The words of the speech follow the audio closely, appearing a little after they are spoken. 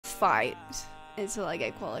fight until I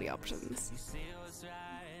get quality options.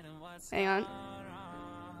 Hang on.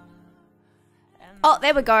 Oh,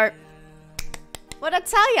 there we go. What'd I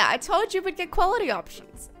tell ya? I told you we'd get quality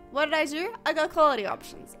options. What did I do? I got quality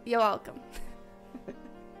options. You're welcome.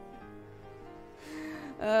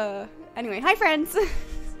 Anyway, hi friends.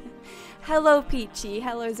 Hello Peachy.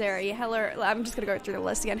 Hello Zeri. Hello. I'm just gonna go through the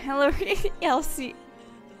list again. Hello Elsie.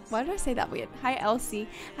 Why did I say that weird? Hi Elsie.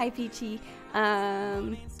 Hi Peachy.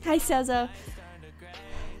 Hi Cesar.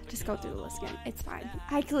 Just go through the list again. It's fine.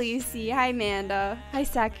 Hi Khaleesi. Hi Amanda. Hi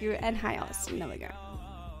Saku. And hi Austin. There we go.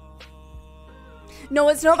 No,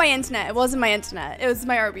 it's not my internet. It wasn't my internet. It was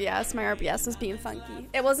my RBS. My RBS was being funky.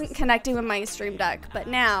 It wasn't connecting with my Stream Deck, but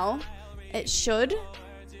now it should.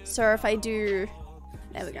 So if I do...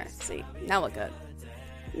 There we go. See, now we're good.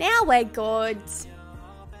 Now we're good.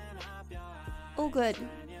 All good.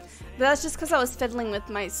 But that's just because I was fiddling with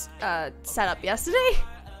my setup yesterday.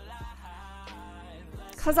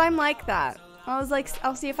 Because I'm like that. I was like,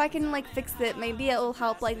 I'll see if I can like fix it. Maybe it will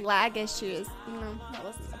help like lag issues. No, that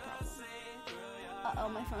wasn't the problem. Uh-oh,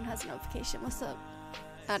 my phone has a notification. What's up?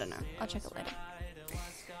 I don't know. I'll check it later.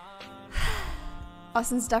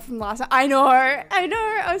 Austin's stuff from last night. I know.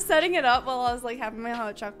 I was setting it up while I was like having my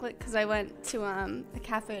hot chocolate because I went to a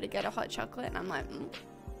cafe to get a hot chocolate and I'm like,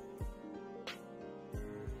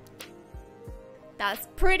 That's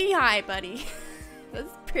pretty high, buddy.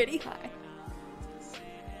 That's pretty high.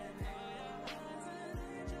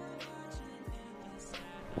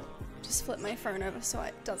 Just flip my phone over so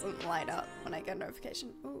it doesn't light up when I get a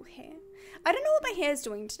notification. Ooh, hair. I don't know what my hair is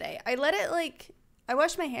doing today. I let it like... I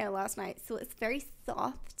washed my hair last night, so it's very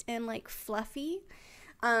soft and like fluffy.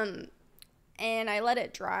 And I let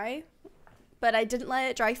it dry, but I didn't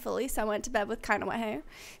let it dry fully, so I went to bed with kind of wet hair.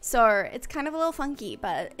 So it's kind of a little funky,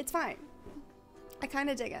 but it's fine. I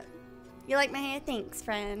kind of dig it. You like my hair? Thanks,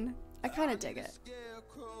 friend. I kind of dig it.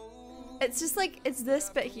 It's just like, it's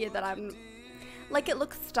this bit here that I'm, like it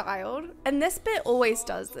looks styled. And this bit always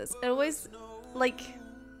does this. It always, like,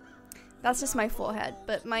 that's just my forehead,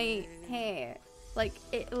 but my hair... Like,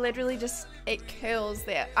 it literally just, it curls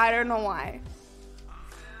there. I don't know why.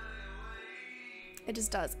 It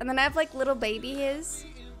just does. And then I have, like, little baby hairs.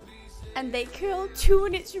 And they curl, too,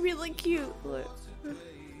 and it's really cute. Look.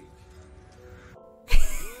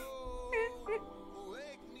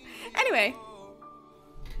 Anyway.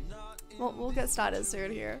 We'll get started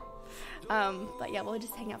soon here. But yeah, we'll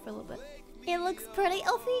just hang out for a little bit. It looks pretty.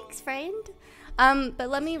 Oh, thanks, friend. But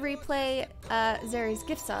let me replay Zeri's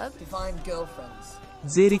gift sub. Define girlfriends.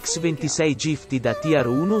 Zerix26 gifti da tier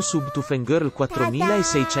 1 sub to fangirl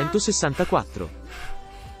 4664.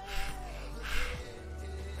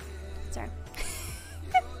 Sorry.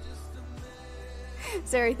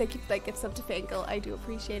 Zeri, thank you for that gift sub to fangirl. I do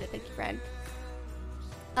appreciate it. Thank you, friend.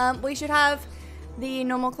 We should have the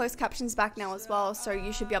normal closed captions back now as well, so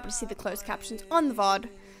you should be able to see the closed captions on the VOD.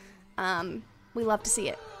 We love to see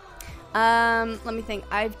it. Let me think.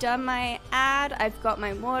 I've done my ad. I've got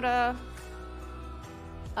my water.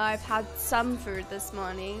 I've had some food this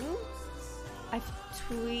morning. I've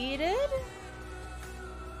tweeted.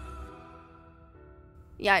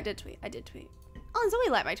 Yeah, I did tweet. Oh, Zoe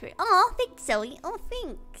liked my tweet. Oh, thanks, Zoe. Oh,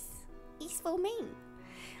 thanks. He's for me.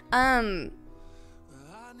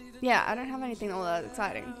 Yeah, I don't have anything all that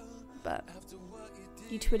exciting, but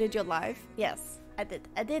you tweeted your live? Yes, I did.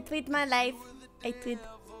 I did tweet my live. I did.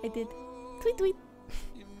 Tweet.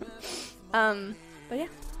 But yeah.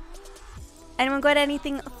 Anyone got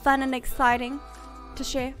anything fun and exciting to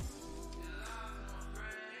share?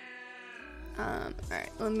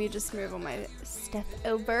 Alright, let me just move all my stuff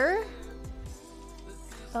over.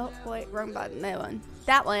 Oh, wait, wrong button. That one.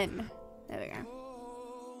 That one. There we go.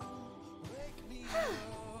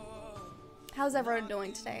 How's everyone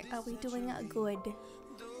doing today? Are we doing good?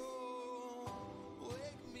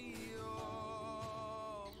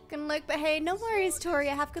 Good look, but hey, no worries, Tori.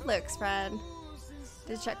 I have good looks, friend.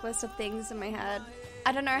 Did a checklist of things in my head.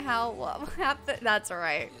 I don't know what happened. That's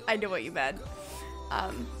alright. I know what you meant.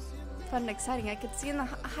 Fun and exciting. I could see in the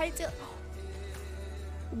heights.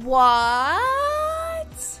 What?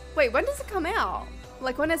 Wait, when does it come out?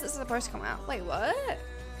 Like, when is it supposed to come out? Wait, what?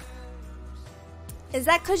 Is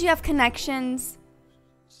that because you have connections?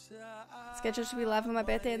 Scheduled to be live on my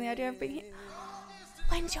birthday and the idea of being here.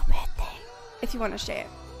 When's your birthday? If you want to share.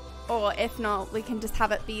 Or if not, we can just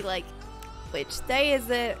have it be like, which day is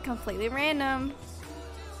it? Completely random.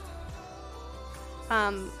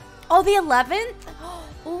 Oh, the 11th?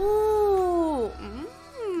 Ooh.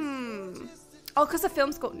 Oh, because the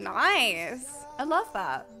film school. Nice. I love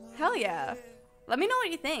that. Hell yeah. Let me know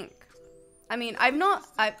what you think. I mean,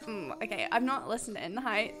 okay, I've not listened to In the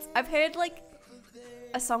Heights. I've heard like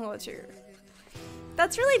a song or two.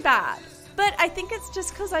 That's really bad. But I think it's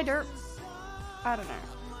just because I don't know.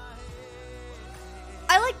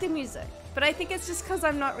 I like the music, but I think it's just because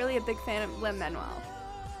I'm not really a big fan of Lin-Manuel.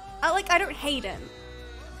 I don't hate him,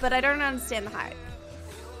 but I don't understand the hype.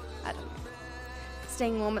 I don't know.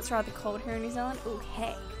 Staying warm, it's rather cold here in New Zealand. Ooh,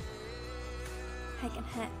 heck. Heck and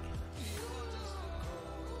heck.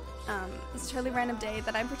 It's a totally random day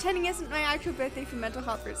that I'm pretending isn't my actual birthday for mental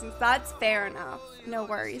health reasons. That's fair enough. No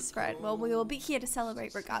worries, Fred. Well, we will be here to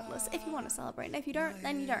celebrate regardless. If you want to celebrate, and if you don't,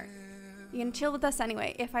 then you don't. You can chill with us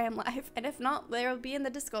anyway, if I am live. And if not, there will be in the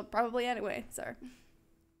Discord probably anyway, so.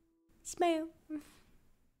 Smile.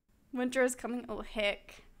 Winter is coming. Oh,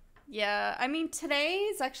 heck. Yeah, I mean, today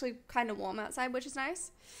is actually kind of warm outside, which is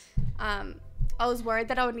nice. I was worried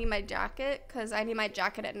that I would need my jacket, because I need my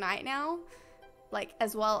jacket at night now. Like,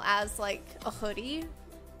 as well as, like, a hoodie.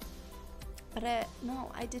 But,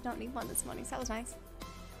 no, I did not need one this morning, so that was nice.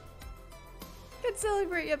 Could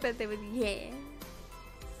celebrate your birthday with you. Yeah.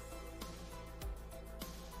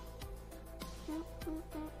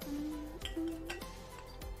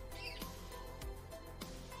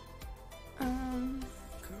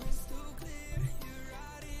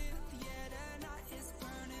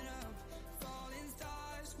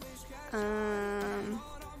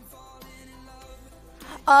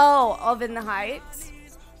 Oh, of In the Heights.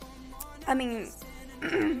 I mean,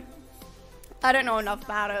 I don't know enough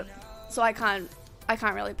about it, so I can't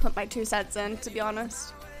really put my 2 cents in, to be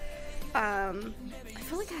honest. I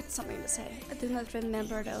feel like I had something to say. I didn't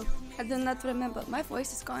remember though. I didn't remember. My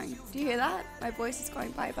voice is going. Do you hear that? My voice is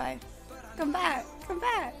going bye-bye. Come back. Come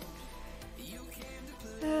back.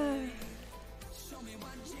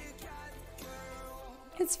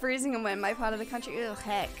 It's freezing in my part of the country. Ugh,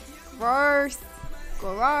 heck. Gross.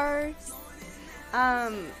 Gross.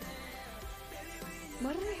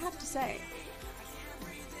 What did I have to say?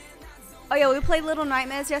 Oh yeah, we played Little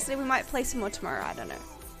Nightmares yesterday. We might play some more tomorrow. I don't know.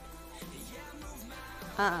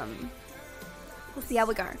 We'll see how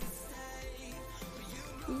we go.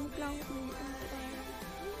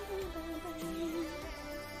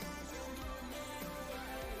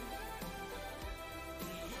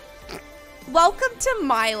 Welcome to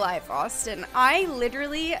my life, Austin. I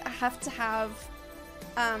literally have to have,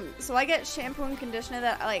 so I get shampoo and conditioner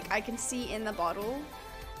that I can see in the bottle.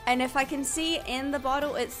 And if I can see in the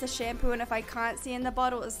bottle, it's the shampoo. And if I can't see in the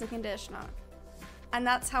bottle, it's the conditioner. And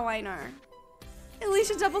that's how I know.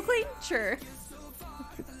 Alicia double clean? Sure.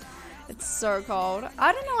 It's so cold.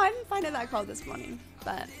 I don't know. I didn't find it that cold this morning.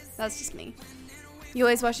 But that's just me. You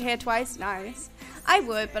always wash your hair twice? Nice. I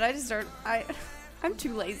would, but I just don't. I'm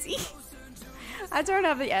too lazy. I don't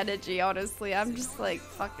have the energy, honestly. I'm just like,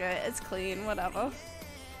 fuck it. It's clean. Whatever.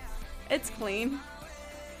 It's clean.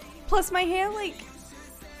 Plus my hair, like,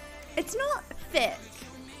 it's not thick.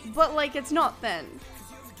 But, like, it's not thin.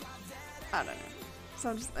 I don't know. So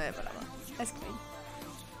I'm just, whatever. It's clean.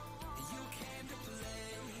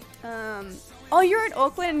 Oh, you're in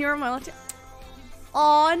Auckland and you're in Wellington.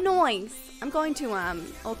 Oh, nice. I'm going to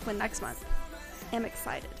Auckland next month. I'm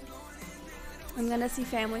excited. I'm gonna see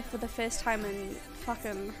family for the first time in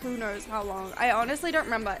fucking who knows how long. I honestly don't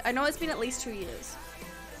remember. I know it's been at least 2 years.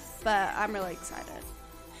 But I'm really excited.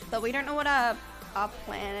 But we don't know what our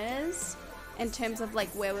plan is in terms of like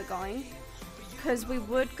where we're going. Because we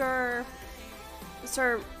would go.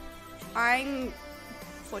 So I'm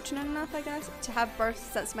fortunate enough, I guess, to have both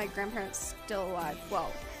sets of my grandparents still alive.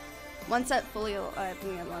 Well, one set fully alive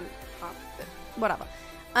and one half, but whatever.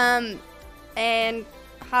 And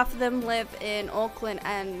half of them live in Auckland,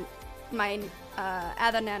 and my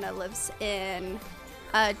other nana lives in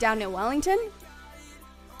down near Wellington.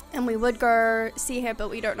 And we would go see her, but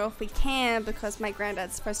we don't know if we can because my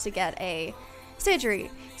granddad's supposed to get a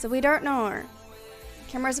surgery. So we don't know.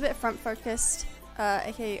 Camera's a bit front focused.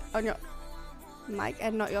 Okay, on your mic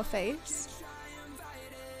and not your face.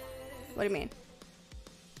 What do you mean?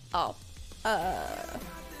 Oh.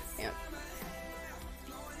 Yeah.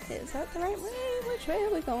 Is that the right way? Which way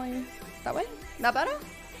are we going? That way? That better?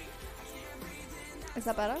 Is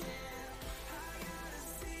that better?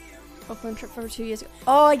 Auckland trip for 2 years ago.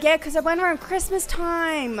 Oh, yeah, because I went around Christmas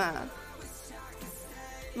time.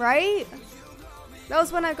 Right? That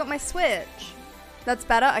was when I got my Switch. That's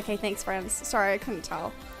better? Okay, thanks, friends. Sorry, I couldn't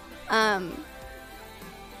tell.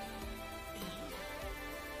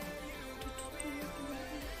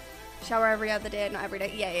 Shower every other day, not every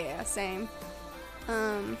day. Yeah, same.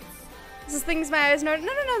 This thing's my eyes. No,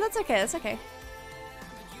 that's okay. That's okay.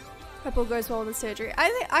 Hope all goes well with the surgery.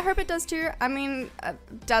 I hope it does too. I mean,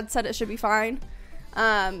 Dad said it should be fine.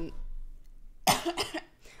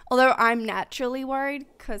 Although I'm naturally worried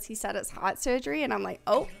because he said it's heart surgery, and I'm like,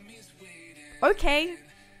 oh, okay.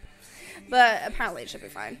 But apparently it should be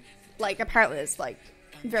fine. Like, apparently it's like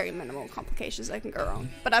very minimal complications that can go wrong.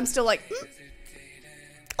 But I'm still like,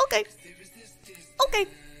 okay.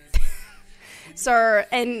 So,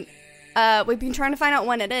 and we've been trying to find out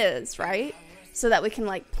when it is, right? So that we can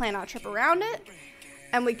like plan our trip around it.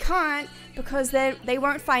 And we can't because they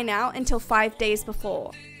won't find out until 5 days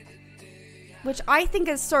before. Which I think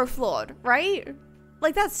is so flawed, right?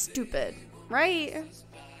 Like, that's stupid, right?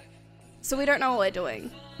 So we don't know what we're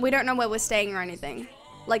doing. We don't know where we're staying or anything.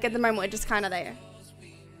 Like, at the moment, we're just kind of there.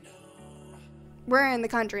 We're in the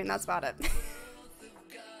country, and that's about it.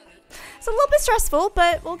 It's a little bit stressful,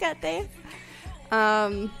 but we'll get there.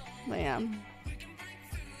 But yeah.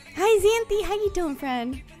 Hi, Xanthi. How you doing,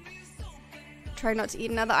 friend? Try not to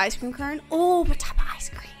eat another ice cream cone. Oh, what type of ice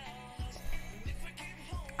cream?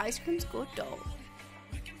 Ice cream's good though.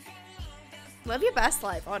 Live your best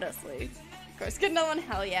life, honestly. Go get another one,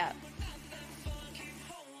 hell yeah.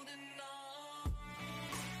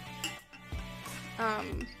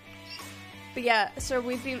 But yeah, so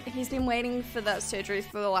he's been waiting for that surgery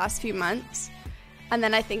for the last few months. And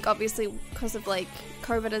then I think obviously because of like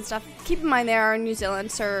COVID and stuff, keep in mind they are in New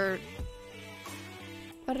Zealand, so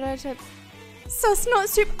what did I type? Sus, not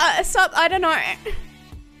soup, stop, I don't know.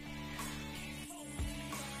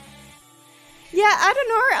 Yeah, I don't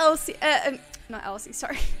know, Elsie, not Elsie,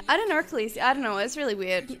 sorry. I don't know, Khaleesi, I don't know, it's really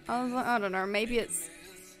weird. I don't know, maybe it's,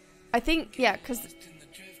 I think, yeah, because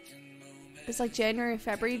it's like January,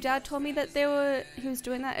 February, Dad told me that he was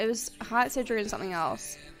doing that. It was heart surgery and something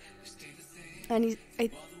else. And I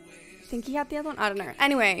think he had the other one, I don't know.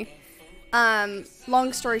 Anyway,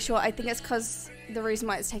 long story short, I think it's because the reason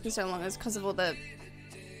why it's taking so long is because of all the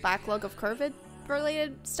backlog of COVID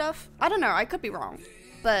related stuff. I don't know, I could be wrong,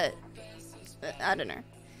 but I don't know.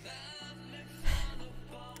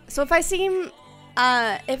 So if I seem,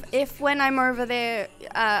 if when I'm over there,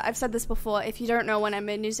 I've said this before, if you don't know when I'm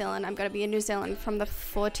in New Zealand, I'm going to be in New Zealand from the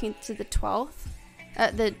 14th to the 12th.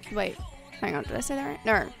 Wait, hang on, did I say that right?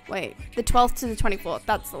 No, wait, the 12th to the 24th,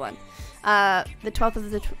 that's the one. The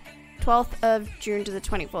 12th of June to the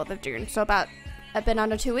 24th of June, so about a bit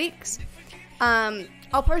under 2 weeks. I'll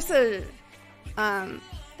post it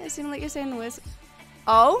seem like you're saying the words.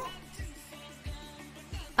 Oh?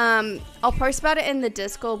 I'll post about it in the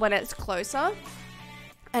Discord when it's closer.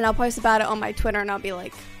 And I'll post about it on my Twitter and I'll be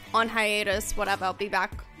like, on hiatus, whatever, I'll be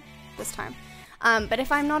back this time. But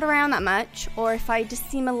if I'm not around that much, or if I just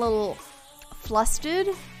seem a little flustered,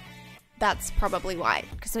 that's probably why,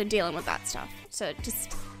 because I'm dealing with that stuff. So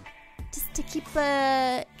just to keep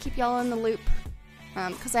y'all in the loop,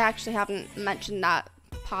 because I actually haven't mentioned that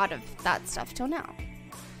part of that stuff till now.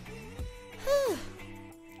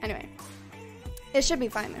 Anyway, it should be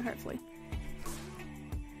fine then, hopefully.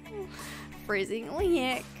 Freezing, oh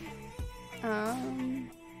heck.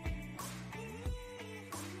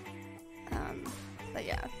 But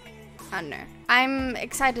yeah, I don't know. I'm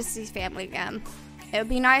excited to see family again. It would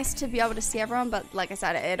be nice to be able to see everyone, but like I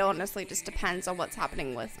said, it honestly just depends on what's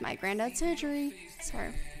happening with my granddad's surgery. So,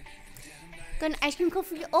 got an ice cream cone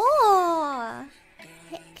for you. Oh,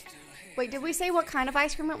 heck. Wait, did we say what kind of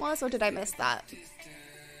ice cream it was, or did I miss that?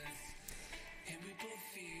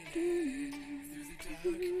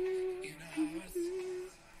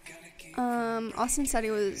 Austin said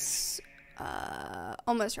he was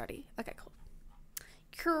almost ready. Okay, cool.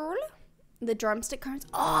 Cool. The drumstick cones.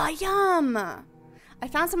 Oh, yum! I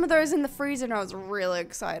found some of those in the freezer and I was really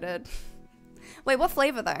excited. Wait, what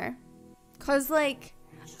flavor though? Cause like,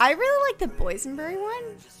 I really like the boysenberry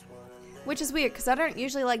one, which is weird because I don't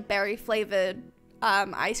usually like berry flavored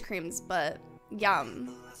ice creams, but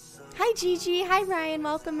yum. Hi Gigi, hi Ryan,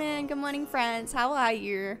 welcome in. Good morning friends, how are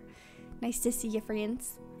you? Nice to see you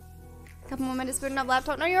friends. Couple more minutes booting up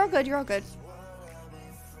laptop. No, you're all good, you're all good.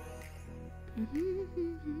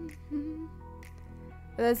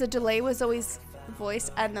 There's a delay, was always voice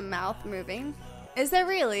and the mouth moving. Is there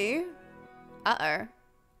really?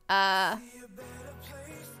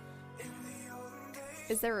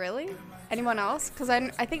 Is there really? Anyone else? Because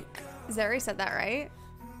I think Zeri said that, right?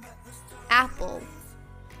 Apple.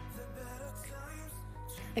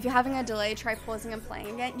 If you're having a delay, try pausing and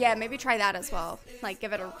playing again. Yeah, maybe try that as well. Like,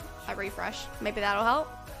 give it a refresh. Maybe that'll help.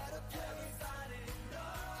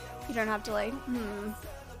 You don't have delay.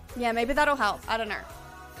 Yeah, maybe that'll help. I don't know.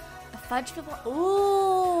 A fudge flavor.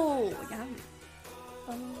 Ooh, yum.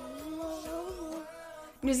 Oh.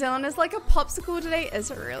 New Zealand is like a popsicle today.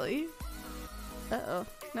 Is it really? Uh-oh.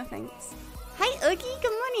 No thanks. Hi, Oogie.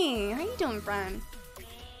 Good morning. How you doing, friend?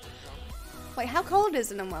 Wait, how cold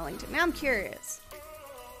is it in Wellington? Now I'm curious.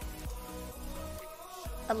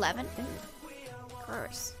 11? Ew.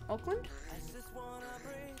 Gross. Auckland?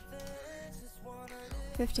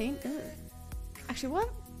 15? Ew. Actually, what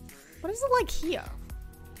is it like here?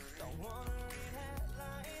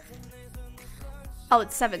 Oh,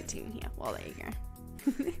 it's 17 here. Well, there you go.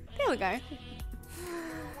 There we go.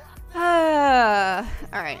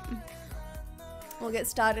 Alright. We'll get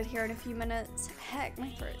started here in a few minutes. Heck, my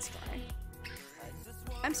throat's dry.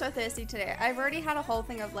 I'm so thirsty today. I've already had a whole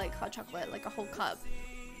thing of like hot chocolate, like a whole cup.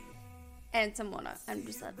 And some water. I'm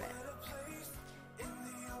just at it.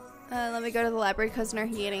 Let me go to the library because no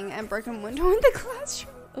heating and broken window in the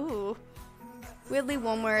classroom. Ooh. Weirdly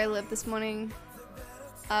warm where I live this morning.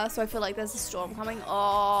 So I feel like there's a storm coming.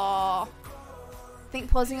 Oh. Think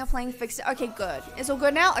pausing or playing fixed it. Okay, good. It's all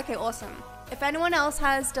good now? Okay, awesome. If anyone else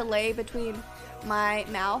has delay between my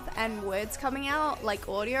mouth and words coming out, like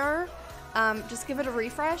audio, just give it a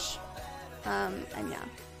refresh. And yeah.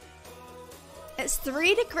 It's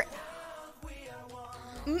 3 degrees.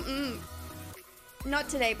 Not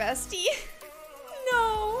today, bestie.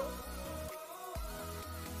 No.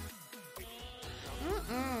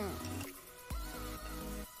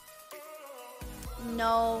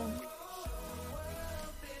 No.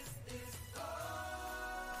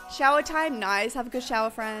 Shower time, nice. Have a good shower,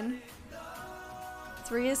 friend.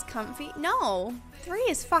 3 is comfy. No, 3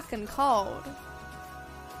 is fucking cold.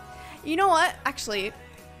 You know what? Actually,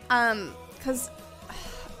 because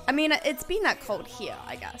I mean, it's been that cold here,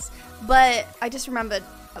 I guess. But I just remembered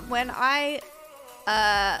when I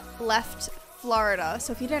left Florida.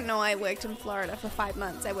 So if you didn't know, I worked in Florida for 5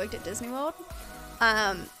 months. I worked at Disney World.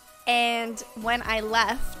 And when I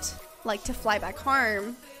left, like to fly back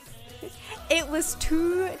home, it was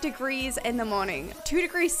 2 degrees in the morning, 2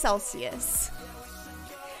 degrees Celsius,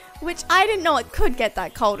 which I didn't know it could get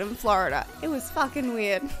that cold in Florida. It was fucking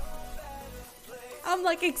weird. I'm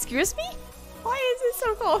like, excuse me? Why is it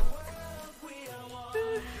so cold?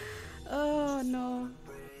 Oh no.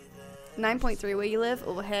 9.3 where you live?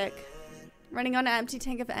 Oh heck. Running on an empty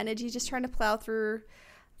tank of energy, just trying to plow through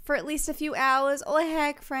for at least a few hours. Oh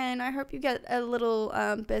heck, friend. I hope you get a little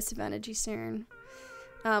burst of energy soon.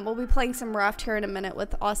 We'll be playing some Raft here in a minute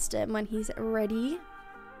with Austin when he's ready.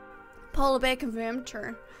 Polar bear confirmed,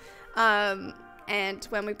 true. And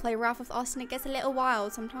when we play Raft with Austin, it gets a little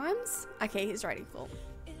wild sometimes. Okay, he's ready. Cool.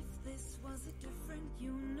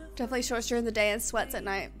 Definitely shorts during the day and sweats at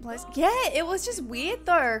night. Yeah, it was just weird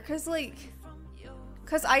though, cause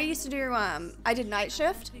I used to do I did night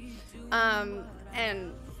shift,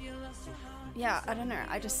 and yeah, I don't know.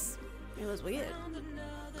 It was weird.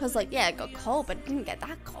 Cause like, yeah, it got cold, but it didn't get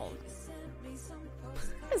that cold.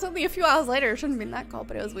 It's only a few hours later. It shouldn't have been that cold,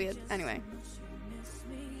 but it was weird. Anyway.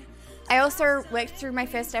 I also worked through my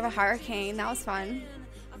first ever hurricane. That was fun.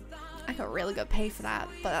 I got really good pay for that,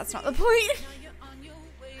 but that's not the point.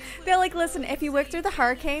 They're like, listen, if you work through the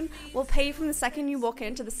hurricane, we'll pay you from the second you walk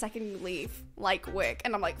in to the second you leave, like, work.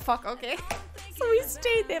 And I'm like, fuck, okay. So we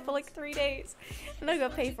stayed there for like 3 days. And I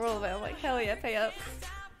got paid for all of it. I'm like, hell yeah, pay up.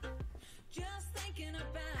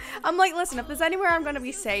 I'm like, listen, if there's anywhere I'm going to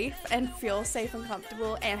be safe and feel safe and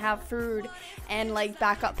comfortable and have food and like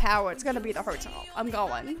backup power, it's going to be the hotel. I'm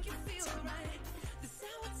going. So.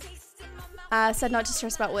 Said not to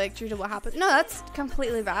stress about work due to what happened. No, that's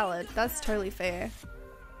completely valid. That's totally fair.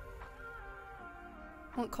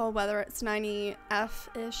 Want cold weather, it's 90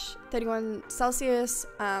 F-ish, 31 Celsius,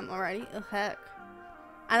 alrighty, oh heck.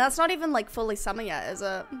 And that's not even like fully summer yet, is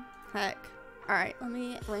it? Heck. Alright, let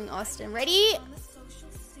me bring Austin. Ready?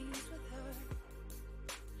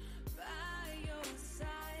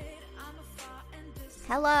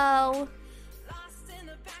 Hello.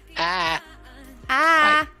 Ah.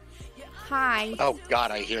 Ah. Hi. Oh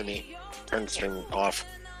God, I hear me. Turn this thing off.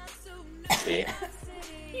 See?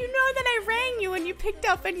 You know that I rang you and you picked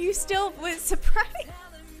up and you still was surprised.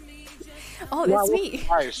 Oh, that's me.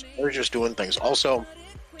 Guys, we're just doing things. Also,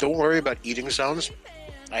 don't worry about eating sounds.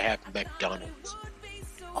 I have McDonald's.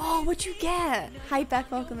 Oh, what'd you get? Hi, Beck,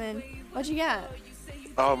 welcome in. What'd you get?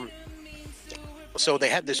 So they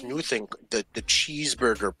had this new thing, the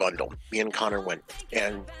cheeseburger bundle. Me and Connor went,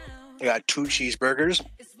 and I got 2 cheeseburgers,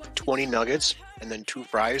 20 nuggets, and then 2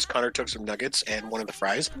 fries. Connor took some nuggets and one of the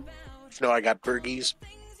fries. No, I got burgies,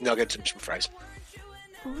 nuggets, and 2 fries.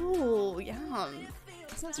 Ooh, yum.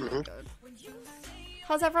 That sounds really good.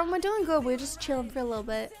 How's everyone? We're doing good. We're just chilling for a little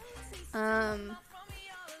bit.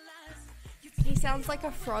 He sounds like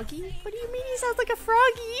a froggy? What do you mean he sounds like a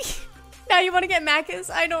froggy? Now you want to get Macca's?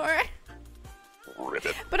 I know, right?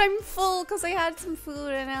 Ribbit. But I'm full because I had some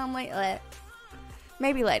food and now I'm like,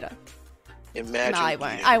 maybe later. Imagine. No, I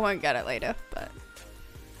won't. eating- I won't get it later, but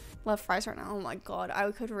love fries right now. Oh my god, I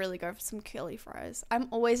could really go for some curly fries. I'm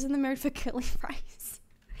always in the mood for curly fries.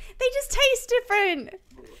 They just taste different.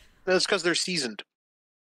 That's because they're seasoned.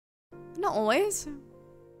 Not always.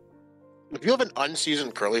 If you have an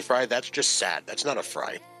unseasoned curly fry, that's just sad. That's not a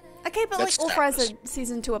fry. Okay, but That's like all fries are sadness.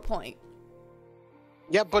 seasoned to a point.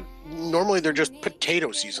 Yeah, but normally they're just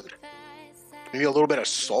potato seasoned. Maybe a little bit of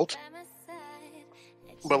salt.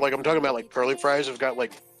 But like I'm talking about like curly fries have got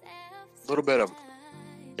like a little bit of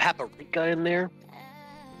paprika in there.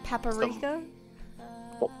 Paprika?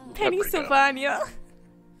 Oh, Penny paprika. Sylvania.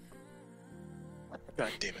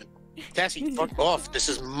 God damn it. Cassie, fuck off. This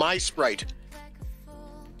is my Sprite.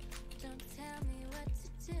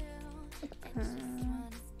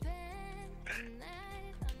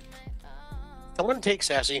 I'm gonna take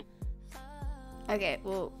Sassy. Okay,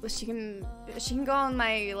 well she can go on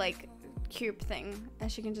my like cube thing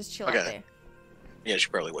and she can just chill out Okay. there. Yeah, she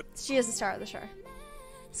probably would. She is the star of the show.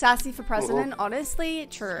 Sassy for president, honestly,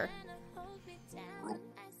 true.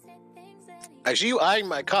 I see you eyeing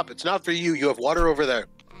my cup. It's not for you. You have water over there.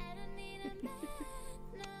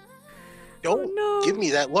 Don't no. give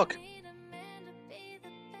me that look.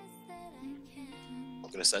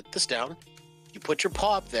 I'm gonna set this down. You put your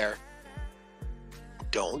paw up there.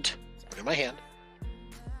 Don't. Put it in my hand.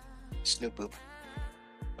 Snoop boop.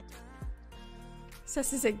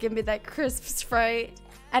 Sassy said, give me that crisp Sprite.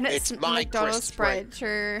 And it's It's my McDonald's crisp Sprite,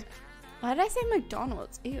 sure. Why did I say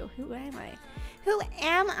McDonald's? Ew, who am I? Who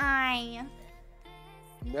am I?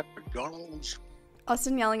 McDonald's.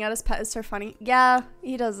 Austin yelling at his pet is so funny. Yeah,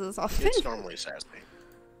 he does this often. It's normally Sassy.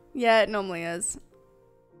 Yeah, it normally is.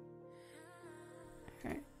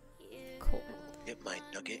 Alright. Cool. Get my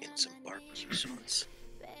nugget and some barbecue sauce.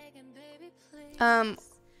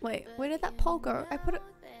 Wait, where did that poll go? I put it.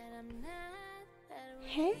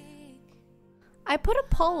 Hey? I put a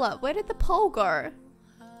poll up. Where did the poll go? I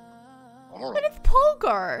don't Where know. did the poll go?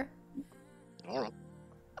 I don't know.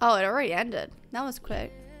 Oh, it already ended. That was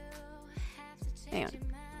quick. Hang on.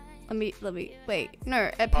 Let me, wait. No,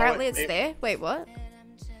 apparently it's maybe- there. Wait, what?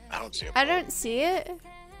 I don't see it. I don't see it.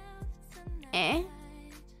 Eh?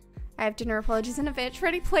 I have dinner apologies in advance.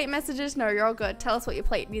 Ready plate messages? No, you're all good. Tell us what your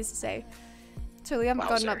plate needs to say. Totally haven't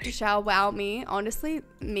gotten up to Wowzers. shower. Wow, me. Honestly,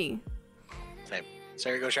 me. Same.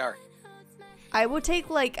 Sarah, go shower. I will take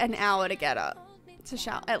like an hour to get up to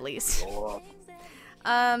shower, at least. Oh,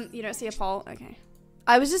 You don't see a poll? Okay.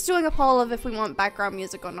 I was just doing a poll of if we want background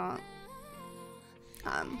music or not.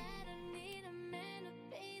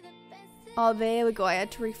 Oh, there we go. I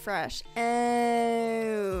had to refresh.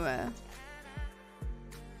 Oh.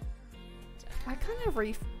 Why can't I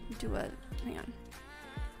redo it? Hang on.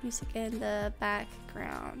 Music in the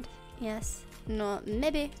background. Yes. No.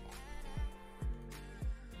 Maybe.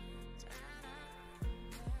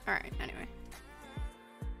 Alright, anyway.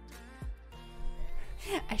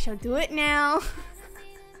 I shall do it now.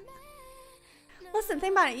 Listen,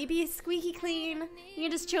 think about it. You be squeaky clean. You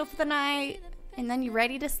can just chill for the night. And then you're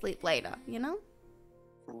ready to sleep later, you know?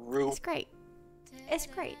 Rue. It's great. It's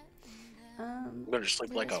great. I'm gonna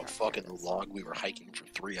sleep like a fucking log. We were hiking for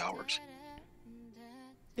 3 hours.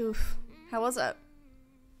 Oof. How was it?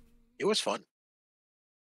 It was fun.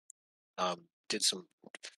 Did some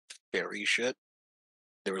fairy shit.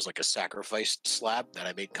 There was like a sacrificed slab that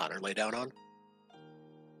I made Connor lay down on.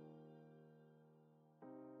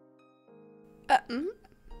 Mm? Don't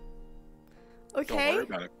Okay. worry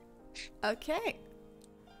about it. Okay.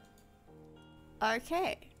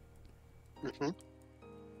 Okay. Mm-hmm.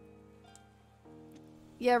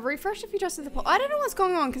 Yeah, refresh if you just did the poll. I don't know what's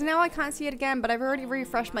going on because now I can't see it again, but I've already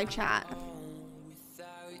refreshed my chat.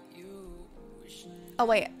 Oh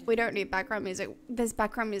wait, we don't need background music. There's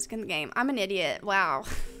background music in the game. I'm an idiot. Wow.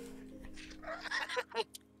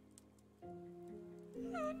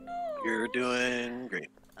 You're doing great.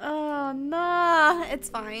 Oh nah, it's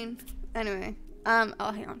fine. Anyway, oh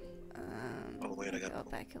hang on. Oh wait, I got Go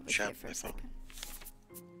back over chat here for my a phone. second.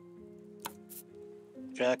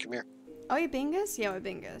 Jack, come here. Oh, you bingus? Yeah, we're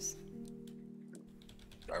bingus.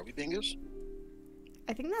 Are we bingus?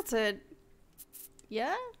 I think that's a.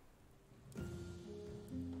 Yeah?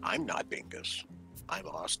 I'm not bingus. I'm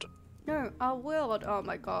Austin. No, oh Willard. Oh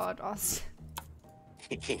my god, Austin.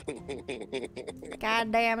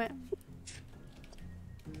 God damn it.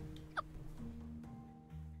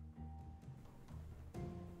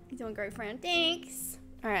 You're doing great, friend. Thanks.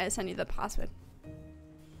 Alright, I send you the password.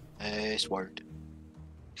 Password.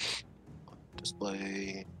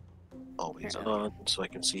 Display always Here. on, so I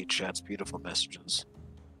can see chat's beautiful messages.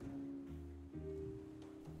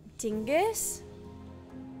 Dingus?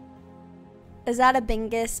 Is that a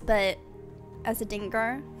bingus, but as a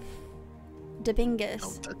dingo. Debingus.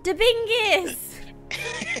 Oh, that- Debingus!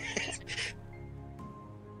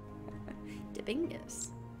 Debingus.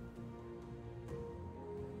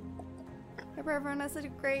 Hope everyone has a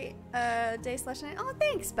great day/night. Oh,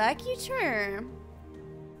 thanks, Beck. You too. I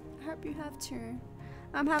hope you have too.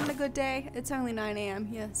 I'm having a good day. It's only 9 a.m.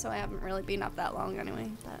 here, so I haven't really been up that long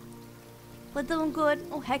anyway. But we're doing good.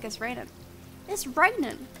 Oh, heck, it's raining. It's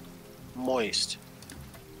raining. Moist.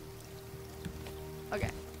 Okay.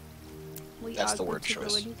 We That's are the good word to go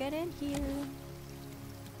choice. when you get in here.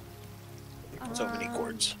 So many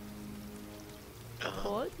chords.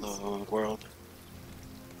 Chords? The world.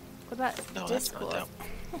 What about No, that's not Discord? that.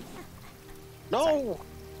 No!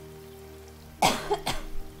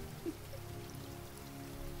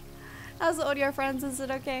 How's the audio, friends? Is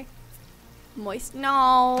it okay? Moist?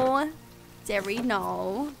 No. Derry?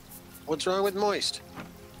 No. What's wrong with moist?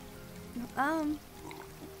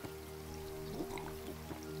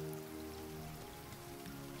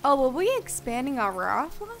 Oh, were we expanding our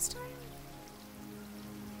raft last time?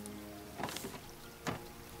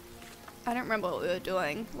 I don't remember what we were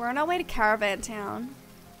doing. We're on our way to Caravan Town.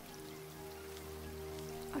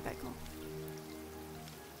 Okay, cool.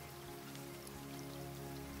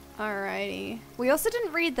 Alrighty. We also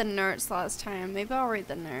didn't read the notes last time. Maybe I'll read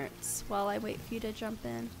the notes while I wait for you to jump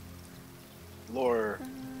in. Lore.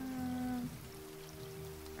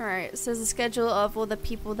 Alright, so the schedule of all the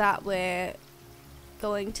people that were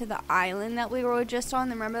going to the island that we were just on.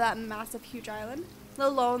 Remember that massive, huge island? The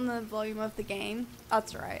low in the volume of the game.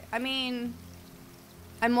 That's right. I mean,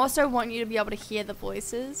 I also want you to be able to hear the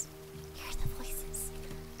voices. Hear the voices.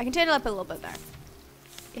 I can turn it up a little bit there.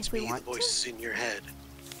 If we Be the want voices in your head.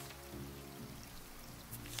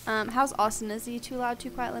 to. How's Austin? Is he too loud, too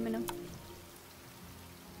quiet? Let me know.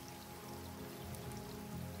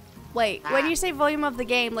 Wait, when you say volume of the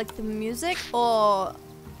game, like the music or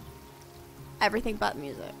everything but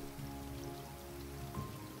music?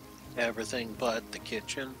 Everything but the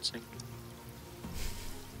kitchen sink.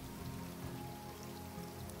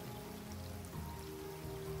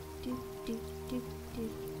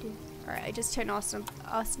 Alright, I just turned Austin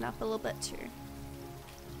up a little bit too.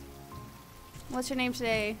 What's your name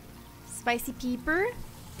today? Spicy Peeper?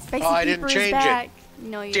 Spicy I Peeper didn't is change it. back.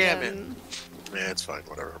 No, you Damn it. didn't. Yeah, it's fine,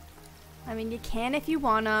 whatever. I mean, you can if you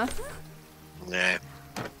wanna. Nah.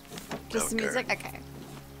 Just the Don't music? care. Okay.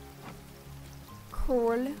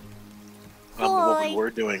 Cool. What we Hi. were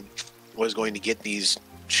doing was going to get these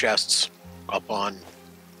chests up on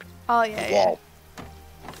Oh, the yeah, yeah. wall.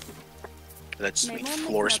 That's Maybe sweet I'll make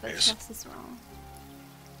floor another space. chest as well.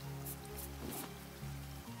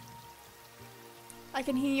 I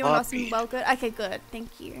can hear you and Austin Puppy. well good. Okay, good.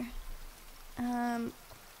 Thank you.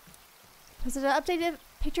 Was it an updated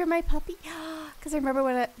picture of my puppy? Because I remember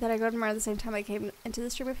that I got him around the same time I came into the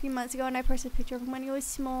stream a few months ago, and I posted a picture of him when he was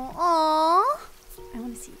small. Aww. I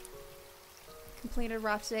want to see. Completed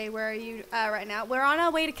Raft today. Where are you right now? We're on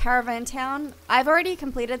our way to Caravan Town. I've already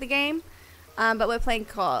completed the game, but we're playing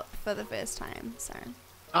co-op for the first time. So,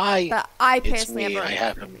 but I It's personally me, have I already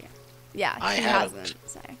haven't. completed it. Yeah, I he haven't. hasn't.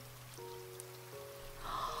 So.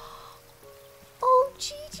 Oh,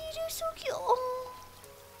 Gigi, you're so cute. Oh,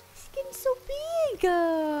 he's getting so big.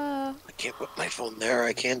 I can't put my phone there.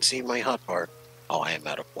 I can't see my hotbar. Oh, I am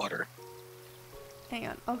out of water. Hang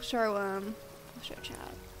on. I'll show chat.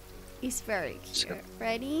 He's very cute. Sure.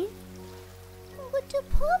 Ready? Look at the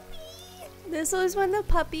puppy. This was when the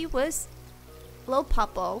puppy was little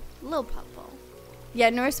puppo. Little puppo. Yeah,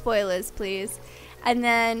 no spoilers, please. And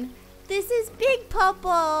then this is Big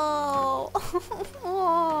Puppo.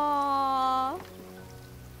 Aww.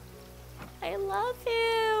 I love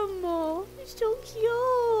him. He's so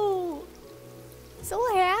cute.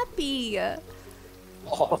 So happy.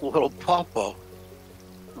 Oh, little Papa.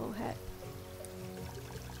 Oh, heck.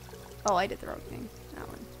 Oh, I did the wrong thing. That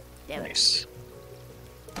one. Damn it. Nice.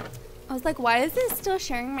 I was like, why is it still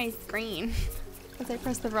sharing my screen? Because I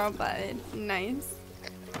pressed the wrong button. Nice.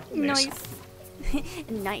 Nice.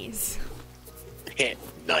 Nice.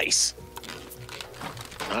 Nice.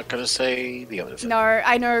 Not gonna say the other thing. No,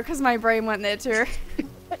 I know, because my brain went there too.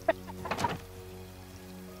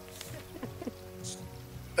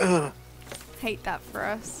 Hate that for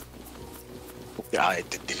us.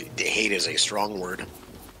 Hate is a strong word.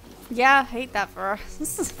 Yeah, hate that for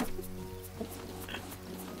us.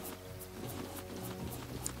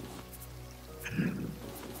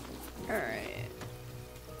 Alright.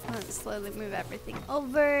 Let's slowly move everything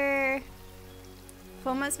over.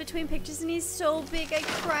 4 months between pictures and he's so big I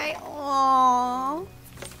cry. Aww.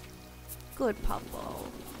 Good puppo.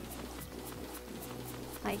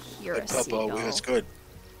 I hear a Papa, seagull. that's good.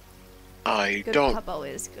 I Good don't puppo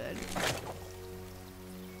is good.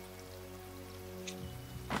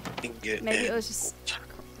 think it Maybe it was just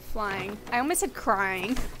flying. I almost said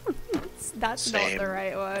crying. That's not Same. the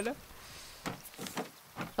right one.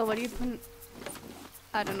 Oh, what do you put?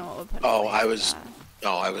 I don't know what we're putting. Oh, away I for was that.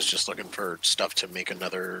 no, I was just looking for stuff to make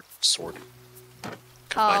another sword. Oh,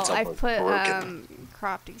 Combines all I the put broken-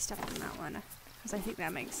 crafty stuff in that one because I think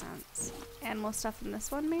that makes sense. Animal stuff in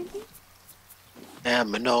this one, maybe.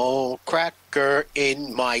 Aminal cracker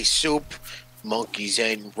in my soup. Monkeys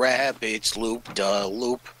and rabbits loop the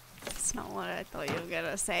loop. That's not what I thought you were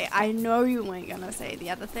gonna say. I know you weren't gonna say the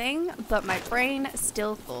other thing, but my brain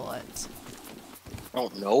still thought. I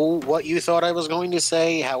don't know what you thought I was going to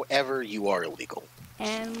say, however, you are illegal.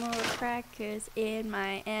 Animal crackers in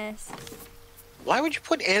my ass. Why would you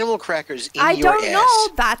put animal crackers in I your don't ass?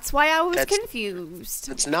 know. That's why I was That's- confused.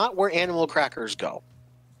 That's not where animal crackers go.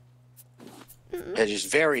 That is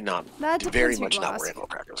very not, That very depends who much you not ask. where animal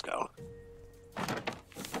crackers go.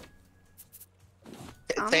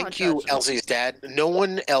 I'm Thank not you, judging. Elsie's dad. No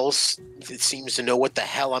one else seems to know what the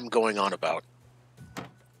hell I'm going on about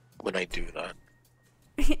when I do that.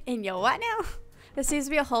 In your what now? There seems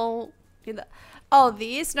to be a hole in the. Oh,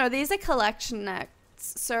 these? No, these are collection nets.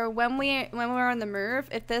 So when we're on the move,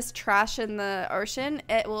 if there's trash in the ocean,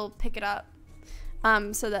 it will pick it up.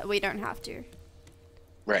 So that we don't have to.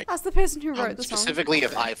 Right. That's the person who wrote the song. Specifically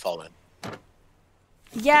if I fall in.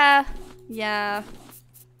 Yeah. Yeah.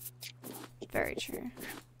 Very true.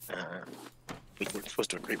 We're supposed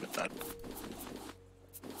to agree with that.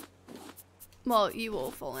 Well, you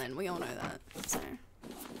will fall in. We all know that. So.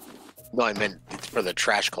 No, I meant it's for the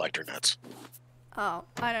trash collector nets. Oh,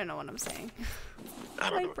 I don't know what I'm saying. I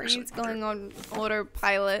don't My know what you're saying brain's going on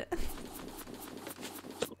autopilot.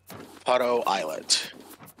 Auto Islet.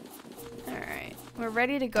 Alright. We're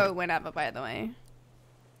ready to go whenever, by the way.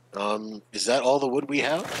 Is that all the wood we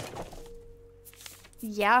have?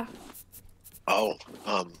 Yeah. Oh,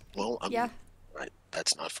 well, Yeah.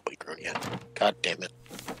 that's not fully grown yet. God damn it.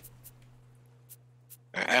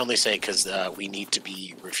 I only say because we need to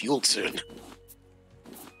be refueled soon.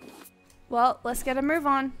 Well, let's get a move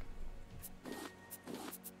on.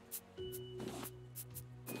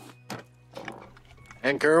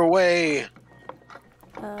 Anchor away!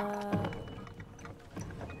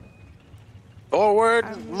 Forward,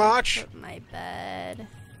 I'm gonna march! put my bed.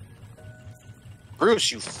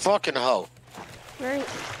 Bruce, you fucking hoe! Where?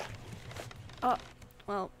 Oh,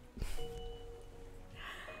 well.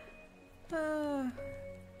 Hi,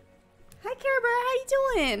 Care Bear. How you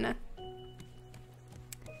doing?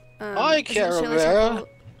 Hi, isn't Care Shirley Bear. Temple-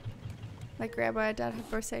 My grandma and dad have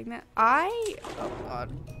both saying that. Oh god.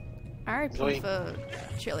 R.I.P. Wait. for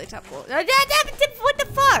Shirley Temple. What the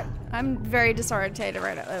fuck? I'm very disorientated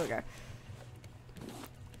right now. There we go.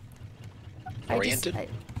 Oriented?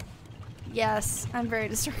 Yes, I'm very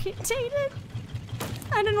disorientated.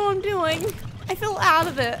 I don't know what I'm doing. I feel out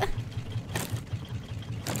of it.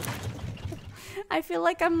 I feel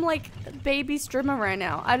like I'm like baby streamer right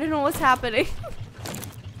now. I don't know what's happening.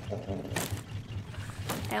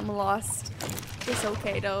 I'm lost. It's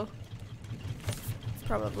okay though.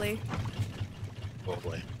 Probably.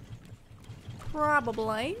 Probably.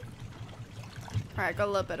 Probably. Alright, got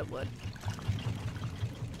a little bit of wood.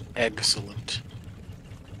 Excellent.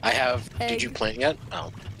 I have. Did you Egg. plant yet? Oh,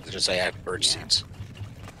 I was gonna say I have bird Yeah. seeds.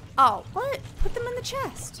 Oh, what? Put them in the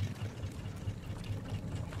chest.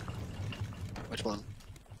 Which one?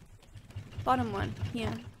 Bottom one.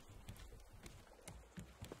 Yeah.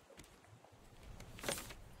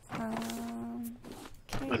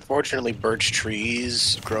 Okay. Unfortunately, birch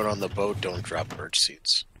trees grown on the boat don't drop birch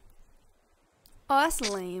seeds. Oh, that's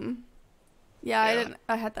lame. Yeah, I Yeah. didn't.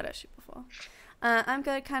 I had that issue before. I'm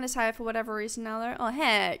good. Kind of tired for whatever reason now, though. Oh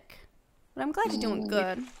heck! But I'm glad you're doing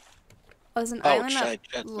good. Oh, there's an island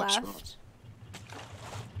shit, left.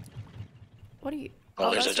 What are you?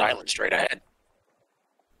 Oh, there's that's an island straight ahead.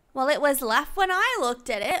 Well, it was left when I looked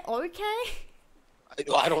at it. Okay.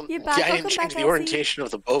 I don't. You back? Yeah, I Welcome didn't back, change the Elsie. orientation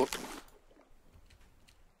of the boat.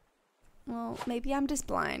 Well, maybe I'm just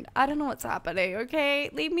blind. I don't know what's happening. Okay,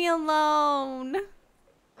 leave me alone.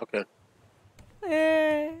 Okay.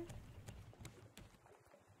 Eh.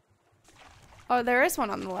 Oh, there is one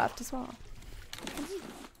on the left as well.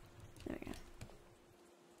 There we go.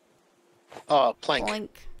 Oh, plank.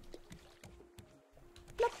 Blink.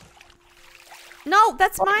 Bloop. No,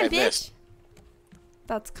 that's Oh, mine, I bitch. missed.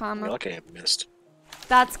 That's karma. You're lucky I missed.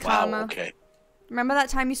 That's Wow. karma. Okay. Remember that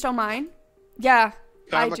time you stole mine? Yeah,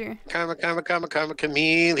 I do. Karma,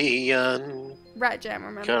 chameleon. Rat Jam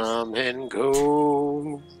remembers. Come and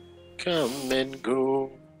go. Come and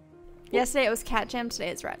go. Yesterday it was cat jam, today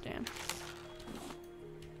it's rat jam.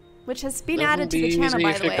 Which has been added to the channel,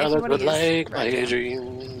 by the way. If you want to use rat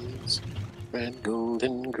jam. Red, gold,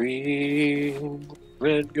 and green.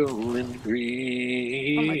 Red, gold, and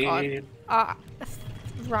green. Oh my god.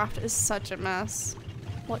 Raft is such a mess.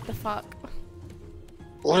 What the fuck?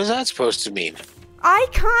 What is that supposed to mean? I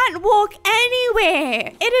can't walk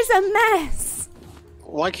anywhere. It is a mess.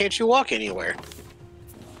 Why can't you walk anywhere?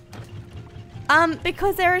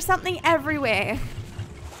 Because there is something everywhere.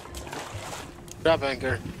 Drop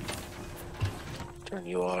anchor. Turn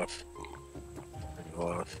you off. Turn you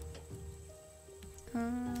off.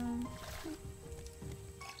 And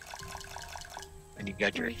you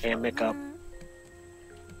got your hammock up. I'm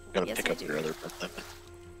gonna pick up your other bed then.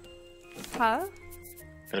 Huh? I'm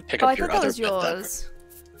gonna pick up your I thought other that was yours.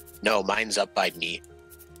 No, mine's up by me.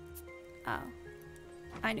 Oh.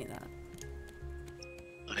 I knew that.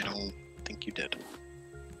 I don't think you did.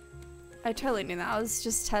 I totally knew that. I was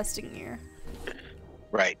just testing you.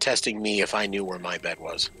 Right, testing me if I knew where my bed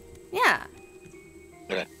was. Yeah.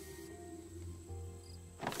 Okay.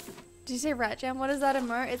 Did you say rat jam? What is that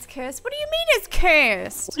emote? It's cursed. What do you mean it's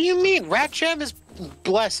cursed? What do you mean? Rat jam is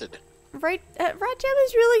blessed. Right, rat jam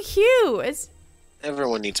is really cute. It's.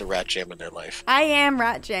 Everyone needs a rat jam in their life. I am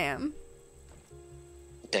rat jam.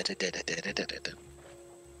 It's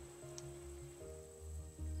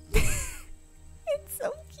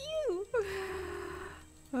so cute.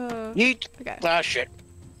 Yeet. Okay. Ah, shit.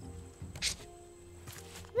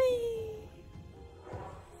 Whee.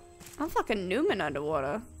 I'm fucking Newman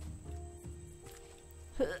underwater.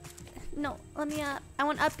 No, let me I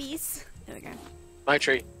want uppies. There we go. My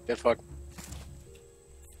tree. Get fucked.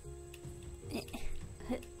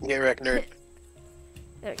 Get wrecked, nerd.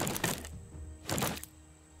 There we go.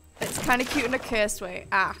 It's kind of cute in a cursed way.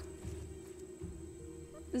 Ah.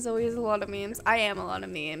 There's always a lot of memes. I am a lot of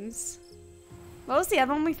memes. What was the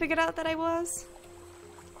other one we figured out that I was?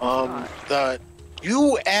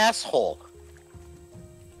 You asshole.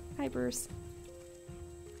 Hi, Bruce.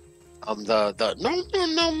 No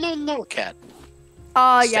cat.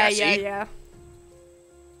 Oh, Sassy? yeah.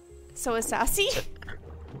 So is Sassy?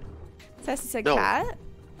 Sassy's a No. cat?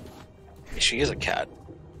 She is a cat.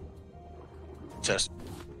 Just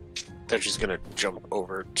that she's gonna jump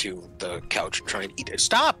over to the couch and try and eat it.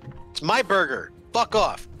 Stop! It's my burger. Fuck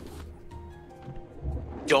off.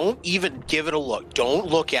 Don't even give it a look. Don't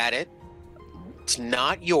look at it. It's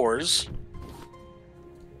not yours.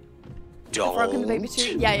 Don't. Broken the baby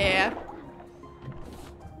too? Yeah.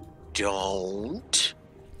 Don't.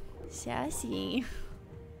 Sassy.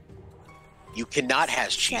 You cannot have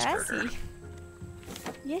cheeseburger. Sassy.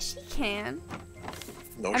 Yes, she can.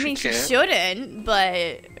 No, I mean, she can't. shouldn't,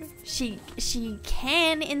 but she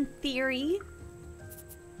can in theory.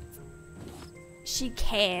 She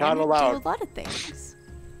can Not allowed. do a lot of things.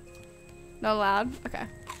 Not allowed? Okay.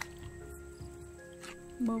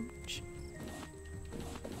 Mooch.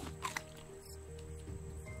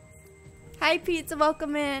 Hi, Pizza.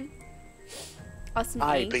 Welcome in. Awesome.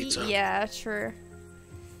 Hi, Anky? Pizza. Yeah, sure.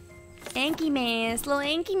 Anky Mans. Little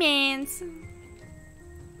Anky Mans.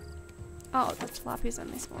 Oh, that's floppies on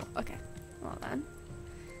my small. Okay. Well then.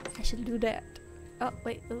 I should do that. Oh,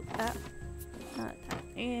 wait. Oh, that. Not that.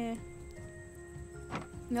 Yeah.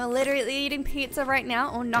 No, literally eating pizza right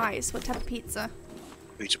now. Oh, nice. What type of pizza?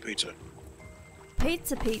 Pizza.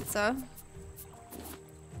 Pizza.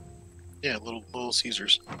 Yeah, little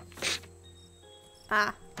Caesars.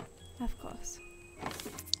 Ah, of course. Oh,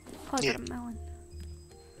 I Yeah. got a melon.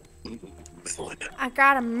 Melon. I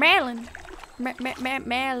got a melon.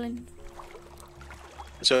 Melon.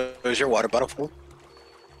 So, is your water bottle full?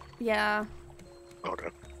 Yeah. Okay.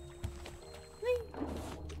 Whee.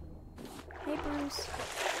 Hey, Bruce.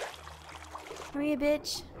 Come here,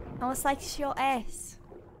 bitch. I want to slice your ass.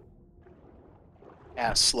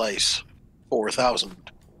 Ass slice. 4,000.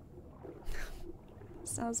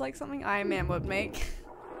 Sounds like something Iron Man would make.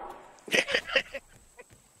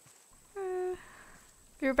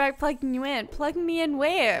 You're back plugging you in. Plugging me in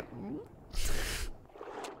where?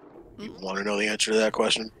 You want to know the answer to that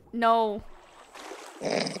question? No.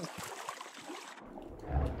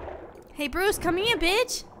 Hey, Bruce, come here,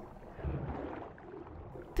 bitch.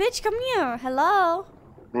 Bitch, come here. Hello.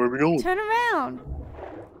 Where are we going? Turn around.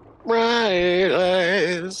 Right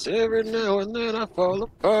eyes. Every now and then I fall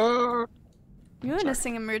apart. You're in a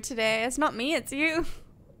singing mood today. It's not me, it's you.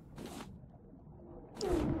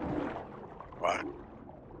 What?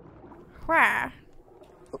 Wah.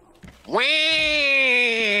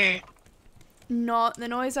 Wah! Not the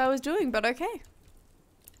noise I was doing, but okay.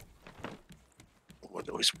 What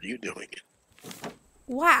noise were you doing?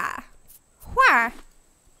 Wah. Wah.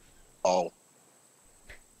 Oh.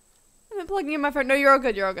 I'm plugging in my phone. No, you're all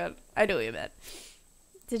good. You're all good. I do you meant.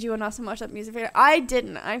 Did you and Austin watch that music video? I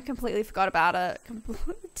didn't. I completely forgot about it.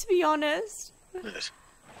 To be honest.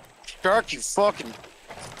 Shark, you fucking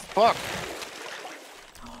fuck.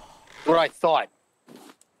 What I thought.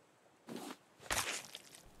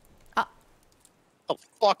 What the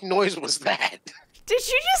fuck noise was that? Did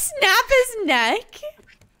you just snap his neck?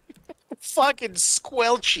 Fucking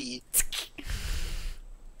squelchy.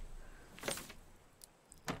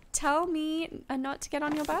 Tell me not to get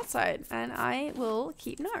on your bad side, and I will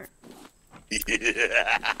keep note.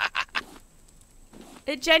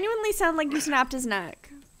 It genuinely sounded like you snapped his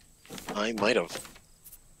neck. I might have.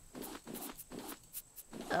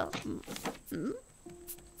 Oh.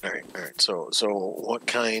 All right. So what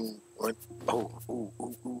kind? What? Oh,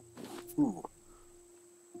 ooh.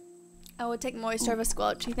 I would take moist over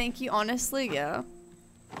squelchy. Thank you. Honestly, yeah.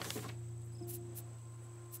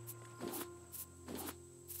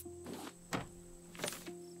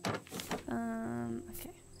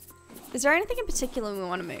 Okay. Is there anything in particular we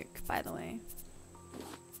want to make, by the way?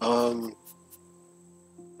 I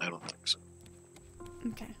don't think so.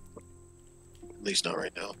 Okay. At least not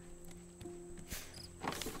right now.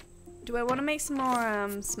 Do I want to make some more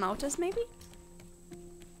smelters, maybe?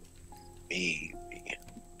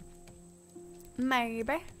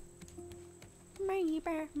 Maybe. Maybe.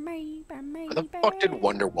 Why the fuck did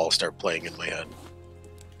Wonderwall start playing in my head?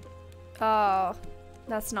 Oh,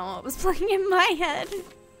 that's not what was playing in my head.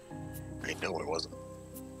 I know it wasn't.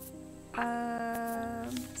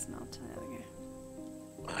 Smelter. There we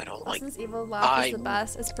go. I don't like. Austin's Evil Laugh is the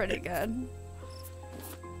best. It's pretty good.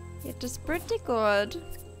 It is pretty good.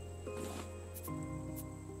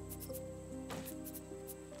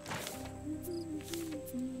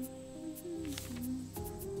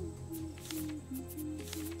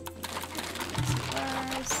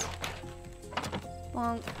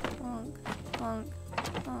 Bonk, bonk, bonk,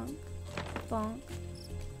 bonk, bonk.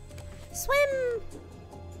 Swim!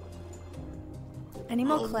 Any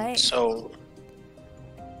more clay? So,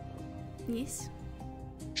 Yes.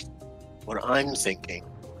 what I'm thinking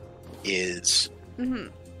is,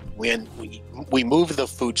 when we move the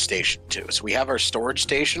food station too. So we have our storage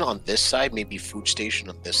station on this side, maybe food station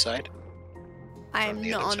on this side. I am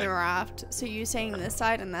the not other on the side. raft, so you saying this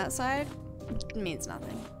side and that side means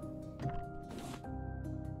nothing.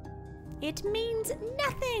 It means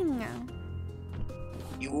nothing.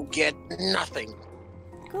 You get nothing.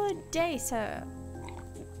 Good day, sir.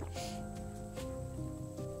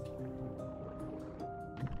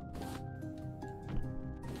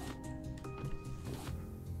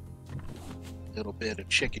 Little bit of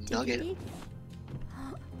chicken nugget.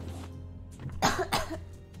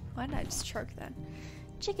 Why did I just choke then?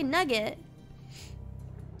 Chicken nugget.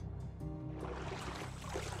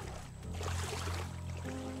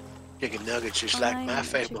 Chicken nuggets, just like my I'm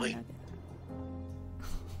chicken family. nugget.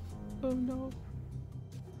 Oh no.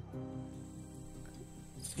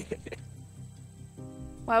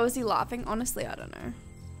 Why was he laughing? Honestly, I don't know.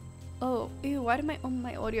 Oh, ew, why did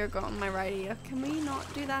my audio go on my right ear? Can we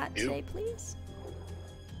not do that Ew. today, please?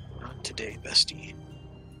 Not today, bestie.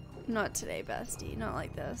 Not today, bestie. Not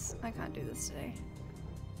like this. I can't do this today.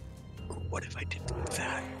 What if I did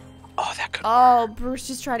that? Oh, that could. Oh, Bruce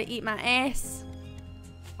just tried to eat my ass.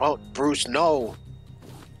 Oh, Bruce, no.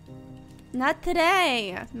 Not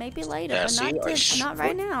today. Maybe later, Yeah, but see, not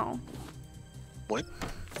right now. What?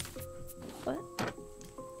 What? I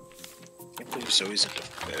can't believe Zoe's into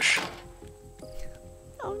fish.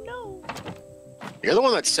 Oh no. You're the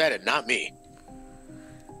one that said it, not me.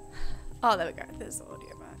 Oh, there we go. There's the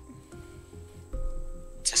audio back.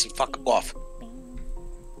 Sassy, fuck off.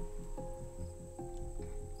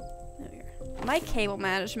 There we go. My cable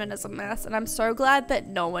management is a mess, and I'm so glad that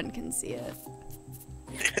no one can see it.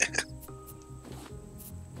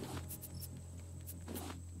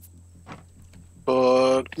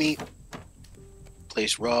 Booked meat.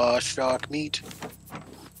 Place raw shark meat.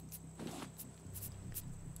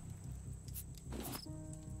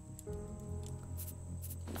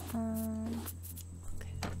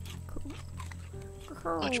 Okay.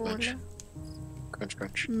 Cool. Munch, munch. Crunch,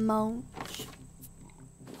 crunch. Munch.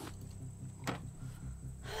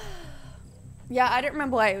 Yeah, I don't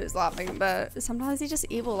remember why he was laughing, but sometimes he just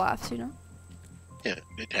evil laughs, you know? Yeah,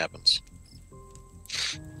 it happens.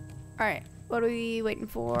 Alright, what are we waiting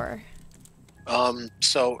for?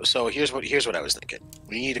 So here's what I was thinking.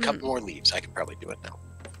 We need a couple more leaves. I can probably do it now.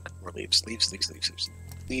 More leaves. Leaves,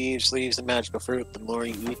 the magical fruit. The more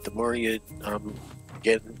you eat, the more you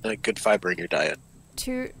get a good fiber in your diet.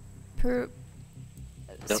 Screw.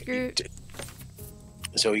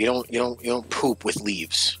 So you don't poop with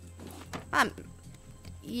leaves.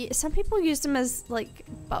 Some people use them as like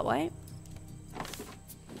butt wipe.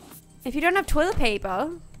 If you don't have toilet paper.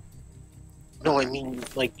 No, I mean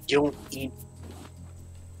like you don't eat.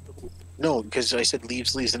 No, because I said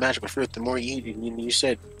leaves the magical fruit. The more you eat, you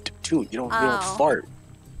said two. You don't fart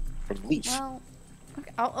from leaf.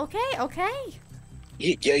 Well, okay.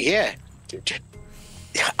 Yeah.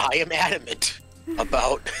 I am adamant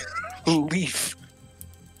about leaf.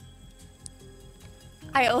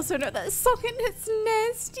 I also know that song and it's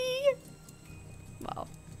nasty. Wow.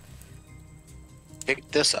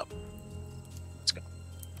 Pick this up.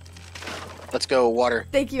 Let's go, water.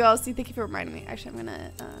 Thank you, Elsie. Thank you for reminding me. Actually, I'm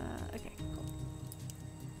gonna, okay, cool.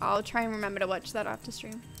 I'll try and remember to watch that after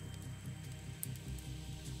stream.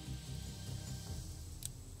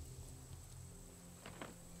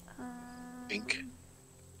 Pink.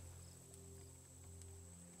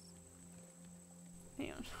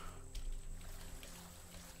 Hang on.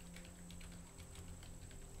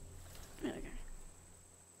 Okay.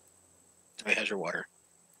 Wait, how's your water?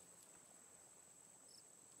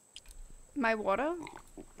 My water?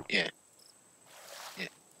 Yeah.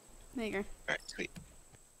 There you go. Alright, sweet.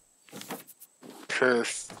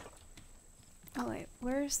 Perf. Oh, wait.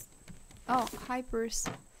 Where's... Oh, hi, Bruce.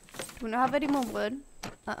 Do we not have any more wood?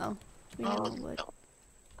 Uh-oh. We need more wood. No.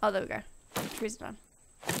 Oh, there we go. Trees are done.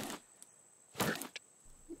 Perfect.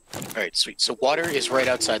 Alright, sweet. So water is right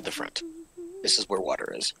outside the front. This is where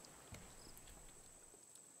water is.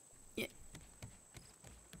 Yeah.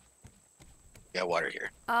 Yeah, water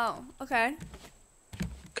here. Oh, okay.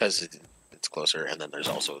 Because it's closer, and then there's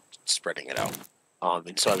also spreading it out.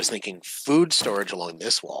 And so I was thinking food storage along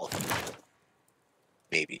this wall.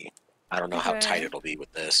 Maybe. I don't know how tight it'll be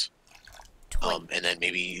with this. And then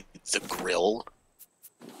maybe the grill,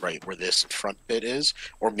 right where this front bit is.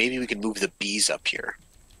 Or maybe we can move the bees up here.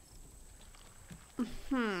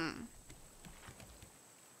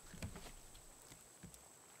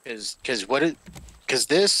 Because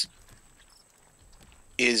this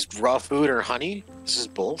is raw food or honey. This is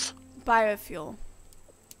both. Biofuel.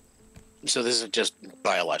 So this is just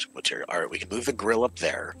biological material. All right, we can move the grill up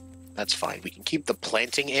there. That's fine. We can keep the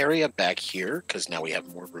planting area back here because now we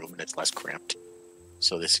have more room and it's less cramped.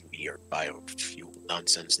 So this can be your biofuel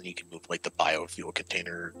nonsense. And you can move like the biofuel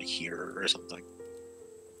container here or something.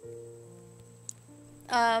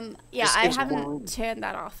 Yeah, I haven't turned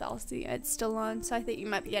that off, Elsie. It's still on, so I think you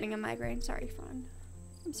might be getting a migraine. Sorry, friend.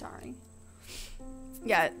 I'm sorry.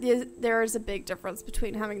 Yeah, there is a big difference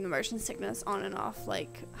between having the motion sickness on and off.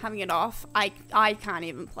 Like, having it off, I can't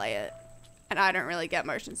even play it. And I don't really get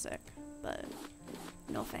motion sick. But,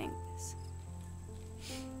 no thanks.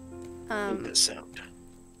 This sound.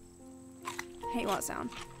 Hey, what sound?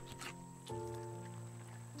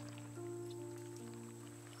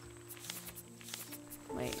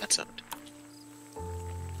 Wait. That sound.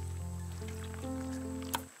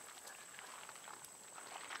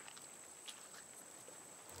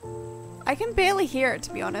 I can barely hear it,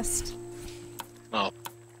 to be honest. Oh.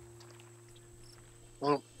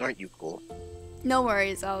 Well, aren't you cool? No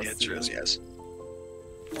worries, I'll The answer is yes.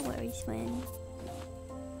 No worries, man.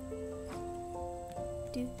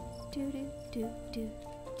 Do do do do do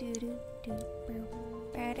do do do.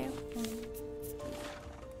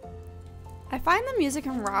 I find the music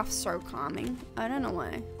in Raft so calming. I don't know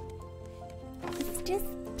why. It's just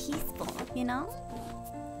peaceful, you know?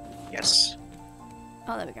 Yes.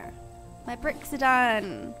 Oh, there we go. My bricks are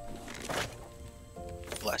done.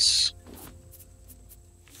 Bless.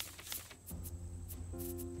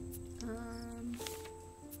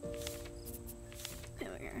 There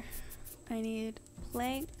we go. I need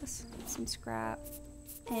planks, some scrap,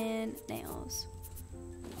 and nails.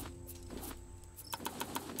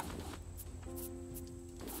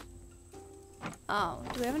 Oh,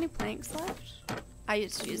 do we have any planks left? I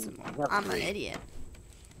just use them all. I'm an idiot.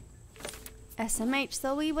 SMH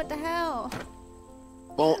Zoe, what the hell?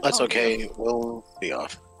 Well, that's okay. We'll be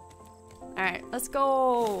off. Alright, let's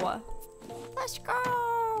go. Let's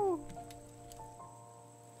go.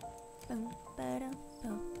 A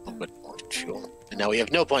little bit more fuel. And now we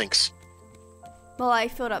have no planks. Well, I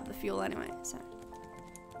filled up the fuel anyway, so.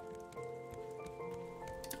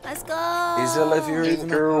 Let's go. Is Olivia even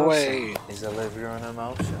Anchor away. Is Olivia an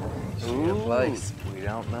emotion? Is she a place? We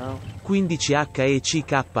don't know. 15HECKING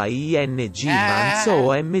Manzo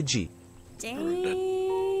OMG. Dang.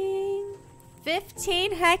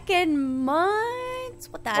 15 heckin' months?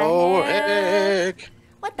 What the Oh, hell? heck.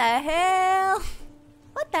 What the hell?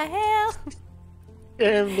 What the hell?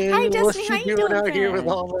 Damn, dude. Hi, What's Destiny, she how you doing doing, out here with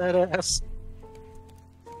friend? all that ass?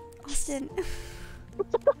 Austin.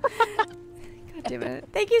 God Damn it.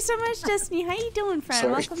 Thank you so much, Destiny. How you doing, friend?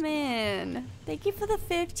 Sorry. Welcome in. Thank you for the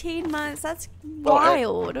 15 months. That's Oh,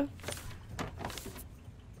 wild.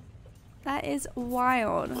 That is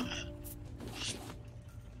wild.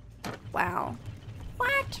 Wow.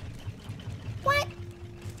 What? What?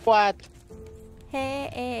 What?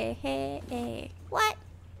 Hey, hey, hey. What?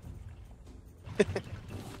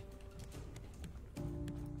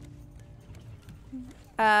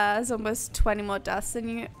 There's almost 20 more deaths than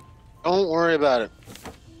you. Don't worry about it.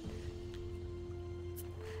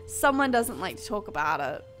 Someone doesn't like to talk about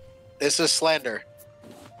it. This is slander.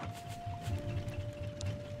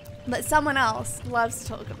 But someone else loves to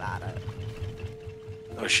talk about it.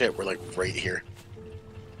 Oh shit, we're like right here.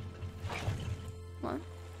 What?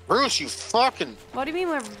 Bruce, you fucking What do you mean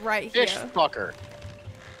we're right here? fish fucker.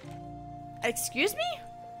 Excuse me?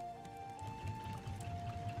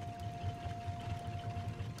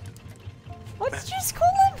 What did you just call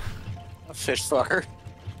him? A fish fucker.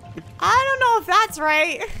 I don't know if that's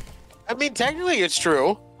right. I mean, technically it's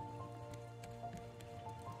true.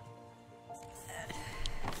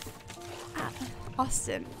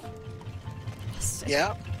 Austin. Austin.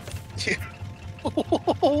 Yeah.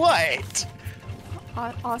 What?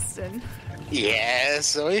 Austin. Yeah,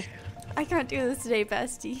 Zoe. I can't do this today,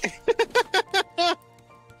 bestie.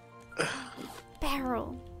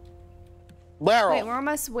 Barrel. Barrel. Wait, we're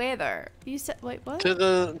almost where though? You said wait, what? to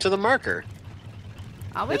the marker.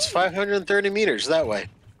 Are we? It's 530 meters that way.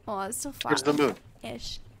 Oh, it's still far. Towards the moon.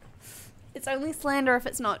 Ish. It's only slander if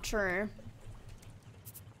it's not true.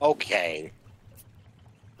 Okay.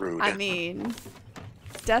 Rude. I mean,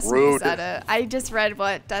 Destiny Rude. said it. I just read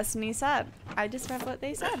what Destiny said. I just read what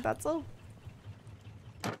they said. That's all.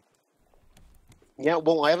 Yeah,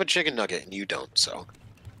 well, I have a chicken nugget and you don't, so.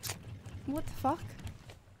 What the fuck?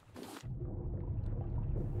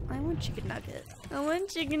 I want chicken nugget. I want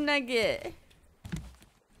chicken nugget.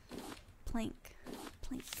 Plank.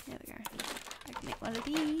 Plank. There we go. I can make one of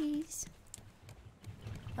these.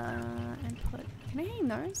 And put. Can I hang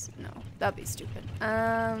those? No, that'd be stupid.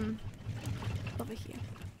 Over here.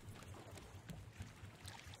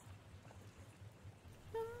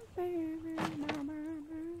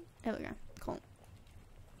 There we go. Cool.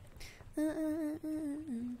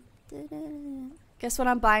 Guess what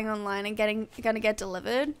I'm buying online and gonna get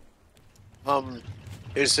delivered?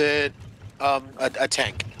 Is it, a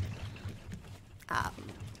tank?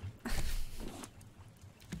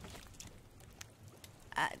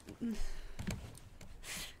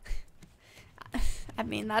 I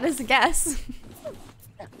mean, that is a guess.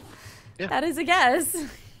 Yeah. That is a guess.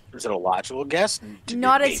 Is it a logical guess?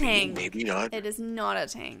 Not a Maybe, tank. Maybe not. It is not a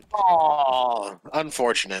tank. Oh,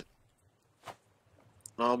 unfortunate.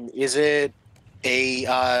 Is it a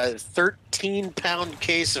 13-pound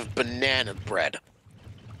case of banana bread?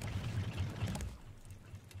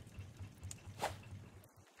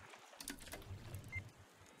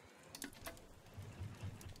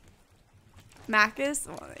 Macca's?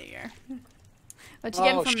 Oh, there you go. What you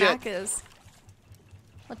getting from shit. Macca's?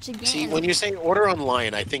 What you getting? See, when you say order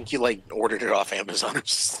online, I think you like ordered it off Amazon or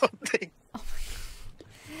something.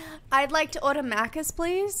 I'd like to order Macca's,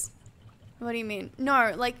 please. What do you mean?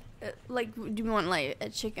 No, like, do you want like a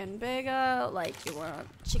chicken burger? Like, you want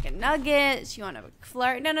chicken nuggets? You want a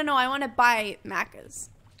McFlurry? No. I want to buy Macca's.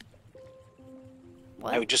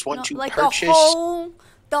 What? I just want to like purchase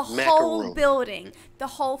the whole macaroon. building, the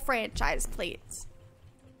whole franchise, please.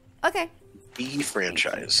 Okay. The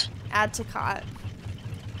franchise. Add to cart.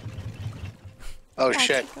 Oh Add to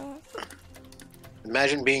shit! cart.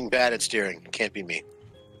 Imagine being bad at steering. Can't be me.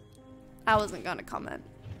 I wasn't gonna comment.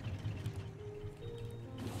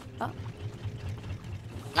 Oh.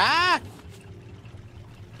 Ah!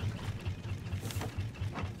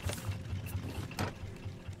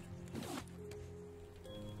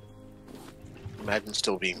 Imagine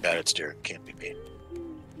still being bad at steering. Can't be me.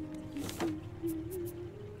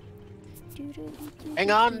 Hang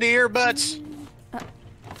on to your butts.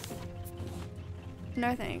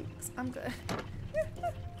 No thanks. I'm good.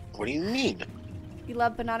 What do you mean? You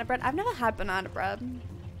love banana bread? I've never had banana bread.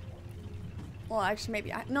 Well, actually,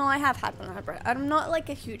 maybe I have had banana bread. I'm not like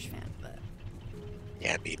a huge fan of it.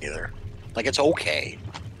 Yeah, me neither. Like, it's okay.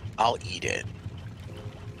 I'll eat it.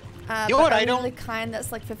 You know but what, I only don't- the kind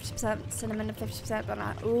that's like 50% cinnamon and 50%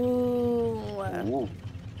 banana. Ooh. Ooh.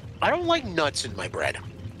 I don't like nuts in my bread.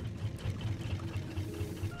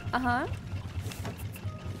 Uh-huh.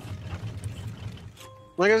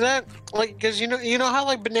 Like, is that like, because you know how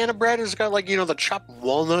like banana bread has got like, the chopped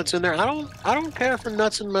walnuts in there. I don't care for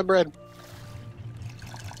nuts in my bread.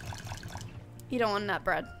 You don't want nut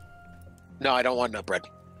bread. No, I don't want nut bread.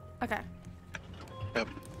 Okay. Yep.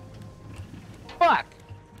 Fuck!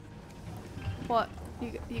 What?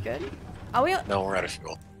 You good? Are we? No, we're out of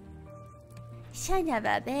fuel. Son of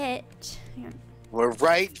a bitch. Hang on. We're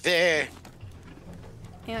right there.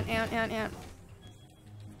 Out.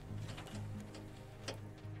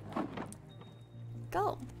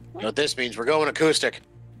 Go. You know what this means? We're going acoustic.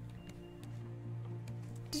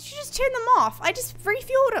 Did you just turn them off? I just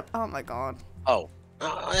refueled them. Oh my god. Oh.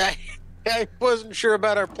 I wasn't sure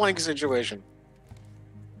about our plank situation.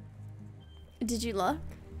 Did you look?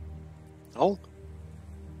 Oh.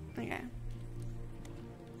 Okay.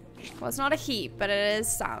 Well, it's not a heap, but it is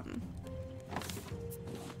some.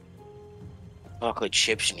 Chocolate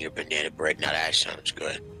chips in your banana bread. Now that sounds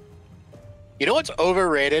good. You know what's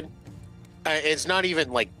overrated? It's not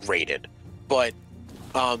even like rated, but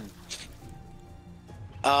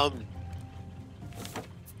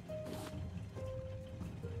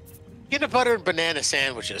peanut butter and banana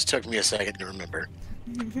sandwiches took me a second to remember.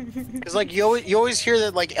 Because like you always hear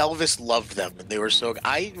that like Elvis loved them and they were so.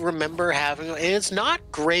 I remember having, and it's not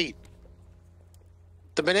great.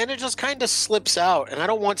 The banana just kind of slips out, and I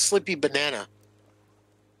don't want Slippy Banana.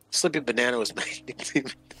 Slippy Banana was my nickname.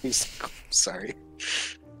 Sorry.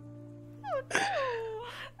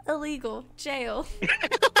 Illegal. Jail.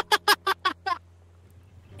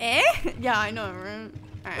 Eh? Yeah, I know. Right?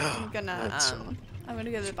 Alright, I'm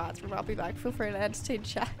gonna go to the bathroom. I'll be back. Feel free to entertain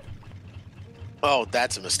chat. Oh,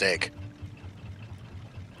 that's a mistake.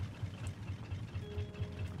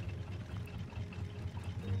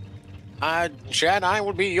 Chad, I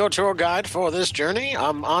will be your tour guide for this journey.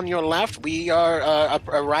 On your left, we are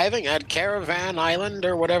arriving at Caravan Island,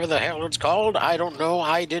 or whatever the hell it's called. I don't know.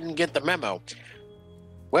 I didn't get the memo.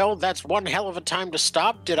 Well, that's one hell of a time to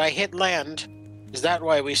stop. Did I hit land? Is that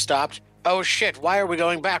why we stopped? Oh shit, why are we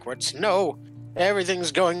going backwards? No,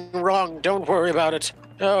 everything's going wrong. Don't worry about it.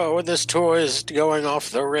 Oh, this tour is going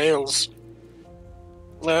off the rails.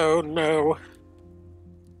 Oh no.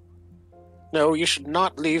 No, you should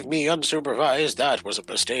not leave me unsupervised. That was a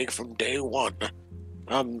mistake from day one.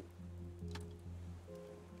 I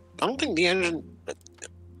don't think the engine... Am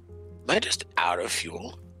I just out of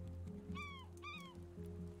fuel?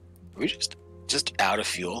 Are we just out of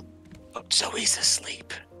fuel? Oh, Zoe's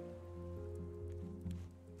asleep.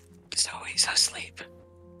 Zoe's asleep.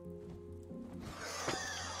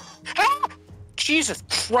 Ah! Jesus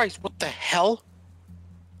Christ, what the hell?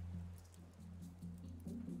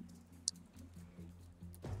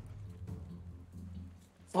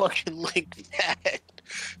 Fucking like that.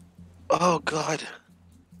 Oh god.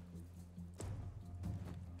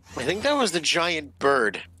 I think that was the giant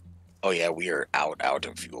bird. Oh yeah, we are out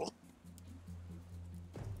of fuel.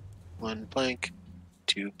 1 plank,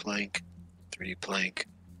 2 plank, 3 plank,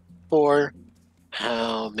 4.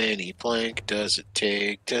 How many plank does it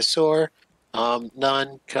take to soar?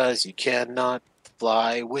 None, cause you cannot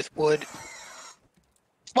fly with wood.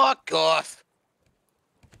 Fuck off!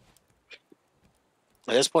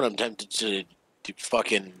 At this point, I'm tempted to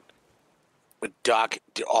fucking dock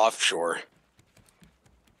offshore.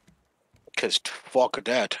 Because fuck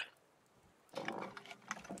that.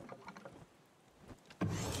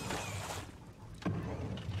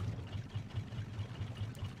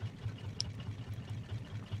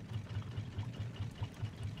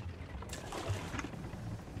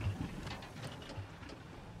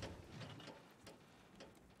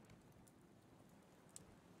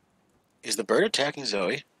 Is the bird attacking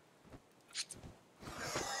Zoe?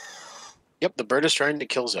 Yep, the bird is trying to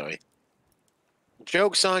kill Zoe.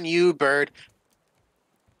 Joke's on you, bird.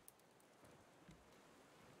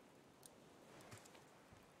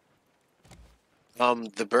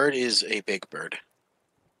 The bird is a big bird.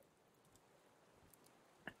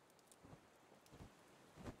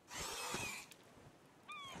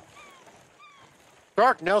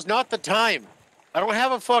 Shark, now's not the time. I don't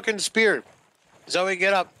have a fucking spear. Zoe,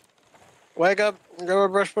 get up. Wake up. Go to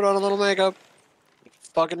brush, put on a little makeup.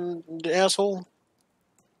 Fucking asshole.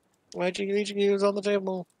 Why'd you need your keys on the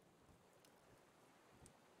table?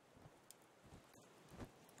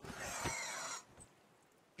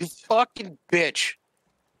 You fucking bitch.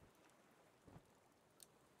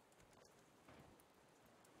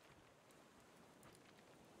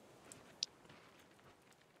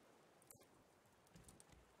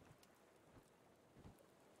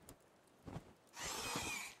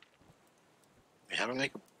 How do I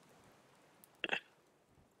make a...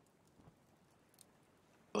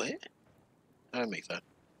 What? How do I make that?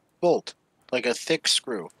 Bolt. Like a thick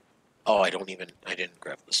screw. Oh, I didn't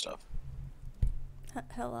grab the stuff.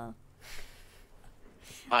 Hello.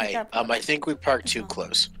 Hi. I think we parked too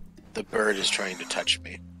close. The bird is trying to touch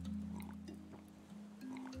me.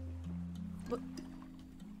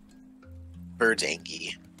 Bird's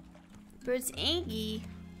Angie. Bird's Angie.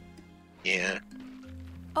 Yeah.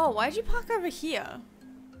 Oh, why'd you park over here?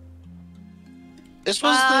 This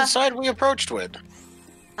was the side we approached with.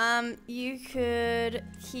 You could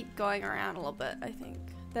keep going around a little bit, I think.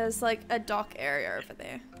 There's like a dock area over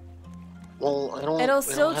there. Well, I don't... It'll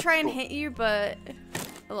still try and hit you, but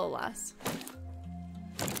a little less.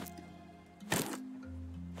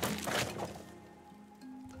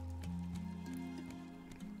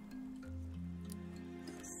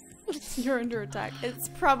 You're under attack. It's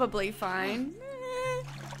probably fine.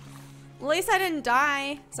 At least I didn't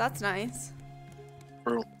die, so that's nice.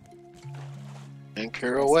 True.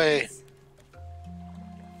 Anchor away.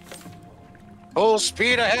 Full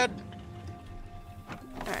speed ahead.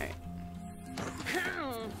 Alright.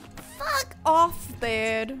 Fuck off,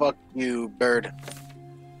 bird. Fuck you, bird.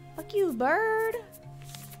 Fuck you, bird.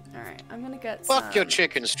 Alright, I'm gonna get Fuck your some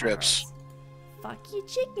chicken strips. arrows. Fuck your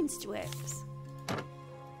chicken strips.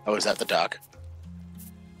 Oh, is that the dock?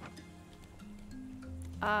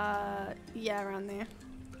 Yeah, around there.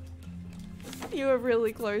 You were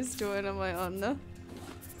really close to it. I'm like, oh no.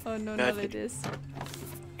 Oh no, God. no, it is.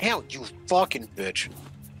 Ow, you fucking bitch.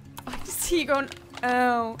 I just see you going,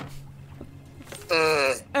 oh.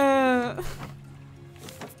 Ugh.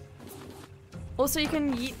 Also, you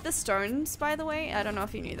can yeet the stones, by the way. I don't know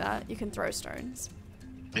if you knew that. You can throw stones.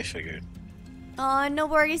 I figured. Oh, no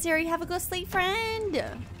worries, Zeri. Have a good sleep, friend.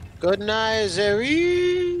 Good night,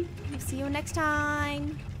 Zeri. See you next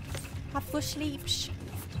time. Have good sleep.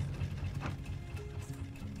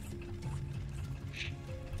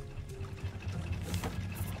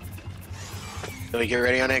 So we get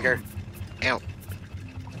ready on anchor. Ow.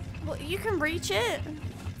 Well, you can reach it.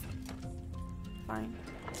 Fine.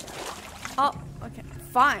 Oh, okay.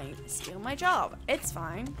 Fine. Steal my job. It's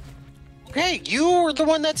fine. Hey, you were the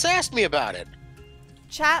one that's asked me about it.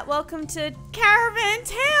 Chat, welcome to Caravan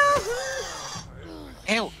Town.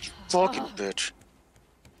 Ow, you fucking bitch.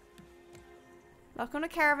 Welcome to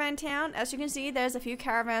Caravan Town. As you can see, there's a few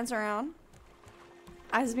caravans around.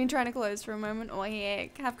 I've been trying to close for a moment. Oh yeah.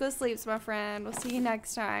 Have good sleeps, my friend. We'll see you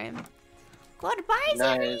next time. Goodbye,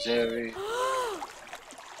 Night, Zeri. Zeri.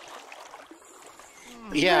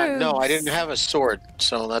 Yeah, no, I didn't have a sword,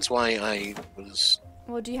 so that's why I was...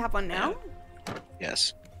 Well, do you have one now?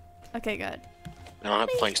 Yes. Okay, good. I don't have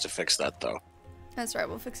planks to fix that, though. That's right.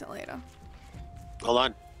 We'll fix it later. Hold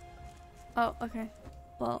on. Oh, okay.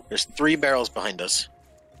 Well, There's 3 barrels behind us.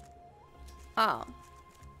 oh.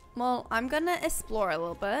 Well, I'm gonna explore a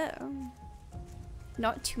little bit.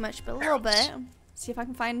 Not too much, but a little bit. See if I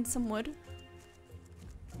can find some wood.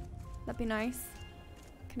 That'd be nice.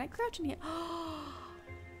 Can I crouch in here?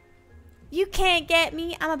 You can't get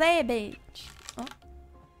me. I'm a bad bitch. Oh.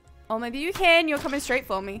 Oh, maybe you can. You're coming straight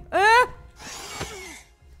for me.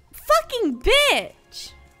 Fucking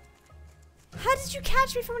bitch! How did you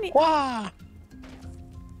catch me from any? Wow.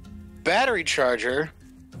 Battery charger.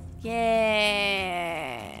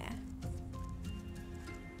 Yeah.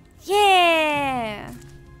 Yeah.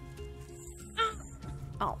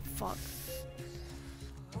 Oh, fuck.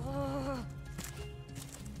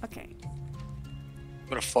 Okay. I'm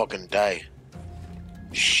gonna fucking die.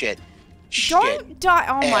 Shit. Don't die.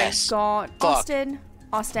 Oh my Ass. god. Fuck. Austin.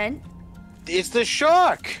 Austin. It's the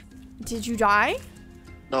shark. Did you die?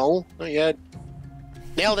 No, not yet.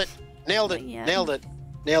 Nailed it. Nailed it. Not yet. Nailed it.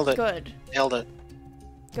 Nailed it. Good. Nailed it.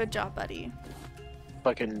 Good job, buddy.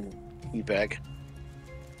 Fucking bag.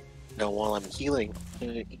 Now while I'm healing, I'm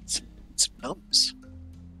gonna eat some numbs.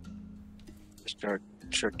 Shark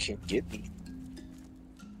can't get me.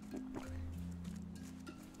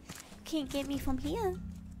 Can't get me from here.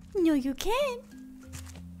 No, you can.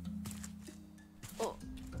 Oh.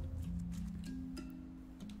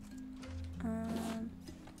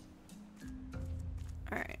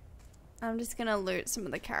 Alright. I'm just gonna loot some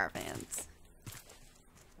of the caravans.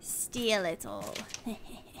 Steal it all.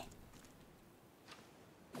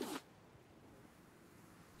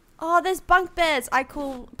 Oh, there's bunk beds. I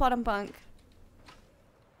call bottom bunk.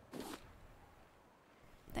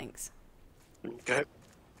 Thanks. Okay.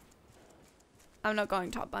 I'm not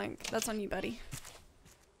going top bunk. That's on you, buddy.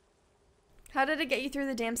 How did it get you through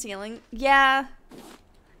the damn ceiling? Yeah.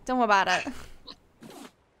 Don't worry about it.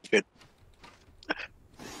 Good.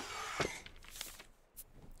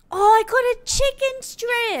 Oh, I got a chicken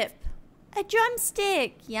strip. A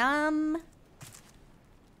drumstick. Yum.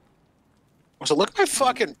 So look at my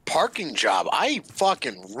fucking parking job. I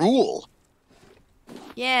fucking rule.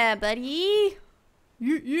 Yeah, buddy.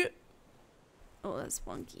 Yeah. Oh, that's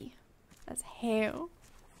funky. That's hell.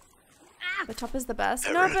 The top is the best.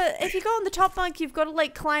 No, but if you go on the top bunk, you've got to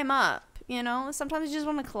like climb up, you know? Sometimes you just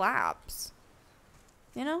want to collapse.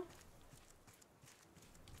 You know?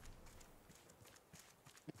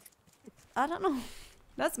 I don't know.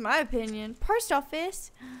 That's my opinion. Post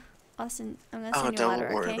office. I'm gonna send you a letter,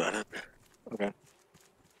 don't worry okay? about it. Okay.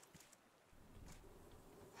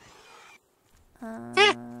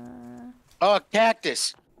 Oh, a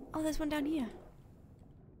cactus. Oh, there's one down here.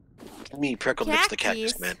 Give me prickle lips the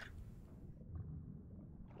Cactus. cactus, man.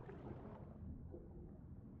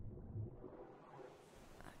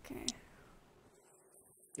 Okay.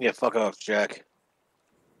 Yeah, fuck off, Jack.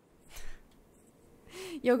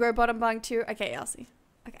 You'll go bottom bunk too? Okay, Elsie.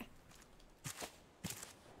 Okay.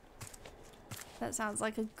 That sounds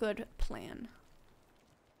like a good plan.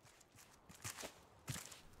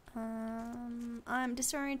 I'm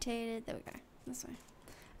disorientated. There we go. This way.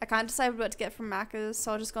 I can't decide what to get from Macca's,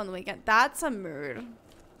 so I'll just go on the weekend. That's a mood.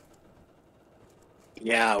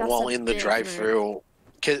 Yeah, That's while a in the big drive-through,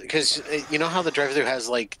 because you know how the drive-through has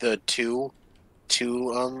like the two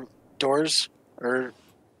doors or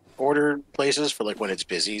order places for like when it's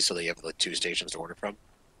busy, so that you have like 2 stations to order from.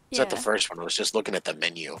 So at the Yeah. first one, I was just looking at the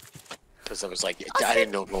menu because I was like, I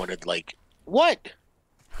didn't know if I wanted like what.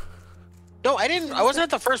 No, I didn't. I wasn't at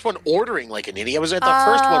the first one ordering like an idiot. I was at the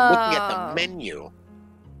first one looking at the Oh. menu.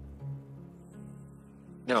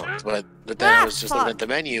 No, but then I was just looking fuck. at the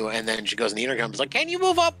menu, and then she goes in the intercom. She's like, "Can you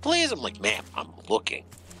move up, please?" I'm like, "Ma'am, I'm looking."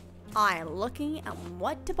 I'm looking at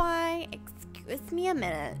what to buy. Excuse me a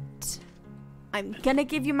minute. I'm gonna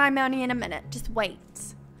give you my money in a minute. Just wait.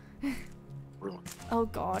 Oh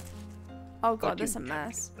god. Oh god, this is a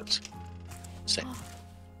mess. That's same.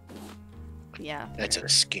 Yeah. That's a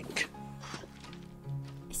skink.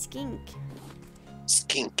 Skink.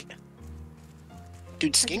 Skink.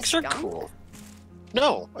 Dude, skinks are skunk? cool.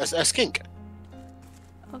 No, a skink.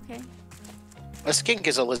 Okay. A skink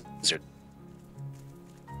is a lizard.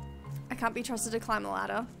 I can't be trusted to climb a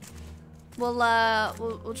ladder.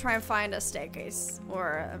 We'll try and find a staircase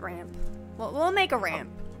or a ramp. We'll make a ramp.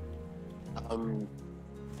 You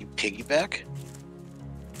piggyback?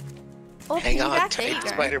 Oh, Hang on piggyback, there you tight, go.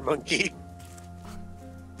 spider monkey.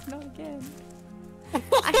 Not again.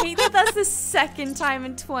 I hate that that's the second time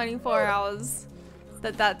in 24 hours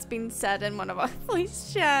that that's been said in one of our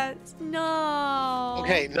voice chats. No.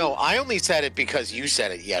 Okay, no, I only said it because you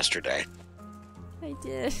said it yesterday. I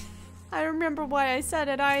did. I don't remember why I said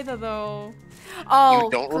it either, though. Oh, You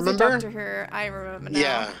don't 'cause of remember? Doctor Who. I remember now.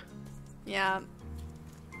 Yeah. Yeah.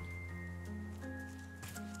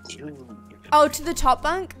 You- Oh, to the top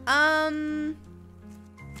bunk?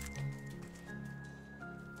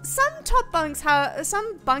 Some top bunks have,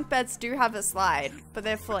 some bunk beds do have a slide, but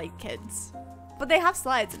they're for like kids. But they have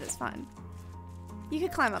slides and it's fun. You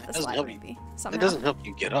could climb up the Doesn't slide help you. maybe, somehow. It doesn't help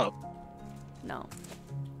you get up. No.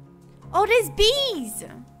 Oh, there's bees!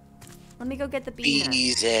 Let me go get the bee net.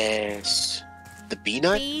 Bees ass. The bee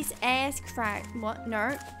nut? Bees ass crack. What?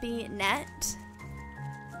 No. Bee net.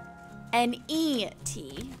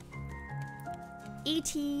 N-E-T.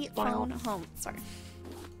 E.T. phone home. Sorry.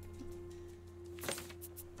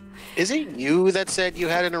 Is it you that said you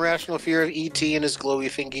had an irrational fear of E.T. and his glowy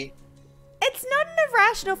fingy? It's not an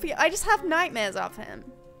irrational fear. I just have nightmares of him.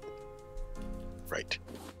 Right.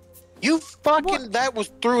 You fucking, What? that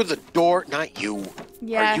was through the door, not you.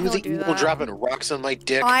 Yeah, Are you he'll the do evil that. dropping rocks on my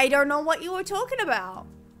dick? I don't know what you were talking about.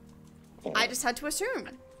 I just had to assume.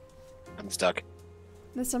 I'm stuck.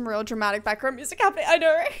 There's some real dramatic background music happening. I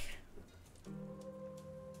know, right?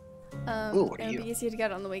 Ooh, what are It'll you? be easier to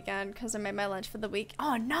get on the weekend because I made my lunch for the week.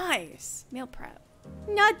 Oh, nice. Meal prep.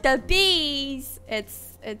 Not the bees.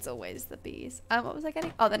 It's always the bees. What was I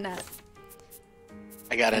getting? Oh, the net.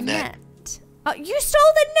 I got a The net. Oh, you stole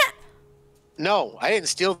the net. No, I didn't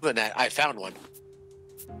steal the net. I found one.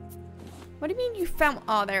 What do you mean you found?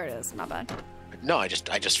 Oh, there it is. My bad. No, I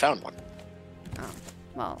just found one. Oh,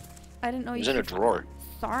 well, I didn't know It you was in a could find drawer. one.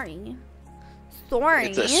 Sorry. Sorry.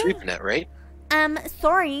 It's a sweep net, right?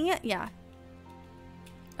 Sorry. Yeah.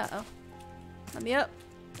 Uh-oh. Let me up.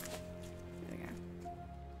 There we go.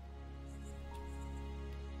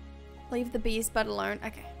 Leave the bees bed alone.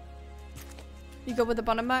 Okay. You go with the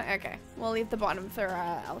bottom one? Okay. We'll leave the bottom for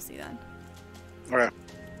Elsie then. Alright.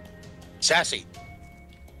 Sassy.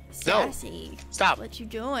 No. Sassy. Stop. What you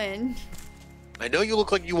doing? I know you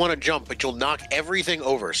look like you want to jump, but you'll knock everything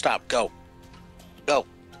over. Stop. Go. Go.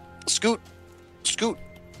 Scoot. Scoot.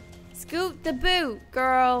 Scoot the boot,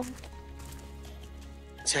 girl.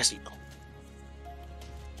 Sassy. No.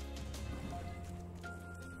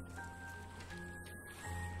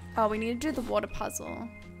 Oh, we need to do the water puzzle.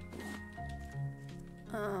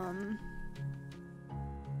 Do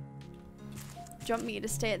you want me to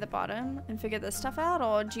stay at the bottom and figure this stuff out,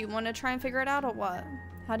 or do you want to try and figure it out, or what?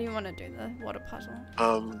 How do you want to do the water puzzle?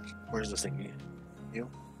 Where's this thing? You?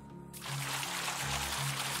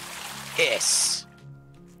 Yes.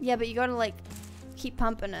 Yeah, but you gotta like keep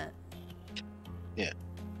pumping it. Yeah.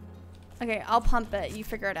 Okay, I'll pump it. You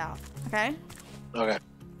figure it out. Okay. Okay.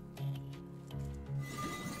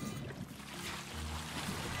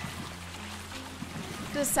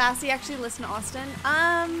 Does Sassy actually listen to Austin?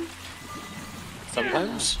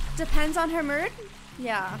 Sometimes. Depends on her mood.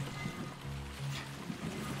 Yeah.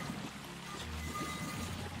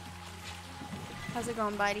 How's it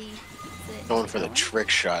going, buddy? Is it Going for the going? trick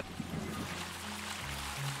shot.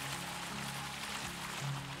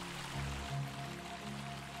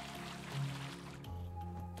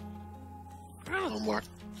 No more.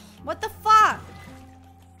 What the fuck?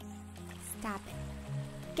 Stop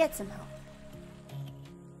it. Get some help.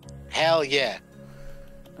 Hell yeah.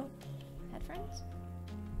 Oh, headphones?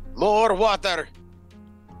 More water.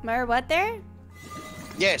 More what there?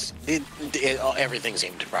 Yes. Everything's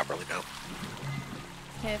aimed properly now.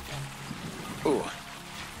 Okay. Ooh.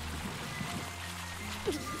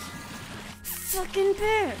 Fucking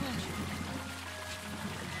bitch.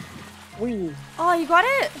 Wee. Oh, you got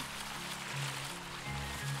it?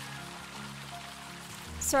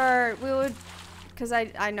 So we would, because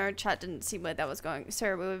I know chat didn't see where that was going.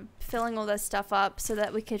 So we were filling all this stuff up so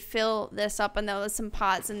that we could fill this up, and there was some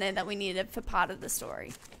parts in there that we needed for part of the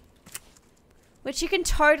story. Which you can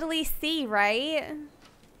totally see, right?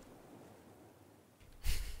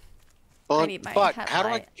 I need my fuck, headlight. how do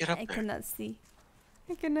I get up I there? cannot see.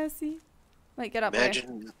 I cannot see. Wait, get up there.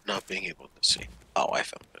 Imagine not being able to see. Oh, I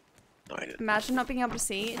found it. No, I didn't. Imagine not being able to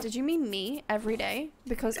see. Did you mean me every day?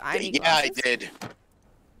 Because I need Yeah, I glasses? did.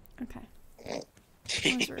 Okay.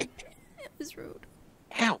 It was rude. It was rude.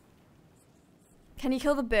 How? Can you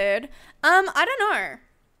kill the bird? I don't know.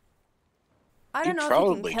 I don't know if you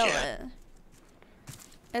probably can kill can. it.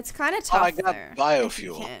 It's kind of tough I got though, if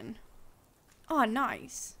you biofuel. can. Oh,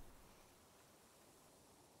 nice.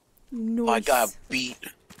 Nice. I got beat.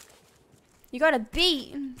 You got a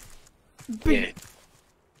beat. Yeah.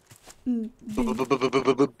 Beat.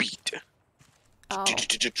 Beat. Oh.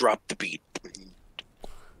 Drop the beat.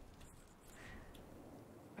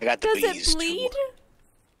 I got the Does bees it bleed?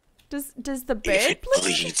 too. Does the bird If it bleed?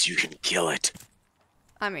 bleeds, you can kill it.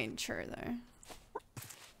 I mean, true though.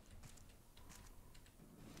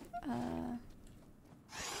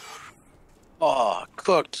 Oh,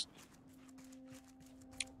 cooked.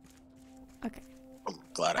 Okay. I'm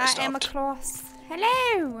glad I I stopped. am across.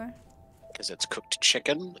 Hello. Because it's cooked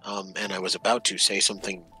chicken, and I was about to say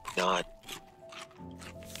something not...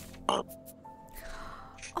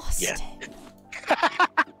 Austin.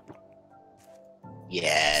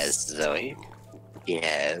 Yes, Zoe.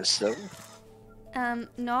 Yes, Zoe.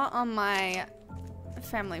 Not on my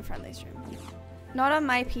family-friendly stream. Not on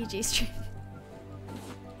my PG stream.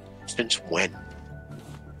 Since when?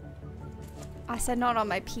 I said not on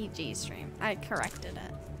my PG stream. I corrected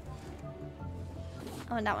it.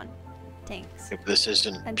 Oh, that one. Thanks. If this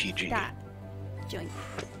isn't And PG. that. Joink.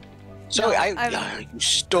 Zoe, No, you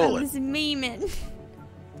stole I it. was memeing.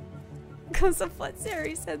 Because of what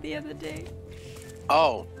Sari said the other day.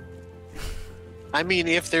 Oh. I mean,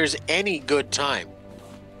 if there's any good time.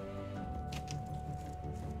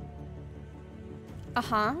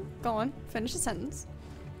 Uh-huh. Go on. Finish the sentence.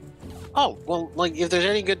 Oh, well, like, if there's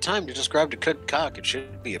any good time to describe the cooked cock, it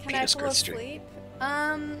should be a Can I penis fall girth stream.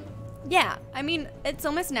 asleep? Yeah. I mean, it's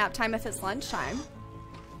almost nap time if it's lunchtime.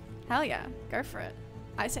 Hell yeah. Go for it.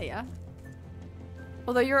 I say yeah.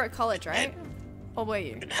 Although you're at college, right? Or were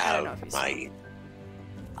you? And I don't know have if you my...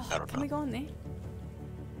 Oh, I don't can know. we go in there?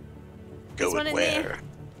 Go one and in where? there.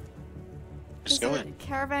 Just There's go a in.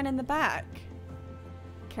 caravan in the back.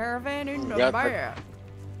 Caravan in the Yeah, back.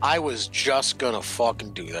 I was just gonna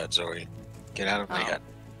fucking do that, Zoe. Get out of my Oh. head.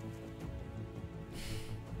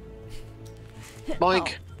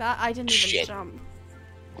 Boink. Oh, that I didn't even Shit. jump.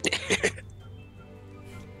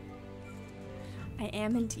 I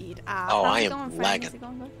am indeed. Oh, how's I it am going, friend? lagging. How's it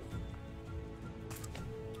going, bud?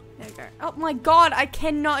 There we go. Oh my god, I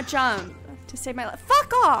cannot jump to save my life.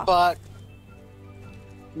 Fuck off! But...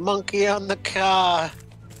 Monkey on the car.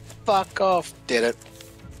 Fuck off. Did it.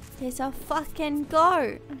 There's a fucking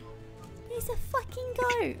goat. There's a fucking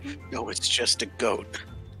goat. No, it's just a goat.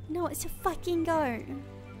 No, it's a fucking goat.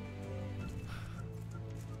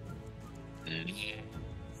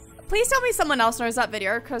 Please tell me someone else knows that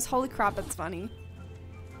video, because holy crap, it's funny.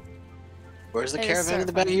 Where's the It is caravan so in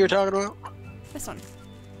the back funny. you were talking about? This one.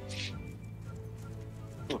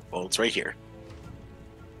 Well, it's right here.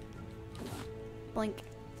 Blink.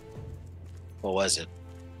 What was it?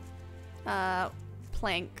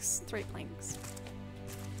 Planks. 3 planks.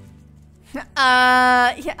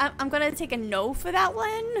 Yeah, I'm gonna take a no for that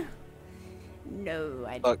one. No,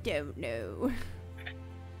 I don't know.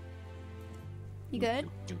 You good?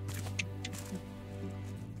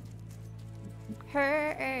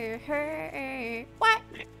 Her. What?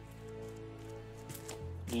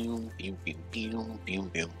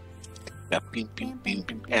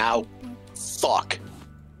 Ow. Fuck.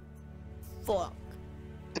 Fuck.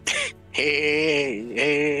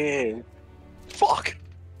 Hey. Fuck.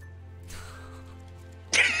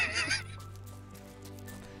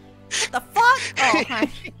 The fuck? Oh, hi.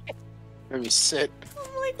 Let me sit.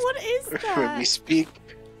 I'm like, what is Let that? me speak.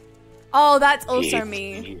 Oh, that's also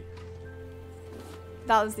me.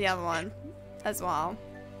 That was the other one as well.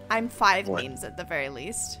 I'm 5 What? memes at the very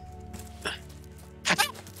least.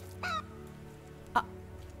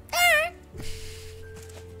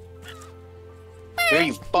 There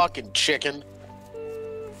you fucking chicken.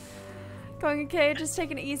 Going okay, just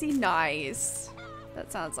take it easy. Nice.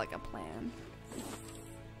 That sounds like a plan.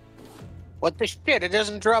 What the shit? It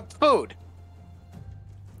doesn't drop food.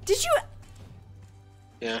 Did you?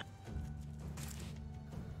 Yeah.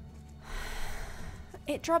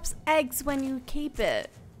 It drops eggs when you keep it.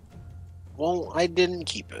 Well, I didn't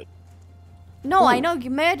keep it. No, I Ooh. know you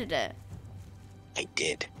murdered it. I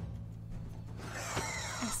did.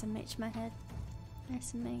 SMH my head.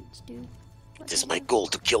 SMH, dude. What It is the my hell? goal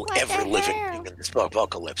to kill What every the living hell? thing in this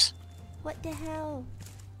apocalypse. What the hell?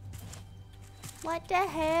 What the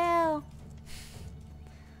hell?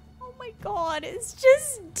 Oh my god, it's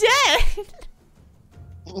just dead.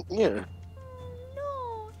 Yeah.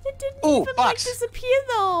 No, it didn't Ooh, even like box. disappear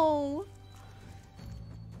though.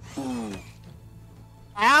 Ooh.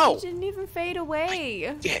 Ow! It didn't even fade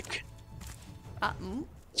away. Dick.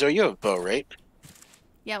 So you have a bow, right?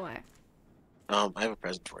 yeah, why? I have a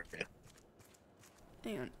present for you.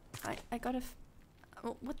 Hang on, I gotta.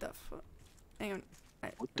 Oh, what the fuck? Hang on.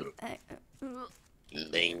 What the? Uh,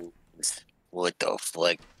 Lanes. What the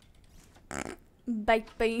fuck?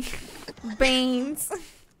 baked beans.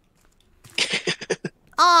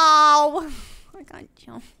 Oh, I got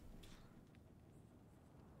you.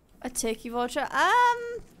 A turkey vulture.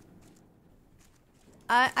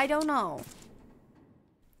 I don't know.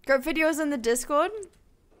 Got videos in the Discord.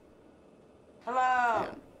 Hello.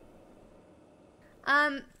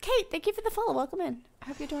 Kate, thank you for the follow. Welcome in. I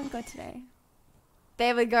hope you're doing good today.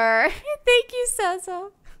 There we go. Thank you, Sasa.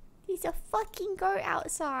 He's a fucking goat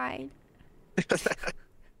outside.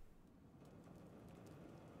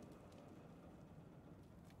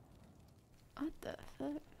 What the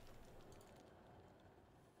fuck?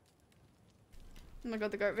 Oh my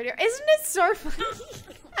god, the goat video. Isn't it so funny?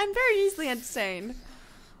 I'm very easily entertained.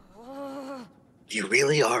 You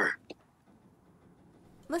really are.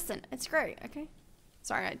 Listen, it's great, okay?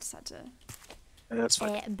 Sorry, I just had to That's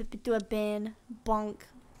fine. do a bin. Bonk.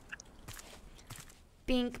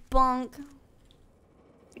 Bink, bonk.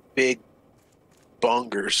 Big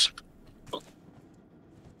bongers.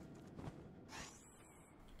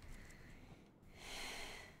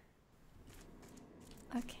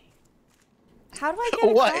 Okay. How do I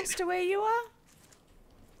get What? across to where you are?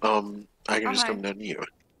 I can just Okay. come down to you.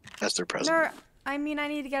 That's their present. No, I mean I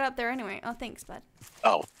need to get up there anyway. Oh, thanks, bud.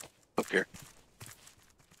 Oh, up here.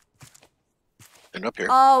 And up here.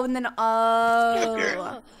 Oh, and then Up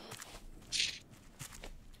here.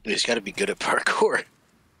 You just gotta be good at parkour.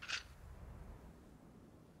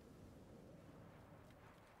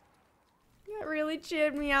 That really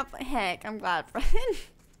cheered me up. Heck, I'm glad, friend.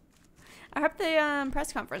 I hope the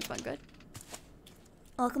press conference went good.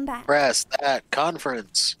 Welcome back. Press that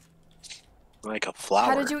conference. Like a flower.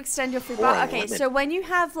 How did you extend your food Or bar? a Okay, lemon. so when you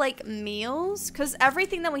have like meals, because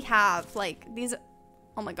everything that we have, like these.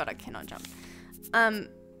 Oh my god, I cannot jump.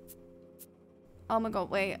 Oh my god,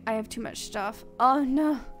 wait, I have too much stuff. Oh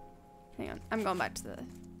no. Hang on, I'm going back to the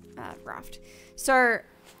raft. So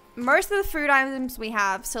most of the food items we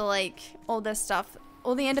have, so like all this stuff,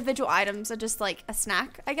 all the individual items are just like a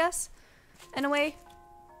snack, I guess, in a way.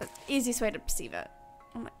 But easiest way to perceive it.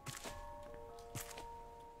 Oh my.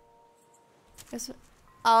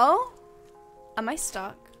 Oh? Am I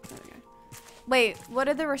stuck? There we go. Wait, what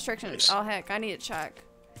are the restrictions? Oh heck, I need to check.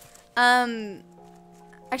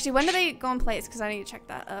 Actually, when do they go in place? Because I need to check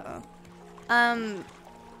that.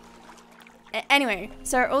 Anyway,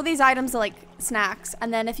 so all these items are like snacks,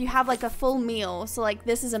 and then if you have like a full meal, so like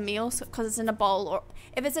this is a meal because it's in a bowl, or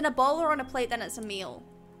if it's in a bowl or on a plate, then it's a meal.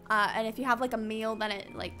 And if you have like a meal, then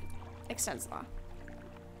it like extends that.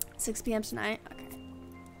 6 p.m. tonight.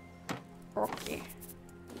 Okay. Okay.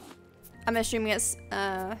 I'm assuming it's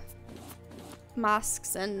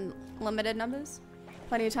masks and limited numbers.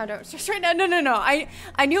 Plenty of time to stress right now. No. I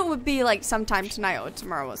knew it would be like sometime tonight or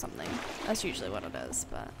tomorrow or something. That's usually what it is,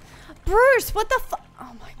 but... Bruce, what the fuck?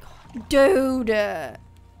 Oh my god. Dude.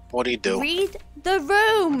 What do you do? Read the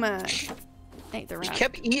room. Ate the He rat.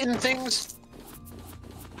 kept eating things.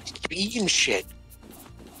 He kept eating shit.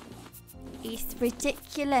 It's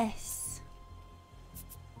ridiculous.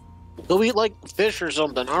 Go eat like fish or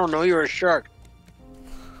something. I don't know, you're a shark.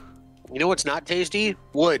 You know what's not tasty?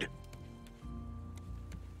 Wood.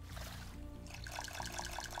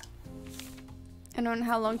 I don't know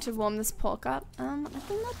how long to warm this pork up. I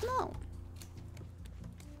do not know.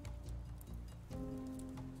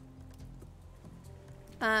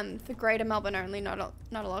 For Greater Melbourne only, not a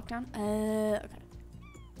lockdown. Okay.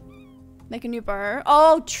 Make a new bow.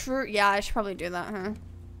 Oh, true. Yeah, I should probably do that, huh?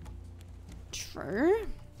 True.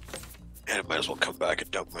 And I might as well come back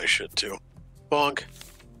and dump my shit too. Bonk.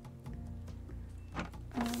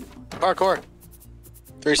 Parkour.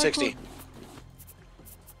 360. Parkour.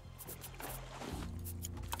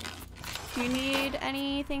 Do you need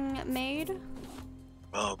anything made?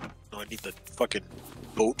 No, I need the fucking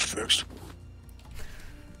boat fixed.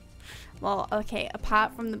 Well, okay,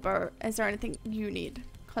 apart from the boat, is there anything you need?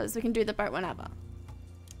 Because we can do the boat whenever.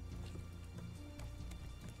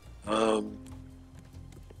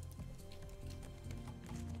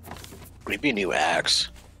 Maybe a new axe,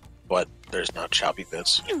 but there's not choppy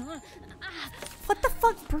bits. What the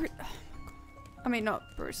fuck, Bruce? I mean, not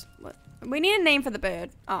Bruce. What? We need a name for the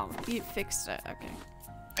bird. Oh, you fixed it. Okay.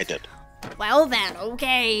 I did. Well then,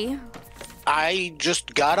 okay. I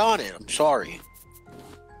just got on it. I'm sorry.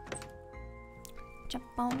 Jump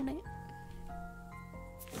on it.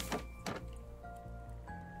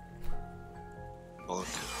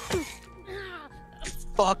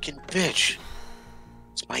 Fucking bitch.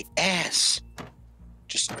 It's my ass.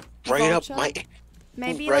 Just right up Vulture? my...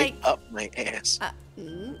 Maybe right like... up my ass.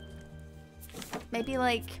 Maybe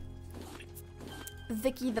like...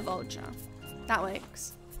 Vicky the Vulture. That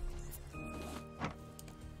works.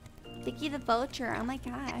 Vicky the Vulture, oh my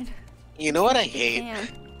god. You know what I hate? Damn.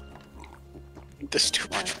 The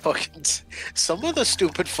stupid fucking... Some of the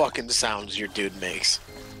stupid fucking sounds your dude makes.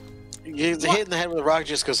 You hit in the head with a rock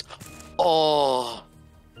just goes, oh.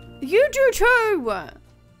 You do too!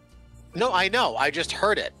 No, I know. I just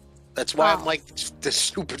heard it. That's why I'm Oh. like, this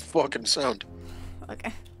stupid fucking sound.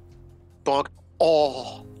 Okay. Bonk.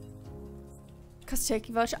 Oh. Cause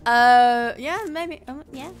turkey vulture. Yeah, maybe.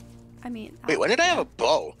 Yeah. I mean. Wait, when did I have a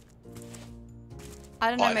bow? I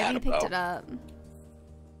don't know. I've Maybe had you a picked bow. it up.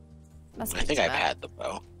 Must have I think picked I've it up. had the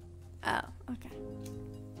bow. Oh, okay.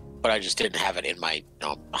 But I just didn't have it in my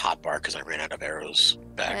hot bar because I ran out of arrows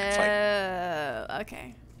back.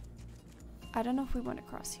 Okay. I don't know if we went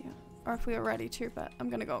across here or if we were ready to, but I'm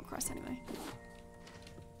gonna go across anyway.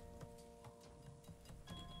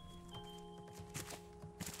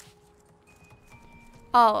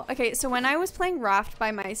 Oh, okay. So when I was playing Raft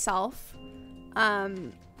by myself,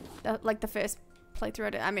 like the first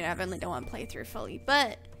playthrough, I mean, I've only done one playthrough fully,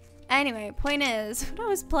 but anyway, point is, when I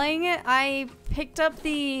was playing it, I picked up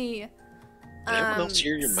the Did everyone else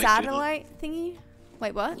hear your mic do that? satellite thingy.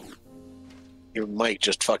 Wait, what? Your mic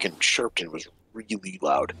just fucking chirped and was really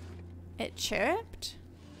loud. It chirped?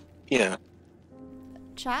 Yeah.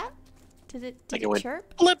 Chat? Did Like it it went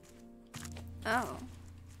chirp? blip. Oh.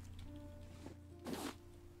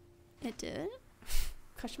 It did?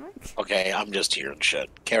 Question mark? Okay, I'm just hearing shit.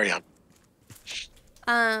 Carry on.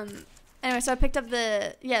 Anyway, so I picked up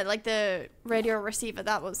the, like the radio receiver.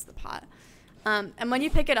 That was the part. And when you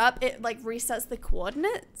pick it up, it like resets the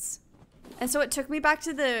coordinates. And so it took me back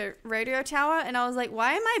to the radio tower, and I was like,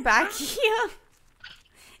 why am I back here?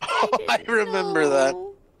 I remember that.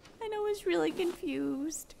 And I was really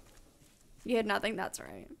confused. You had nothing? That's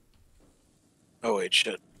right. Oh wait,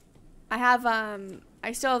 shit. I have,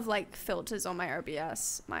 I still have like filters on my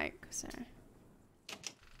OBS mic, so.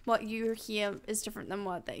 What you hear is different than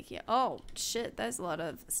what they hear. Oh, shit, there's a lot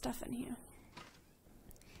of stuff in here.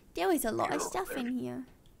 There is a lot of stuff in here.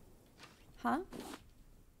 Huh?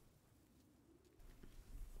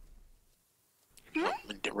 I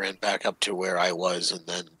ran back up to where I was, and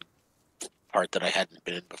then part that I hadn't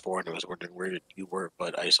been in before, and I was wondering where you were,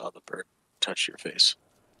 but I saw the bird touch your face.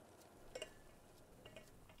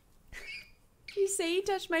 You say you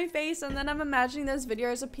touch my face, and then I'm imagining those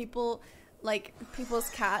videos of people, like, people's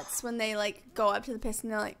cats, when they, like, go up to the piss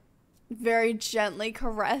and they're, like, very gently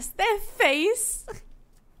caress their face.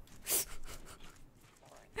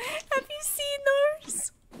 Have you seen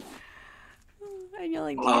those? And you're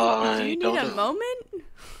like, do you need a moment?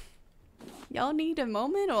 Y'all need a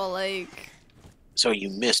moment, or, like... So you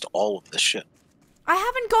missed all of this shit. I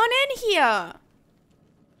haven't gone in here!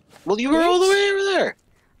 Well, you were all the way over there.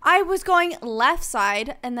 I was going left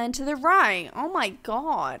side and then to the right. Oh my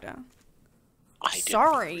god. I didn't know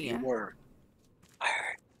Sorry. where you were.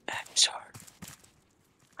 I'm sorry.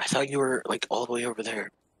 I thought you were like all the way over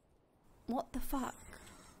there. What the fuck?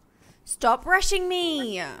 Stop rushing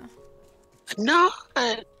me. Not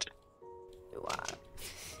I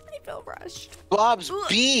feel rushed. Bob's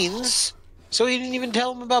beans. So you didn't even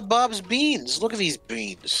tell him about Bob's beans. Look at these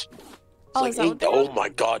beans. It's Oh, like, is that what they are? oh my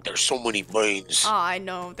god, there's so many beans. Oh, I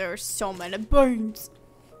know. There are so many bones.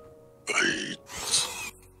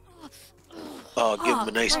 Beans. Oh, give him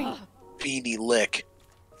a nice great. beanie lick.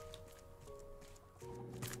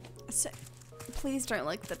 So, please don't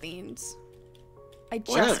lick the beans. I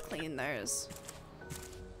Why just not? cleaned those.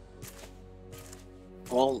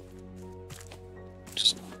 Well,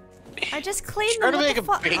 just I just cleaned trying them. to What make a the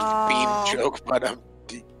fuck? baked bean joke, but I'm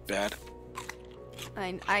bad.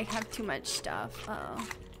 I have too much stuff. Oh.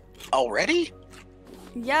 Already?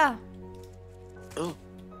 Yeah.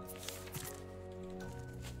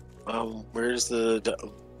 Oh. Where's the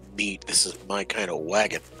meat? This is my kind of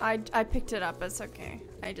wagon. I picked it up. It's okay.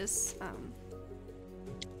 I just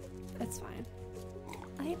it's fine.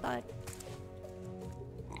 Hey, bud.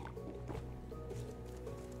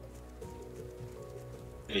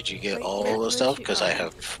 Did you get Wait, all where the did stuff? you Because go? I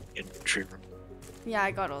have inventory room. Yeah,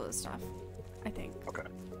 I got all this stuff. I think. Okay.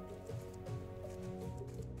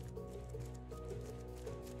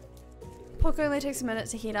 Pork only takes a minute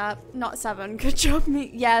to heat up. Not 7. Good job,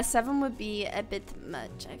 me. Yeah, 7 would be a bit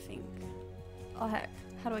much, I think. Oh, heck.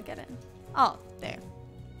 How do I get in? Oh, there.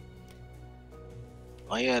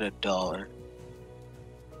 I had $1.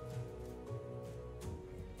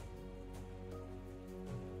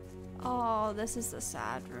 Oh, this is the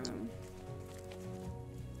sad room.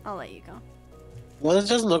 I'll let you go. Well, this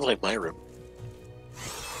doesn't look like my room.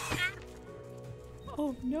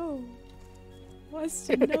 Oh, no. Wants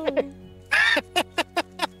to know.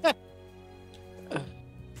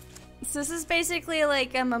 So this is basically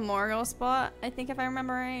like a memorial spot, I think, if I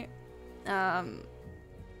remember right.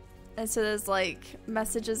 And so there's like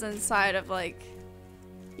messages inside of like,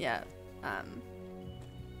 yeah,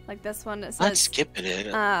 like this one that Not says, skipping it.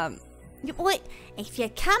 wait, if you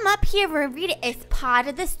come up here and read it, it's part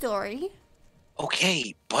of the story.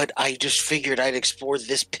 Okay, but I just figured I'd explore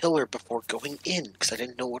this pillar before going in because I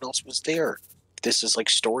didn't know what else was there. This is like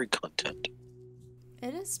story content.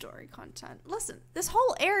 It is story content. Listen, this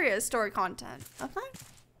whole area is story content. Okay.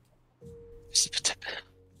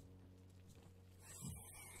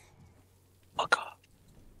 Oh god.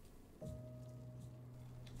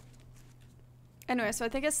 Anyway, so I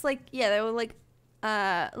think it's like, yeah, they were like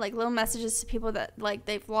little messages to people that like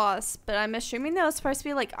they've lost, but I'm assuming there was supposed to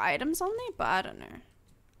be like items on there, but I don't know.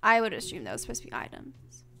 I would assume there was supposed to be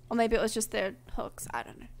items, or maybe it was just their hooks. I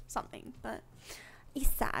don't know, something. But it's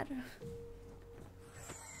sad.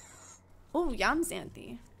 Oh, yum,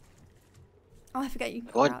 Xanthi. Oh, I forgot you.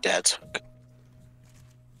 I want Dad's hook.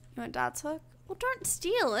 You want Dad's hook? Well, don't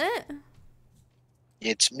steal it.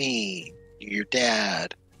 It's me, your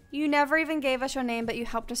dad. You never even gave us your name, but you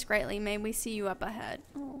helped us greatly. May we see you up ahead.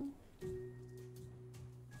 Oh.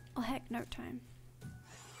 Oh, heck, no time.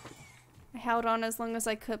 I held on as long as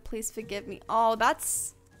I could. Please forgive me. Oh,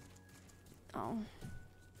 that's... Oh.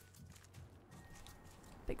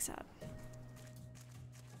 Big sad.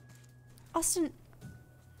 Austin...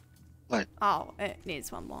 What? Oh, it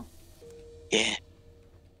needs one more. Yeah.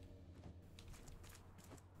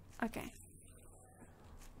 Okay.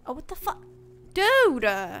 Oh, what the fuck? Dude!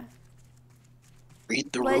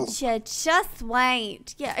 Read the room. Would you just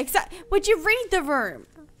wait? Yeah, exactly. Would you read the room?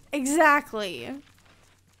 Exactly.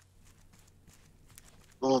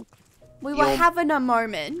 Well, We were having a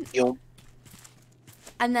moment, you'll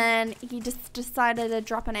and then he just decided to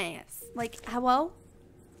drop an ass. Like, hello?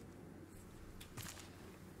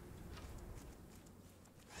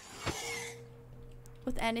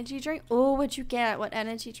 With energy drink? Oh, what'd you get? What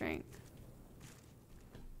energy drink?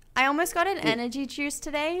 I almost got an energy juice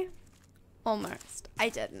today. Almost. I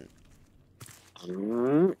didn't.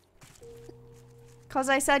 Because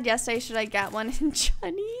I said yesterday, should I get one in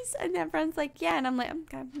Chinese? And everyone's like, yeah. And I'm like,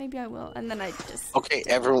 okay, maybe I will. And then I just... Okay,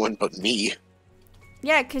 everyone but me.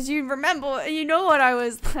 Yeah, because you remember, you know what I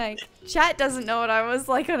was like. Chat doesn't know what I was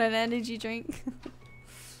like on an energy drink.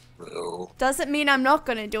 Oh. Doesn't mean I'm not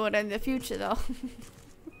going to do it in the future, though.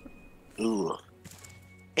 Ooh.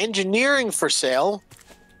 Engineering for sale.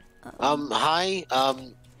 Hi.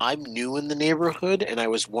 I'm new in the neighborhood, and I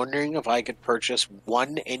was wondering if I could purchase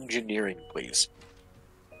 1 engineering, please.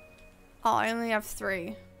 Oh, I only have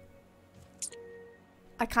 3.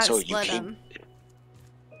 I can't So you split can- them.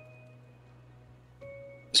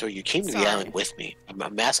 So you came to the Sorry. island with me.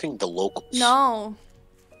 I'm asking the locals. No.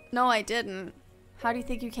 No, I didn't. How do you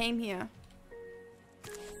think you came here?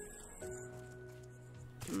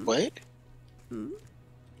 What? Hmm?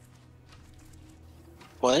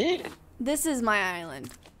 What? This is my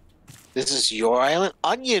island. This is your island?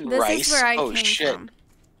 Onion This rice? is where I Oh came shit. from.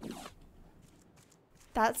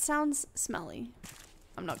 That sounds smelly.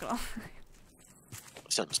 I'm not gonna.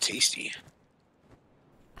 Sounds tasty.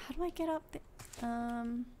 How do I get up there? How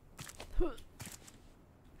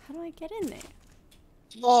do I get in there?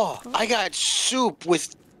 Oh, I got soup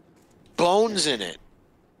with bones in it.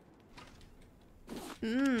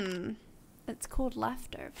 Mmm. It's called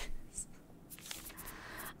leftovers.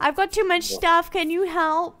 I've got too much stuff. Can you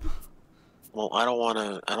help? Well, I don't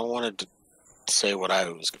want to say what I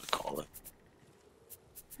was going to call it.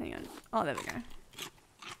 Hang on. Oh, there we go.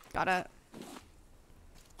 Got it.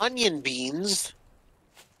 Onion beans.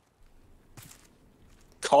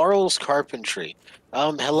 Carl's Carpentry.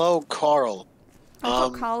 Hello, Carl. I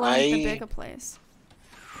thought Carl owned the bigger place.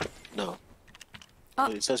 No.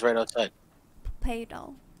 Oh. It says right outside.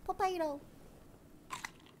 Potato. Potato.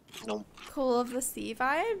 No. Cool of the sea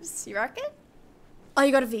vibes, you reckon? Oh,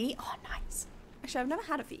 you got a V? Oh, nice. Actually, I've never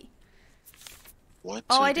had a V. What's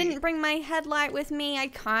Oh, a I V? didn't bring my headlight with me. I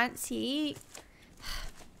can't see.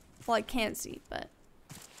 Well, I can't see, but...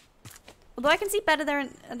 Although I can see better there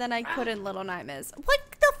than I could in Little Nightmares. What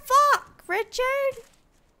the fuck, Richard?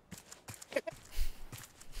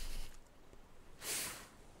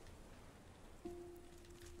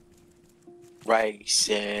 Rice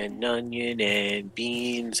and onion and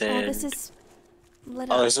beans and... Oh, this is... lit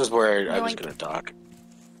Oh, up. this is where I was Yoink. going to dock.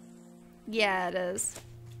 Yeah, it is.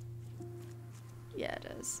 Yeah, it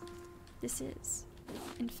is. This is,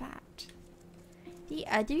 in fact, the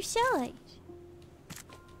other side.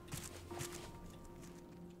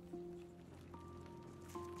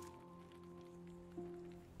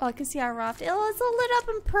 Oh, I can see our raft. Oh, it's all lit up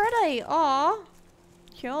and pretty. Aw.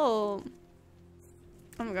 Cute.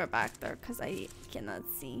 I'm gonna go back there because I cannot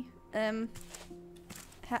see.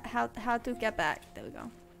 How to get back? There we go. How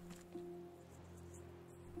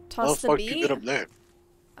Toss the the fuck you beat. get up there?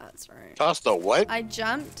 That's right. Toss the what? I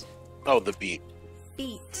jumped. Oh, the beat.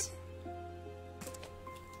 Beat.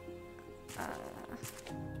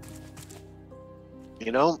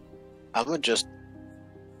 You know, I'm gonna just...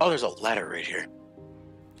 Oh, there's a ladder right here.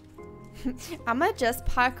 I'ma just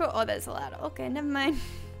parkour. Oh, there's a ladder. Okay, never mind.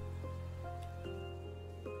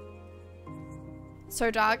 So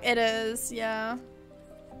dark. It is, yeah.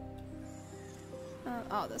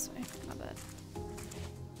 Oh, this way. My bad.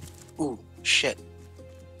 Ooh, shit.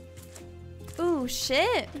 Ooh,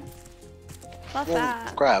 shit. Love Well,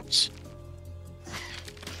 that. crabs.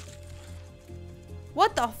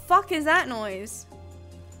 What the fuck is that noise?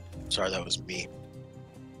 Sorry, that was me.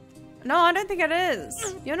 No, I don't think it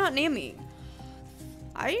is. You're not near me.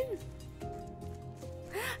 Are you?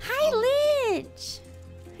 Hi, Lich.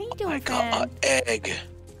 How you doing, I got friend? an egg.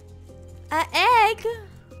 An egg?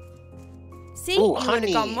 See, Ooh, you would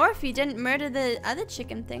have got honey. more if you didn't murder the other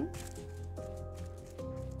chicken thing.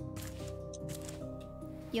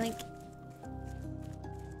 Yoink.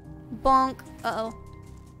 Bonk. Uh-oh.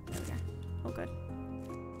 There we go. Oh, good.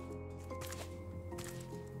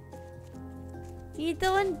 You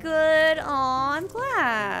doing good? Aw, I'm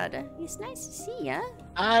glad. It's nice to see ya.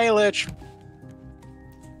 Hi, Lich.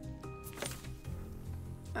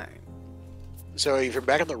 Alright. So if you're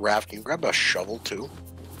back on the raft, can you grab a shovel too?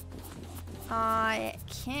 I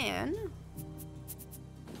can.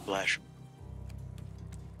 Flash.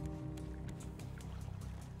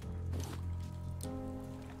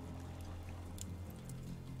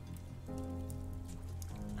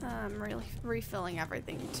 I'm really refilling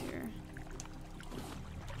everything too.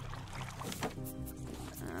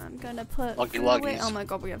 I'm gonna put Lucky food away. luggies. Oh my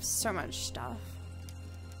god, we have so much stuff.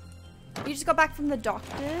 You just got back from the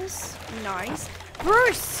doctor's? Nice.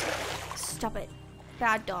 Bruce! Stop it.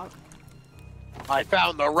 Bad dog. I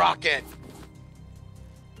found the rocket.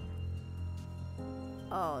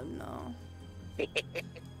 Oh no.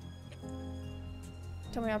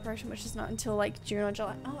 Tell me operation, which is not until like June or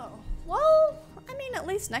July. Oh. Well, I mean, at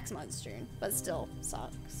least next month's June, but still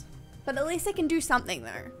sucks. But at least I can do something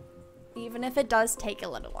there. Even if it does take a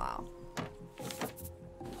little while.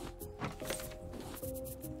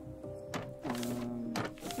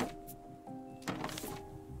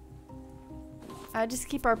 I just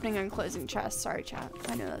keep opening and closing chests. Sorry, chat.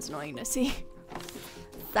 I know that's annoying to see.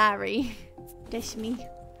 Sorry. That's me.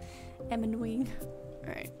 I'm annoying.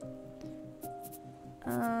 Alright.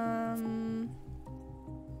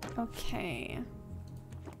 Okay.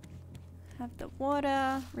 Have the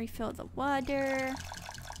water. Refill the water.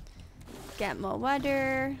 Get more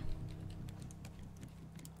water.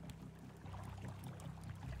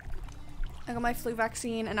 I got my flu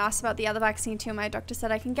vaccine and asked about the other vaccine too. My doctor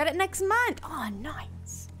said I can get it next month. Oh,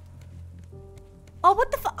 nice. Oh, what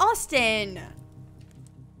the Austin?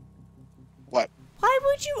 What? Why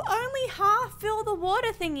would you only half fill the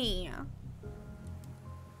water thingy?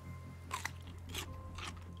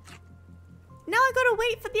 Now I gotta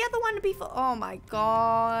wait for the other one to be full. Oh my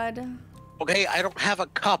god. Okay, I don't have a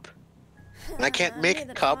cup. And I can't make a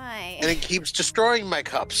cup, and it keeps destroying my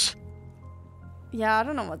cups. Yeah, I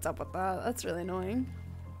don't know what's up with that. That's really annoying.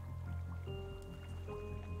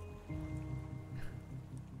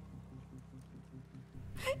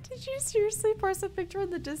 Did you seriously post a picture in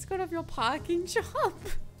the Discord of your parking shop?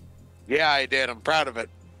 Yeah, I did. I'm proud of it.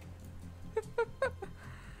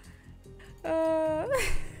 Yeah,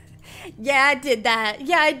 I did that.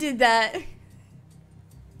 Yeah, I did that.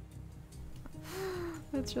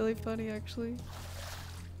 That's really funny, actually.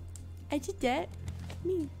 I did that.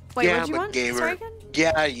 Me. Wait, yeah, what'd you I'm a want? gamer. Sorry again?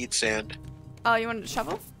 Yeah, I eat sand. Oh, you wanted a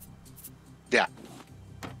shovel? Yeah.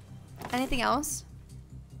 Anything else?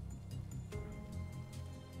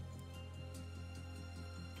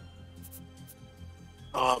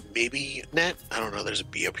 Maybe net? I don't know. There's a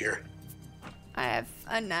bee up here. I have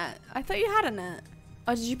a net. I thought you had a net.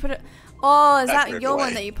 Oh, did you put it? Oh, is I put that it your away.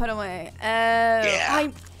 one that you put away? Yeah.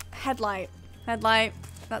 Headlight. Headlight.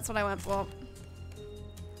 That's what I went for.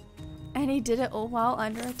 And he did it all while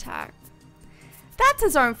under attack. That's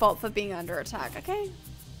his own fault for being under attack, okay?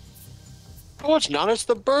 Oh, it's not. It's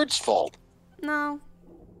the bird's fault. No.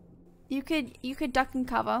 You could duck and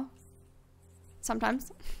cover.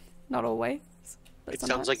 Sometimes. Not always. But It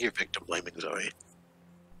sometimes. sounds like you're victim blaming Zoe.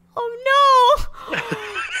 Oh no!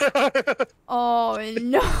 Oh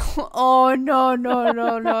no! Oh no! No!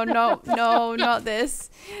 No! No! No! No! Not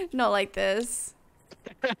this! Not like this!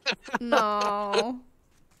 No!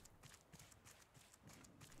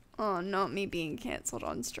 Oh, not me being cancelled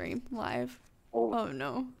on stream live. Oh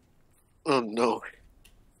no! Oh no.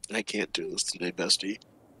 I can't do this today, bestie.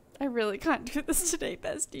 I really can't do this today,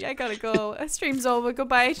 bestie. I gotta go. Stream's over.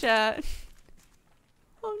 Goodbye, chat.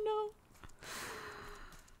 Oh no!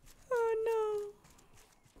 Oh no!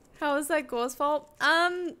 How is that Gore's fault?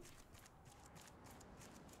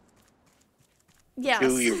 Yes.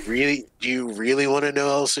 Do you really want to know,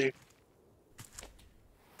 Elsie?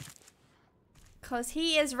 Cause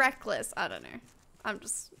he is reckless. I don't know. I don't know.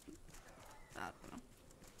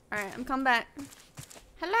 Alright, I'm coming back.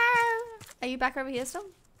 Hello? Are you back over here still?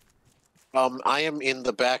 I am in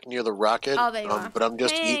the back near the rocket. Oh, there you are. But I'm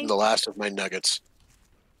just Hey. eating the last of my nuggets.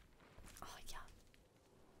 Oh, yeah.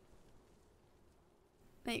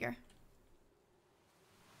 There you go.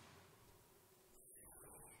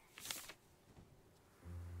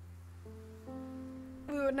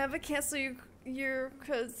 We would never cancel you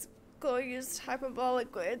because Go used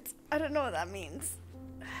hyperbolic words. I don't know what that means.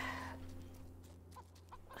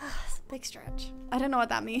 It's a big stretch. I don't know what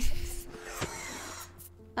that means.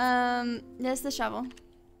 There's the shovel.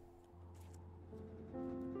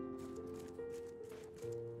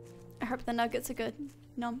 I hope the nuggets are good.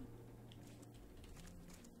 Nom.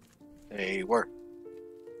 They were.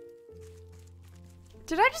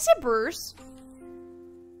 Did I just hear Bruce?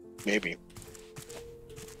 Maybe.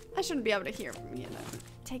 I shouldn't be able to hear from you though.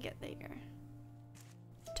 Take it there.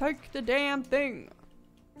 Take the damn thing.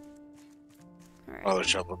 Alright. Oh, the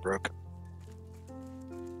shovel broke.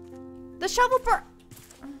 The shovel broke.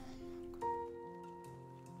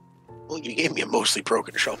 Well, you gave me a mostly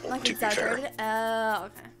broken shovel, Like to be fair. exaggerated? Oh,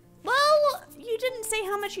 okay. Well, you didn't say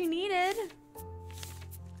how much you needed.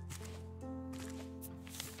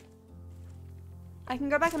 I can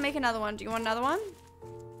go back and make another one. Do you want another one?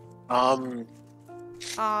 Oh,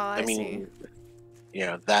 I mean, see.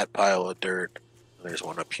 yeah, that pile of dirt. There's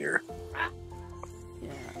one up here. Yeah.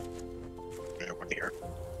 And one here.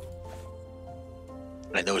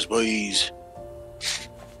 And those boys.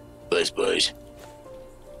 Boys.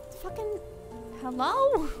 Fucking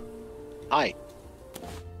hello. Hi.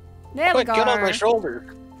 There we Quick, go. get on my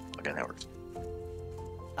shoulder. Okay, that works.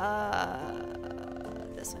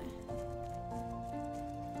 This way.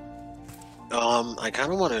 I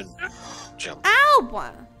kind of want to jump.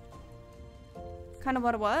 Ow! Kind of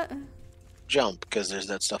what? Jump, because there's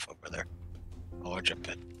that stuff over there. Oh, I'll jump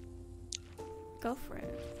in. Go for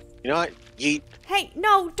it. You know what? Yeet. Hey,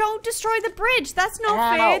 no, don't destroy the bridge. That's not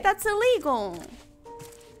Ow. fair. That's illegal.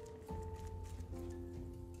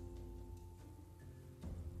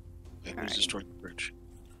 Who's Alright. destroying the bridge?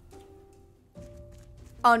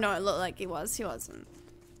 Oh no, it looked like he was. He wasn't.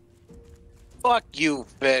 Fuck you,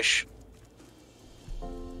 fish.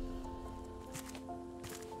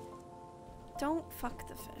 Don't fuck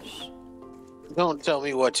the fish. Don't tell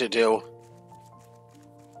me what to do.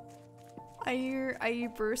 Are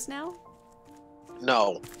you Bruce now?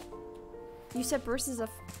 No. You said Bruce is a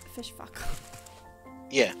fish fuck.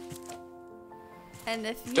 Yeah. And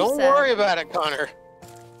if you Don't said... worry about it, Connor.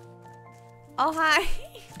 Oh, hi.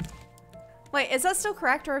 Wait, is that still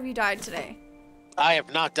correct or have you died today? I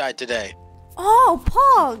have not died today. Oh,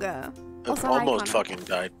 Pog! I've almost fucking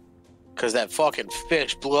died. Because that fucking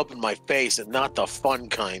fish blew up in my face and not the fun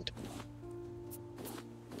kind.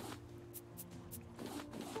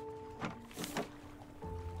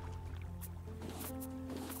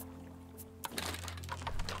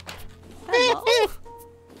 Hello?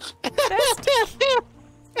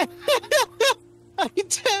 I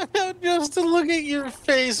tapped out just to look at your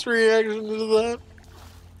face reaction to that.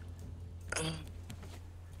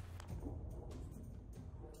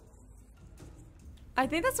 I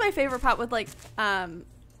think that's my favorite part with like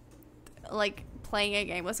playing a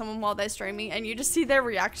game with someone while they're streaming and you just see their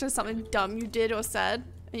reaction to something dumb you did or said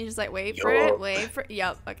and you just like wait for it.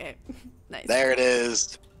 Yep, okay. Nice. There it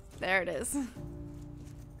is. There it is.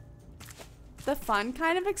 The fun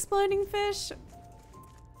kind of exploding fish.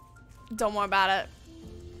 Don't worry about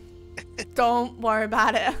it. Don't worry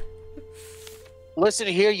about it. Listen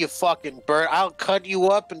here, you fucking bird. I'll cut you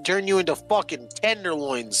up and turn you into fucking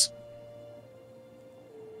tenderloins.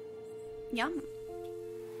 Yum.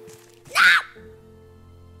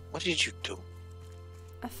 What did you do?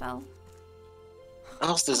 I fell.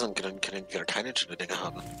 Aus diesem Grund können wir keine schönen Dinge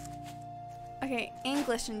haben. Okay,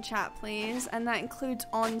 English in chat, please. And that includes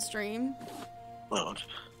on stream. Well,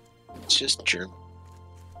 it's just German.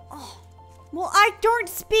 Oh. Well, I don't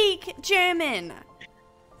speak German.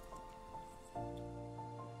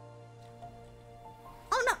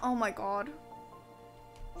 Oh no! Oh my god.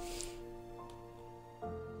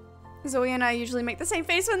 Zoe and I usually make the same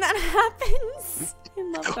face when that happens. I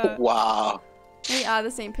love that. Wow. We are the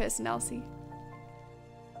same personality.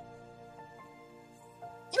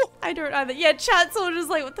 I don't either. Yeah, chat's all just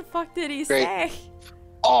like, what the fuck did he say?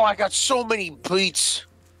 Oh, I got so many beats.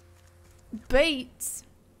 Beats?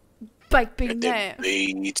 Like being there.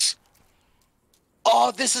 Beats.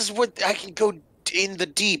 Oh, this is what I can go in the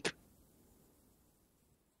deep.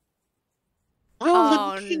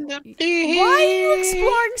 Oh, in the deep. deep. Why are you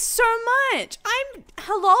exploring so much?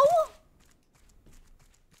 Hello?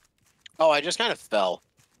 Oh, I just kind of fell.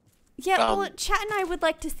 Yeah, well, chat and I would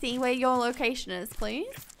like to see where your location is, please.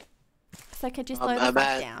 So could you slow the fuck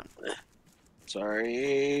down?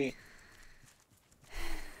 Sorry.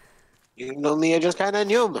 You know me, I just kind of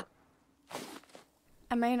knew.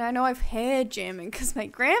 I mean, I know I've heard German because my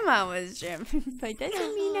grandma was German, but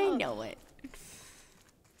doesn't mean I know it.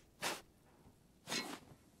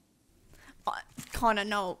 Connor,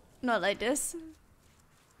 no, not like this.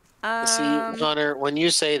 See, Connor, when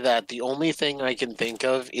you say that, the only thing I can think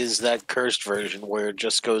of is that cursed version where it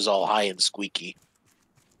just goes all high and squeaky.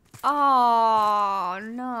 Oh,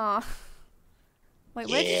 no. Wait,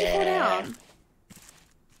 where did you go down?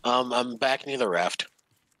 I'm back near the raft.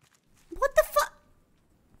 What the fuck?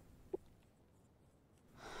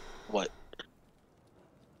 What?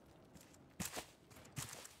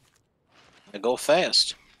 I go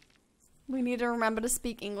fast. We need to remember to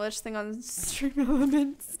speak English thing on Stream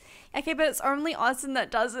Elements. Okay, but it's only Austin that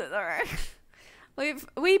does it though.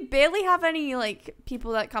 We barely have any like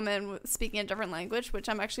people that come in speaking a different language, which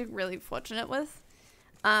I'm actually really fortunate with.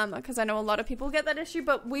 Because I know a lot of people get that issue,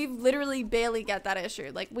 but we literally barely get that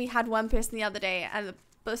issue. Like we had one person the other day, and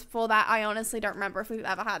before that, I honestly don't remember if we've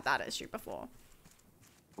ever had that issue before.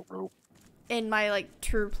 In my like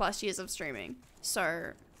 2+ years of streaming,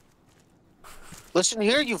 so. Listen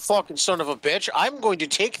here, you fucking son of a bitch. I'm going to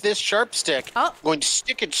take this sharp stick. Oh. I'm going to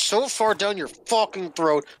stick it so far down your fucking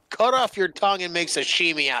throat, cut off your tongue, and make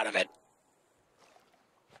sashimi out of it.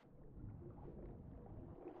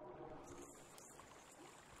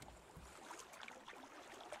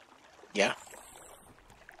 Yeah.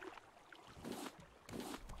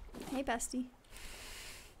 Hey, bestie.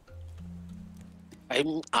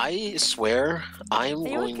 I swear I'm you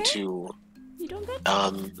going okay? to. You doing good?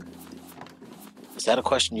 Is that a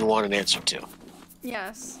question you want an answer to?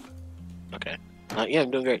 Yes. Okay. Yeah,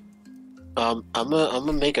 I'm doing great. I'm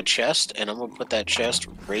gonna make a chest, and I'm gonna put that chest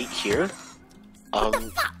right here. What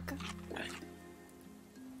the fuck?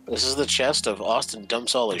 This is the chest of Austin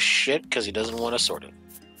dumps all his shit because he doesn't want to sort it.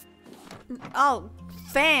 Oh,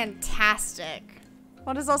 fantastic.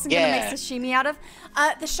 What is Austin gonna make sashimi out of?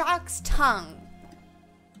 The shark's tongue.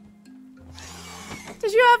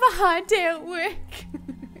 Did you have a hard day at work?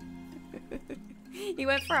 You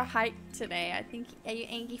went for a hike today. I think. Are you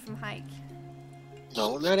angry from hike?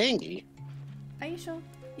 No, I'm not angry. Are you sure?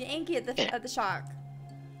 You're angry at the shark.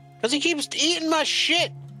 Because he keeps eating my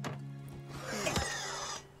shit.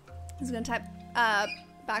 I was gonna type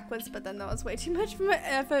backwards, but then that was way too much for my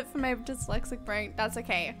effort for my dyslexic brain. That's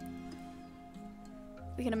okay.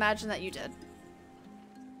 We can imagine that you did.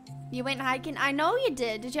 You went hiking? I know you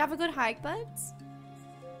did. Did you have a good hike, buds?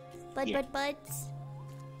 Buds?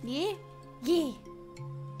 Yeah? Yeah.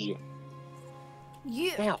 Yeah.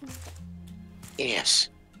 You. Now. Yes.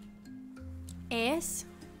 Ass?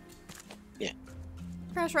 Yeah.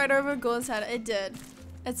 Crashed right over Gold's head. It did.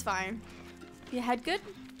 It's fine. Your head good?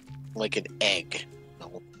 Like an egg.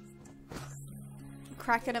 No.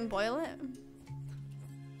 Crack it and boil it?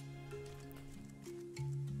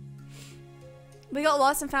 We got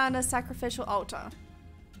lost and found a sacrificial altar.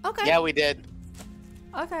 Okay. Yeah, we did.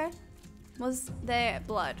 Okay. Was there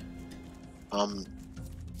blood?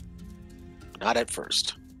 Not at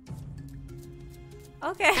first.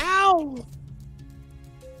 Okay. Ow!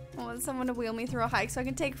 I want someone to wheel me through a hike so I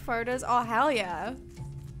can take photos. Oh, hell yeah.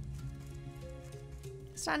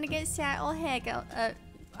 Starting to get sad. Oh, heck.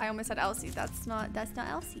 I almost said Elsie. That's not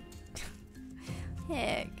Elsie.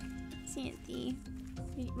 Heck. Sandy.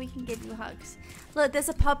 We can give you hugs. Look, there's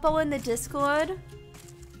a puppo in the Discord.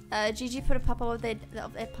 Gigi put a puppo of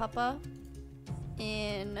a puppa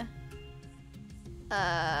in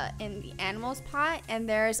the animals pot, and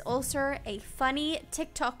there's also a funny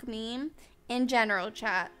TikTok meme in general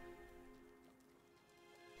chat.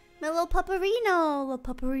 My little pupperino,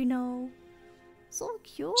 so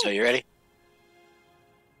cute. So you ready?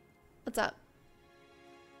 What's up?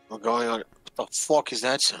 We're going on. What the fuck is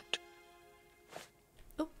that sound?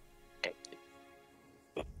 Oh. Okay.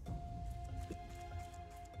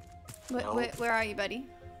 Where are you, buddy?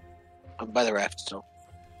 I'm by the raft still.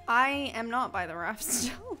 I am not by the raft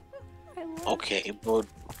still. Okay, but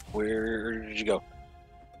where did you go?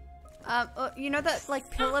 You know that like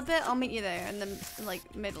pillar bit? I'll meet you there in the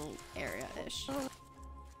like middle area-ish.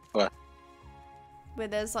 What? Where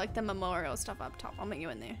there's like the memorial stuff up top. I'll meet you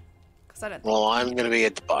in there. Cause I don't. Well, I'm gonna be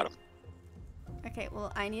at the bottom. Okay.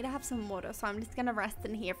 Well, I need to have some water, so I'm just gonna rest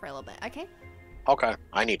in here for a little bit. Okay. Okay,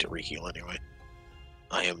 I need to reheal anyway.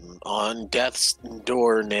 I am on death's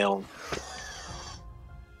door now.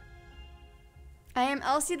 I am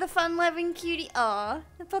Elsie the fun-loving cutie. Aw,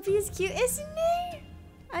 the puppy is cute, isn't he?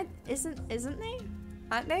 Isn't they?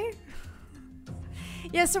 Aren't they?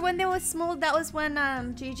 Yeah, so when they were small, that was when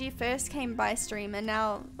Gigi first came by stream, and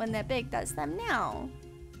now when they're big, that's them now.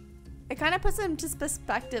 It kind of puts them into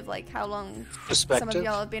perspective, like how long some of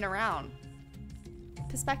y'all have been around.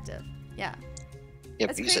 Perspective, yeah. Yeah,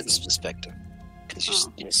 That's but you said crazy. perspective. Because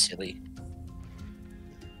you're silly.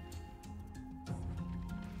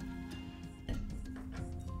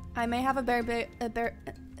 I may have a very big,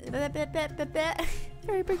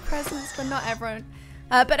 very big presence, but not everyone.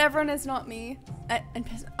 But everyone is not me.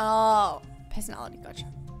 Personality,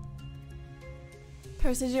 gotcha.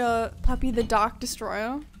 Posted your puppy the Dark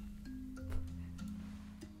Destroyer.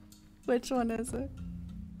 Which one is it?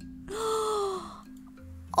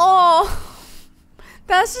 Oh,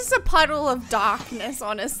 that's just a puddle of darkness,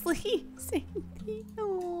 honestly.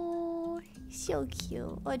 Oh, so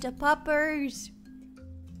cute. Oh, the puppers.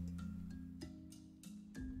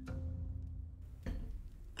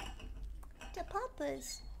 The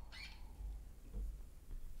puppas.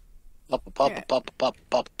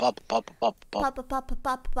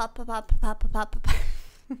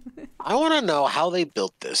 I want to know how they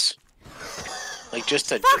built this. Like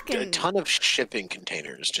just a ton of shipping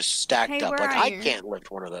containers just stacked up. Like I can't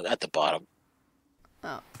lift one of those at the bottom.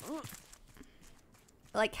 Oh.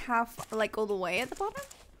 Like half, like all the way at the bottom?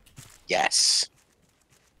 Yes.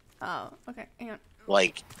 Oh, okay. Hang on.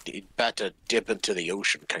 Like about to dip into the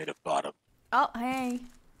ocean kind of bottom. Oh, hey.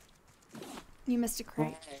 You missed a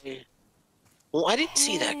crate. Hey. Well, I didn't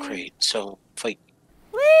see that crate, so like.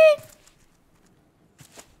 Wait.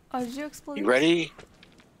 Oh, did you explode? You ready?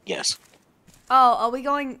 Yes. Oh, are we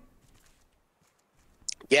going?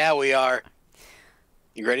 Yeah, we are.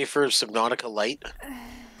 You ready for Subnautica Light?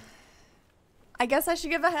 I guess I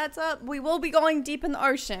should give a heads up. We will be going deep in the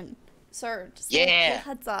ocean. So, just a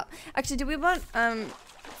heads up. Actually, do we want,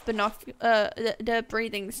 the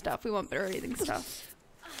breathing stuff? We want breathing stuff.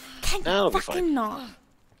 That'll be fine. Not.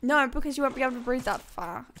 No, because you won't be able to breathe that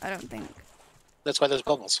far, I don't think. That's why there's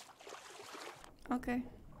bubbles. Okay.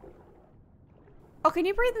 Oh, can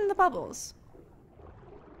you breathe in the bubbles?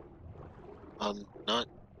 Not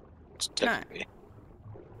technically.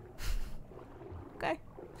 Okay.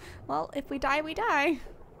 Well, if we die, we die.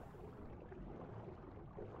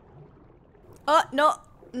 Oh, no.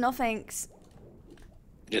 No thanks.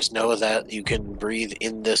 Just know that you can breathe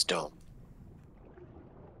in this dome.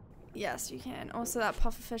 Yes, you can. Also, that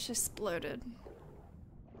pufferfish exploded.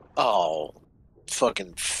 Oh,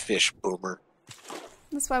 fucking fish boomer.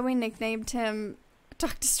 That's why we nicknamed him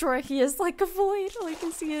Duck Destroyer. He is like a void. All you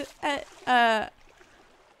can see it at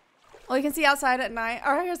all you can see outside at night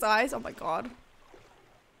are his eyes. Oh my god.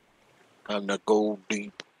 I'm gonna go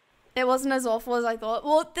deep. It wasn't as awful as I thought.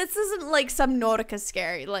 Well, this isn't like Subnautica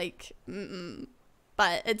scary, like,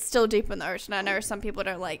 but it's still deep in the ocean. I know some people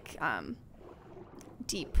don't like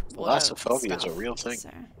deep water. Thalassophobia is a real thing. So.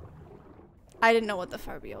 I didn't know what the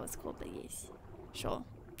phobia was called, but yes, sure,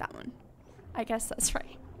 that one. I guess that's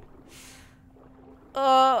right.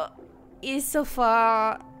 It's so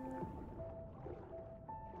far.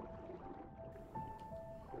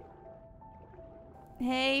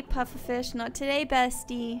 Hey, pufferfish, not today,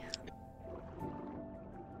 bestie.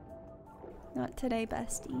 Not today,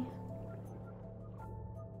 bestie.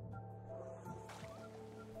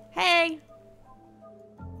 Hey!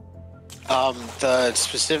 The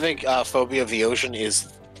specific phobia of the ocean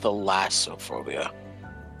is thalassophobia.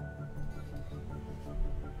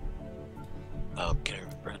 Can I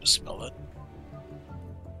remember how to spell it?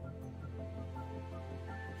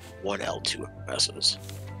 1 L, 2 S's.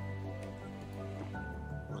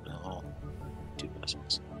 1 L, 2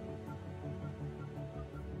 S's.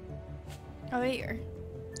 Oh, here.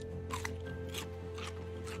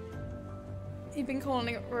 You've been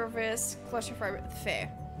calling it reverse claustrophobic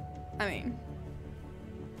fair. I mean,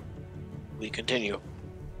 We continue.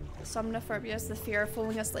 somnophobia is the fear of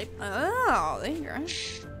falling asleep. Oh, there you go.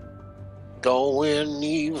 Going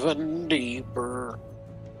even deeper.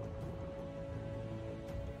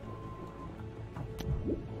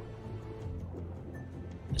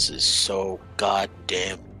 This is so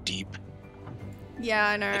goddamn deep. Yeah,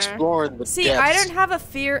 I know. Exploring the See, depths. I don't have a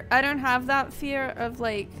fear. I don't have that fear of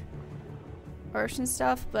like ocean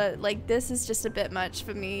stuff, but like this is just a bit much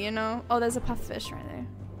for me, you know? Oh, there's a pufferfish right there.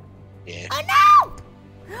 Yeah. Oh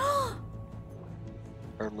no!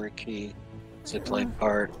 Armory key. Zipline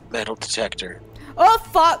part. Metal detector. Oh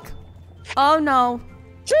fuck! Oh no!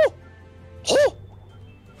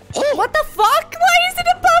 What the fuck? Why is it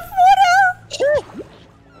above water?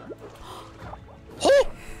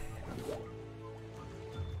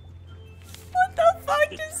 What the fuck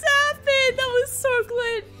just happened? That was so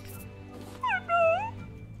glitched. Oh no!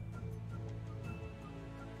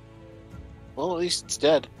 Well, at least it's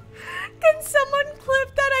dead. Can someone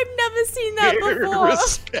clip that? I've never seen that before.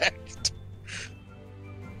 Respect.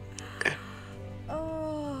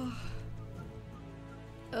 Oh.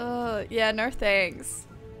 Yeah, no thanks.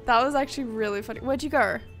 That was actually really funny. Where'd you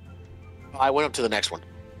go? I went up to the next one.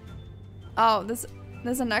 Oh, there's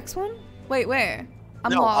a next one? Wait, where?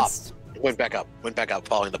 I'm No, lost. Up. Went back up. Went back up,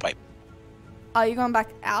 following the pipe. Are you going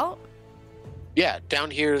back out? Yeah,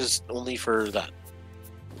 down here is only for that.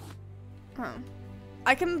 Oh.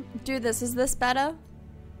 I can do this. Is this better?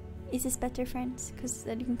 Is this better, friends? Because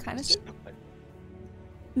then you can kind of see.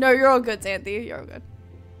 No, you're all good, Xanthi. You're all good.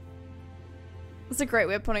 That's a great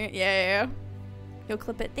way of putting it. Yeah. You'll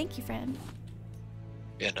clip it. Thank you, friend.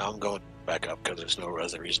 Yeah, now I'm going back up because there's no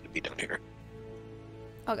other reason to be down here.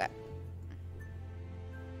 Okay.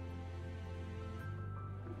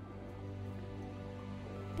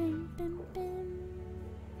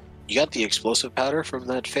 You got the explosive powder from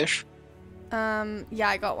that fish? Yeah,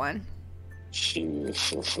 I got one.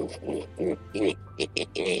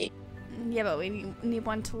 Yeah, but we need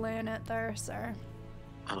one to learn it, though, so...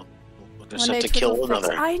 Oh, we'll just have to kill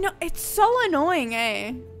another. I know, it's so annoying,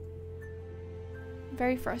 eh?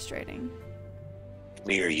 Very frustrating.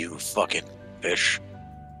 Near you, fucking fish.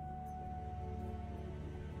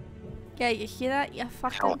 Yeah, you hear that? You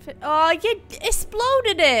fucking fit. Oh, you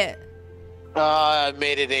exploded it! I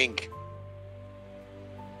made it ink.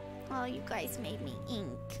 Oh, you guys made me ink.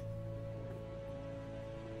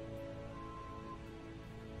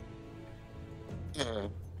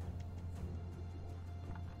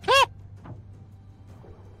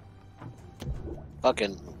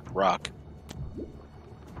 Fucking rock.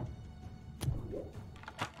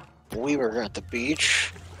 We were at the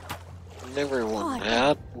beach, and everyone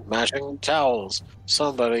had matching towels.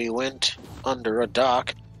 Somebody went under a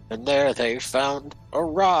dock, and there they found a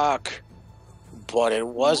rock. But it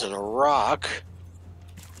wasn't a rock.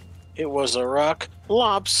 It was a rock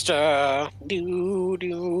lobster. Do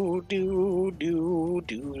do do do do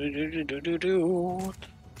do do do do.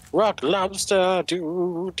 Rock lobster.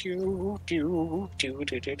 Do do do do do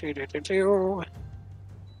do do do do.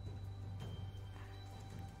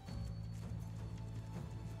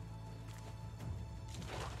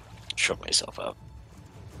 Show myself up.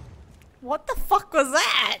 What the fuck was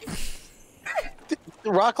that?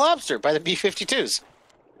 Rock lobster by the B-52s.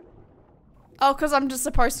 Oh, because I'm just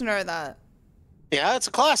supposed to know that. Yeah, it's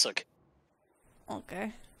a classic.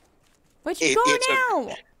 Okay. Where'd you go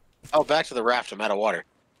now? Oh, back to the raft. I'm out of water.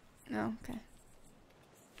 No, okay.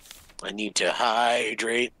 I need to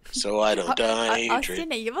hydrate so I don't dehydrate.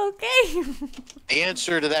 Austin, are you okay? The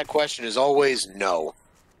answer to that question is always no.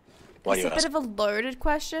 Why do It's you a ask? bit of a loaded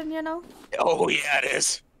question, you know? Oh, yeah, it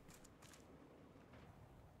is.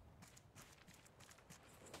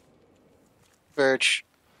 Birch.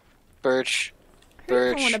 Birch. Who are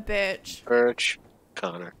you Birch. calling a bitch? Birch.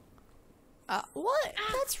 Connor. What?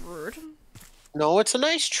 That's rude. No, it's a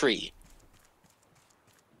nice tree.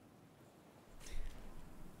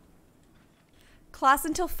 Class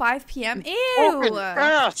until 5 p.m. Open Ew!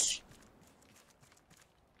 fast.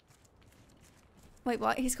 Wait,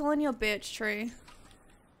 what? He's calling you a bitch, Tree.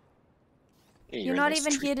 Yeah, You're a not nice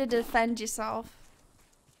even tree. here to defend yourself.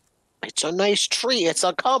 It's a nice tree. It's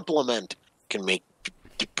a compliment. Can make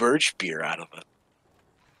birch beer out of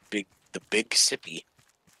it. The big sippy.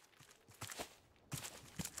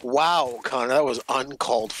 Wow, Connor, that was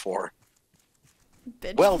uncalled for.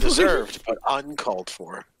 Bitch. Well deserved, but uncalled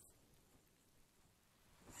for.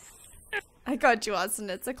 I got you, Austin.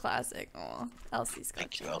 It's a classic. Aw, Elsie's got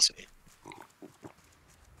Thank you, you. Elsie.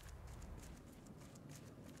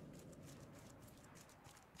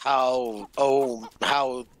 How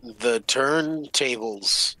the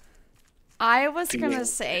turntables. I was gonna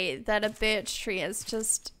say that a bitch tree is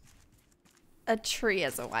just a tree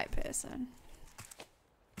as a white person.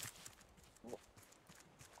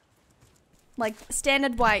 Like,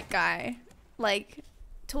 standard white guy. Like,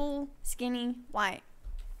 tall, skinny, white.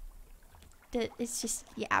 It's just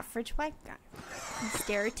your average white guy.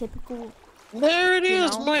 Stereotypical. There it You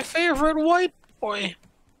is, know? my favorite white boy.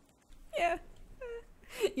 Yeah.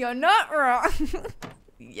 You're not wrong.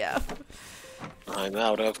 Yeah. I'm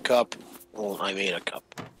out of cup. Well, I made a cup.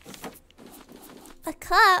 A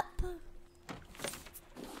cup.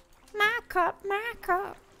 My cup, my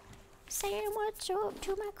cup. Saying what's up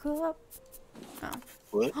to my cup.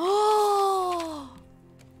 What? Oh.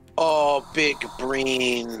 Oh, big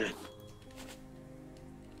brain.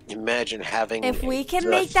 Imagine having. If we can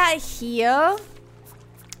make that here,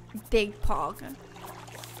 big pog.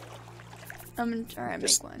 I'm gonna try and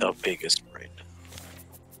make one. The biggest brain.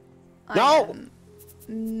 I No! am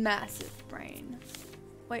massive brain.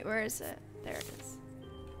 Wait, where is it? There it is. I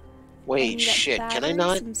Wait, need a shit. Can I battery,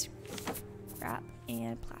 not? some scrap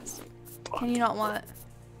and plastic. Can you not what?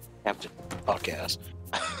 Captain Fuck ass.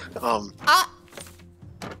 Ah!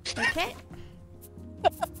 Okay.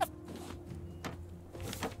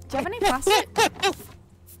 Do you have any plastic?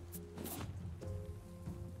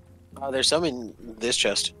 There's some in this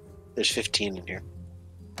chest. There's 15 in here.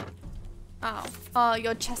 Oh. Oh,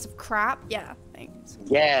 your chest of crap? Yeah, thanks.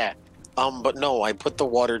 Yeah. But no, I put the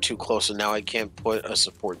water too close, and now I can't put a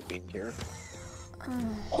support beam here.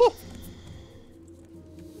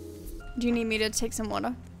 Do you need me to take some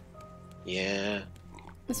water? Yeah.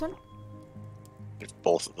 This one? It's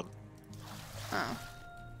both of them. Oh.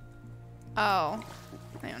 Oh.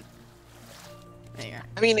 Hang on. There you go.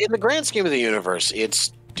 I mean, in the grand scheme of the universe,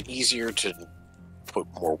 it's easier to put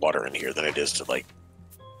more water in here than it is to, like,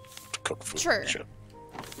 cook food. Sure.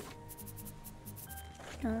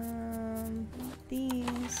 And shit.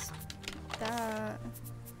 These. That.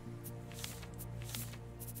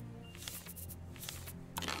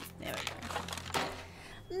 There we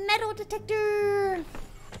go. Metal detector!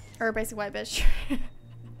 Or basic white bitch.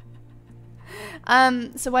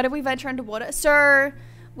 So why did we venture into water? So,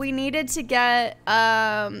 we needed to get,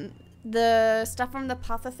 the stuff from the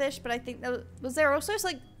pufferfish, but I think was there also,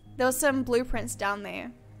 like, there was some blueprints down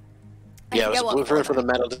there. Yeah, it was a blueprint for the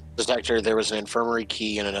metal detector. There was an infirmary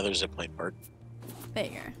key and another zipline part. There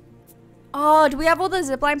you go. Oh, do we have all the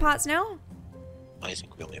zipline parts now? I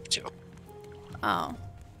think we only have 2. Oh.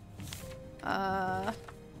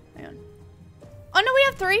 Hang on. Oh, no, we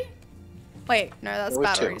have 3. Wait, no, that's There were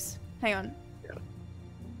 2. batteries. Hang on.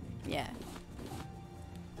 Yeah.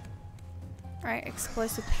 Alright,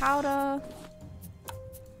 explosive powder.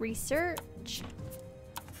 Research.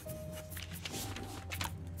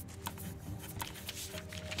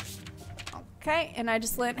 Okay, and I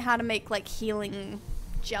just learned how to make, like, healing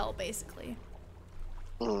gel, basically.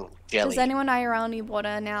 Jelly. Does anyone IRL need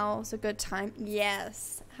water? Now is a good time.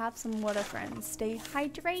 Yes. Have some water, friends. Stay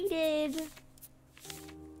hydrated.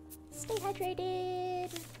 Stay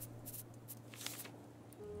hydrated.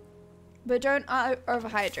 But don't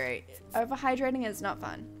overhydrate. Overhydrating is not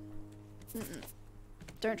fun.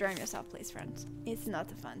 Don't drown yourself, please, friends. It's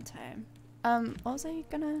not a fun time. What was I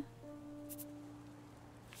gonna...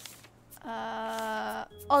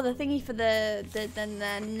 Oh, the thingy for the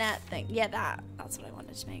net thing. Yeah, that's what I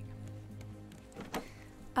wanted to make.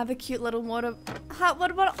 I have a cute little hot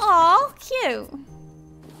water bottle. Oh, cute.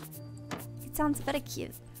 It sounds very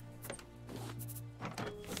cute.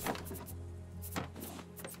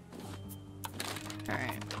 All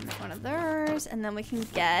right, make one of those, and then we can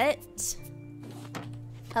get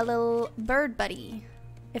a little bird buddy,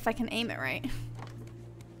 if I can aim it right.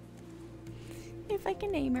 If I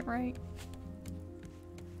can aim it right.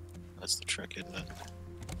 That's the trick, isn't it?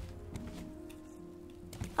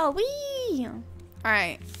 Oh, wee!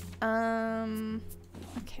 Alright.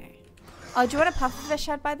 Okay. Oh, do you want a pufferfish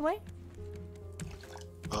head, by the way?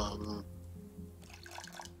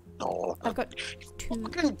 No. I've got 2.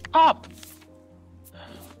 Fucking cup!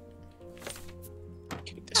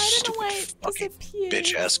 I don't know why it disappeared.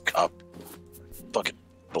 Bitch-ass cup. Fucking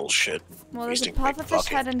bullshit. Well, there's a Wasting my pufferfish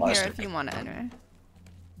head in plastic. here if you want it, anyway.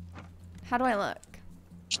 How do I look?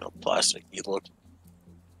 There's no plastic. You look...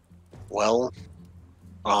 Well...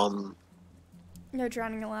 No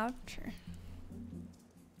drowning allowed? Sure.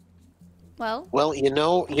 Well? Well, you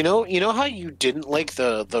know how you didn't like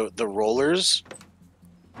the rollers?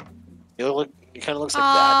 It kind of looks like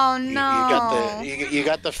that. Oh, no. You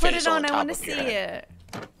got the face Put it on, I top want to of see your head. it.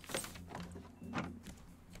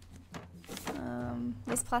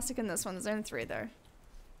 There's plastic in this one. There's only 3 there.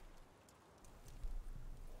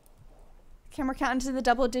 Camera count into the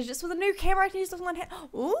double digits with a new camera I can use with one hand.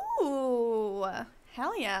 Ooh,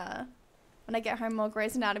 hell yeah. When I get home, more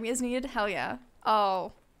Grey's Anatomy is needed. Hell yeah.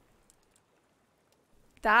 Oh.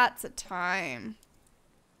 That's a time.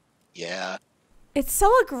 Yeah. It's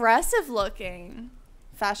so aggressive looking.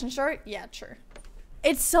 Fashion short? Yeah, true.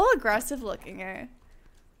 It's so aggressive looking, eh?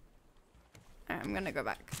 Alright, I'm gonna go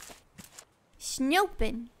back.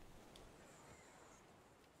 Snooping.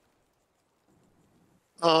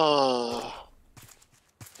 Oh.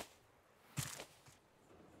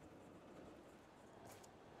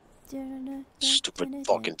 Stupid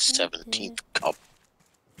fucking 17th cup.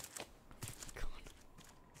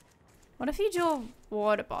 What if you do a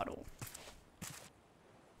water bottle?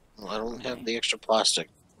 Well, I don't have the extra plastic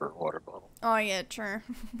for a water bottle. Oh yeah, true.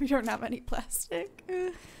 We don't have any plastic.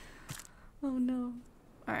 Oh no.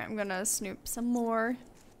 Alright, I'm gonna snoop some more.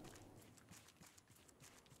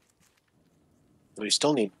 We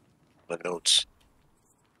still need the notes.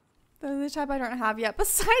 The only type I don't have yet,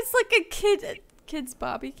 besides like a kid's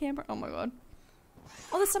Barbie camera. Oh my god.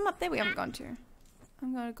 Oh, there's some up there we haven't gone to.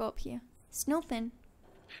 I'm gonna go up here. Snooping.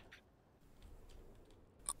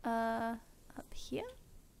 Up here?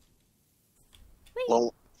 Wait.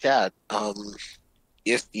 Well, Chad,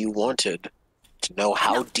 if you wanted to know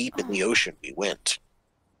how deep in the ocean we went,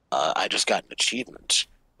 I just got an achievement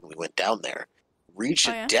when we went down there. Reach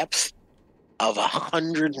a depth of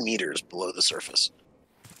 100 meters below the surface.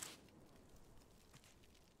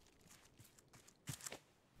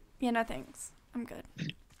 Yeah, no thanks. I'm good.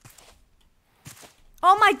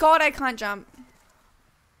 Oh my god, I can't jump.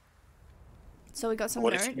 So we got some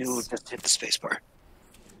What notes. if you just hit the spacebar?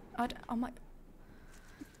 Oh my...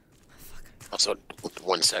 Also,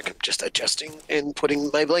 1 second, just adjusting and putting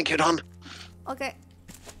my blanket on. Okay.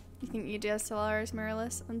 You think your DSLR is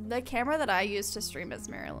mirrorless? The camera that I use to stream is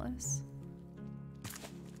mirrorless.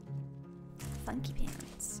 Funky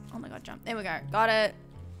pants. Oh my god, jump. There we go. Got it.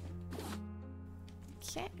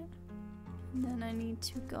 Okay. And then I need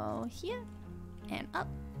to go here and up.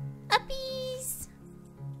 Uppies!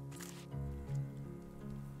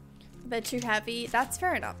 They're too heavy. That's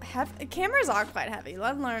fair enough. Cameras are quite heavy,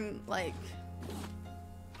 let alone like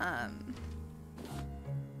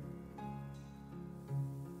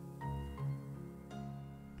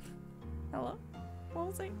hello? What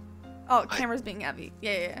was I? Oh, cameras being heavy.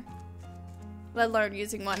 Yeah. Let alone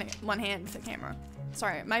using one hand for camera.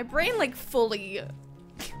 Sorry, my brain like fully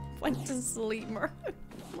went to sleep.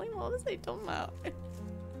 Like, what was I talking about?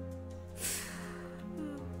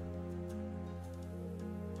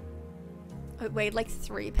 It weighed like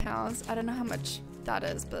 3 pounds. I don't know how much that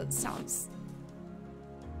is, but it sounds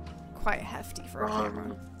quite hefty for a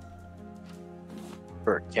camera.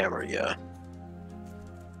 For a camera, yeah.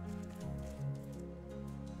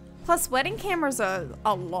 Plus, wedding cameras are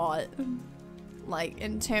a lot, like,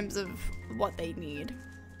 in terms of what they need.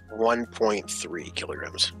 1.3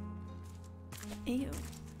 kilograms. Ew.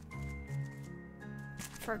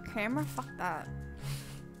 For a camera? Fuck that.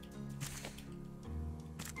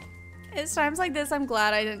 It's times like this I'm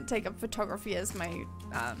glad I didn't take up photography as my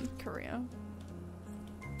career.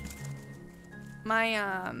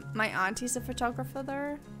 My my auntie's a photographer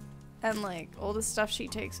though, and like all the stuff she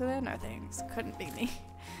takes with her, no thanks. Couldn't be me.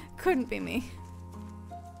 Couldn't be me.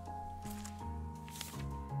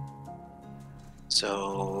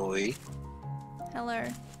 Zoe, Hello.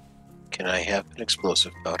 can I have an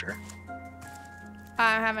explosive powder?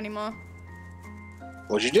 I don't have any more.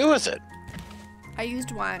 What'd you do with it? I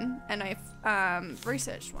used one, and I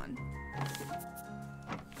researched one.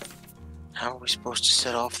 How are we supposed to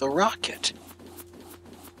set off the rocket?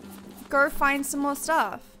 Go find some more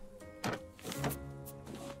stuff.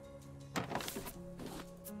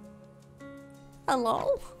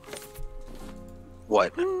 Hello?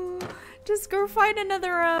 What? Just go find another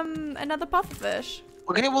pufferfish.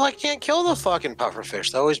 Okay, well I can't kill the fucking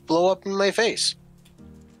pufferfish. They always blow up in my face.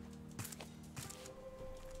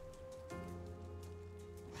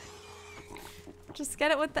 Just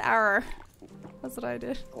get it with the arrow. That's what I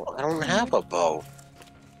did. Well, I don't have a bow.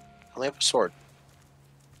 I only have a sword.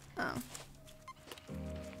 Oh.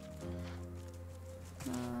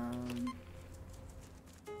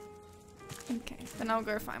 Okay, then I'll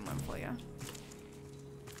go find one for you.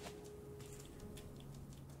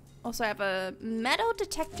 Also, I have a metal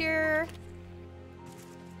detector.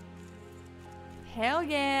 Hell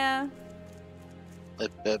yeah.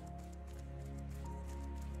 Lip. I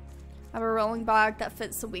have a rolling bag that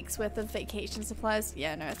fits a week's worth of vacation supplies.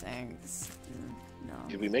 Yeah, no thanks. No.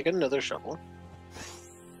 Did we make another shovel?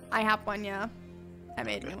 I have one, yeah. I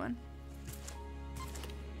made me one.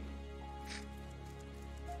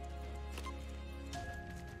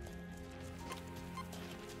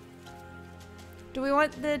 Do we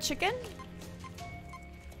want the chicken?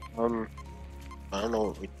 I don't know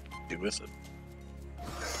what we do with it.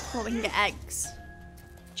 Well, we can get eggs.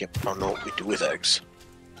 Yep, I don't know what we do with eggs.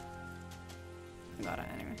 I got it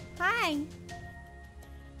anyway. Hi.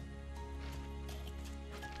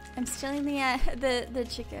 I'm stealing the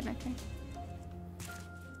chicken. Okay.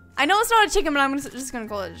 I know it's not a chicken, but I'm just gonna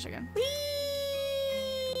call it a chicken. Whee!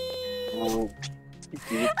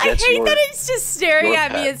 I hate that it's just staring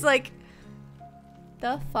at me. It's like,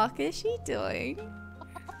 the fuck is she doing?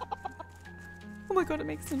 Oh my god, it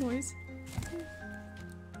makes a noise.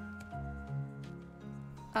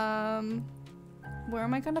 Where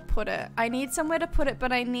am I gonna put it? I need somewhere to put it,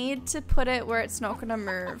 but I need to put it where it's not gonna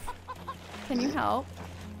move. Can you help?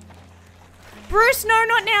 Bruce, no,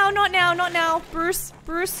 not now, not now, not now. Bruce.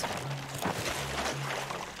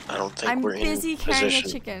 I don't think I'm we're in busy carrying position.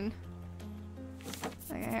 a chicken.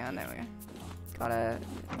 Okay, hang on, there we go. Gotta,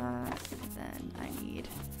 then I need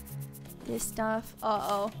this stuff.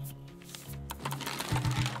 Uh-oh.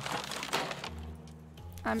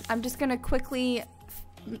 I'm just gonna quickly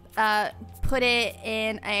put it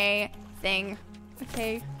in a thing.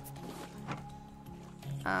 Okay.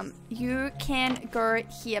 You can go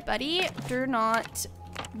here, buddy. Do not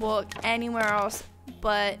walk anywhere else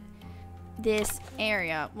but this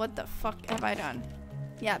area. What the fuck have I done?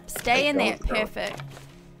 Yep, stay in there. Perfect.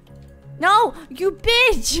 No, you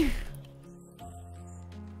bitch!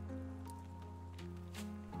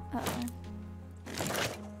 Uh-oh.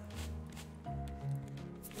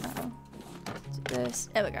 Uh-oh. Do this.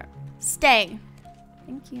 There we go. Stay.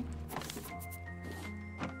 Thank you.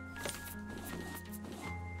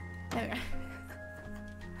 There we go.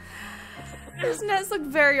 Those nets look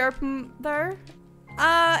very open, though.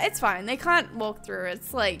 It's fine. They can't walk through.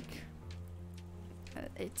 It's like...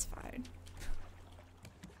 it's fine.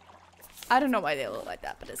 I don't know why they look like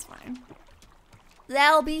that, but it's fine.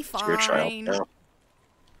 They'll be fine. It's your child now.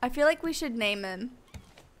 I feel like we should name them.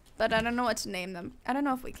 But I don't know what to name them. I don't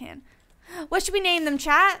know if we can. What should we name them,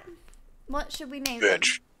 chat? What should we name them?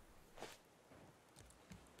 Bitch.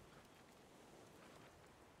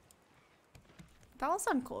 That was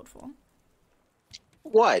uncalled for.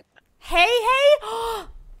 What? Hey!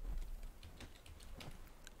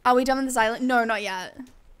 Are we done with this island? No, not yet.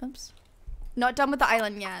 Oops. Not done with the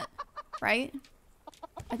island yet, right?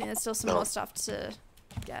 I think there's still some more stuff to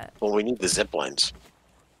get. Well, we need the zip lines.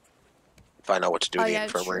 Find out what to do with the yeah,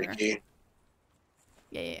 infirmary true. key.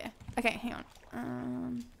 Yeah. Okay, hang on.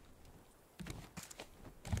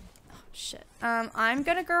 Oh, shit. I'm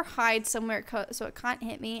gonna go hide somewhere so it can't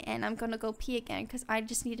hit me, and I'm gonna go pee again, because I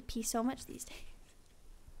just need to pee so much these days.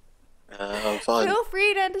 Fun. Feel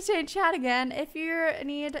free to entertain chat again. If you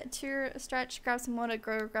need to stretch, grab some water,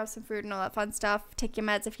 go grab some food and all that fun stuff. Take your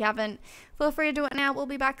meds if you haven't. Feel free to do it now. We'll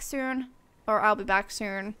be back soon. Or I'll be back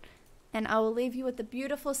soon. And I will leave you with the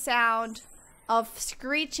beautiful sound of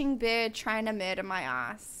screeching bird trying to murder my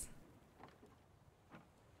ass.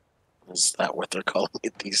 Is that what they're calling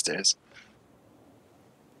it these days?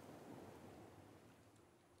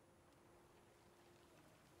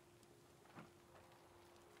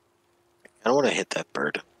 I don't want to hit that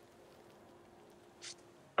bird.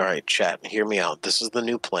 Alright, chat, hear me out. This is the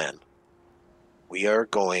new plan. We are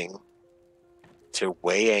going to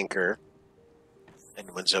weigh anchor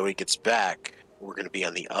And when Zoe gets back, we're going to be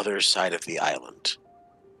on the other side of the island.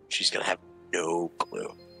 She's going to have no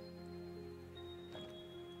clue.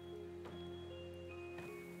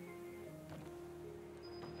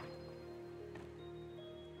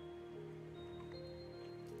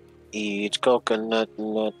 Each coconut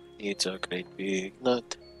nut eats a great big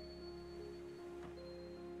nut.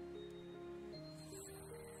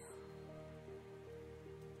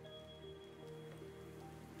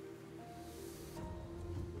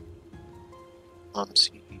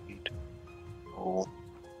 Seed. Oh,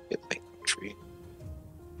 it my tree.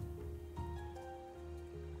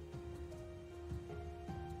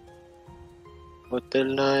 Put the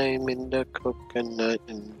lime in the coconut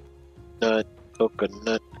and nut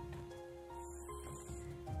coconut.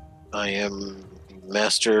 I am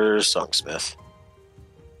master songsmith.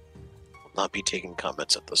 Will not be taking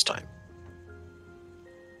comments at this time.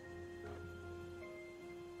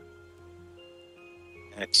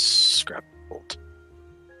 X scrap bolt.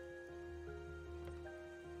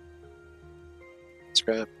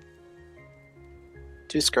 Scrap.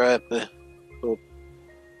 Two scrap. Oh.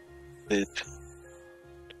 Boop.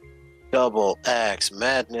 Double X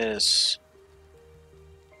madness.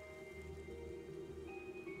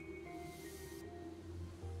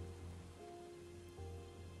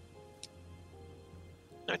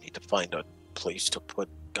 I need to find a place to put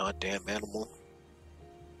goddamn animal.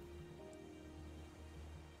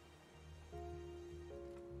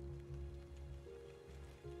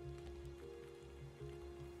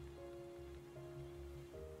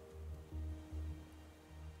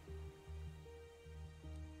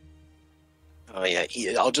 Oh yeah,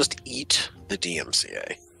 I'll just eat the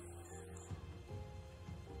DMCA.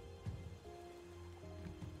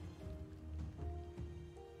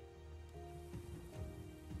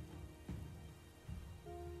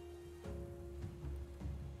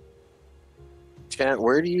 Chat,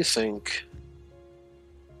 where do you think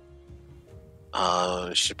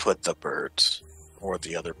should put the birds or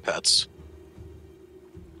the other pets?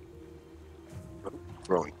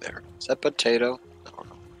 Growing there. Is that potato? I don't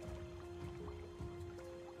know.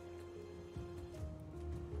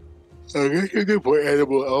 I guess you could put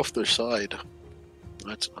animal off the side.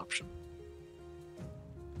 That's an option.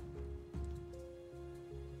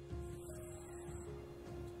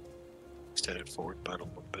 Extended forward by a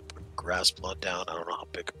little bit. Put grass plot down. I don't know how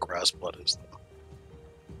big a grass plot is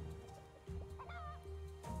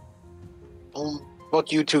though.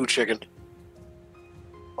 Fuck you too, chicken.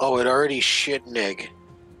 Oh, it already shit an egg.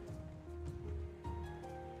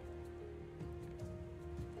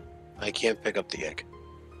 I can't pick up the egg.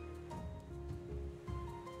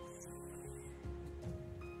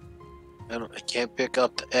 I can't pick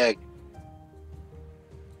up the egg.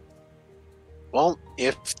 Well,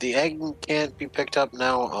 if the egg can't be picked up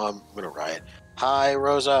now, I'm gonna riot. Hi,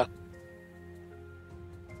 Rosa.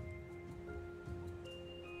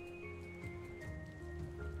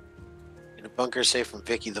 In a bunker safe from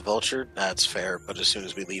Vicky the Vulture? That's fair, but as soon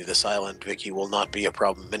as we leave this island, Vicky will not be a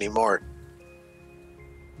problem anymore.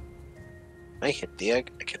 Can I hit the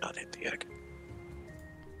egg? I cannot hit the egg.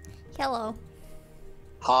 Hello.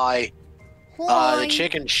 Hi. Hi. The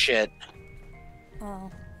chicken shit. Oh.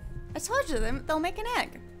 I told you, they'll make an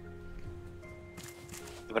egg.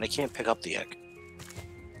 But I can't pick up the egg.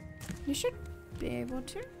 You should be able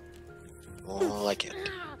to. Well, I can't.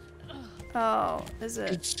 Oh, is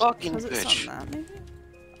it? You fucking was it bitch. on that, maybe?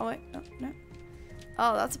 Oh, wait, no, no.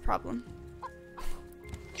 Oh, that's a problem.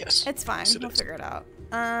 Yes. It's fine, Yes, we'll is. figure it out.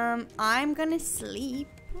 I'm gonna sleep.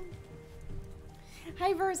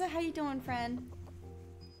 Hi, Verza, how you doing, friend?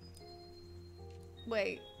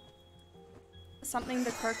 Wait. Something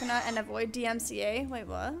the coconut and avoid DMCA? Wait,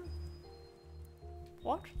 what?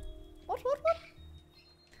 What? What?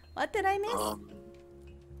 What did I miss?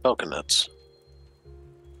 Coconuts.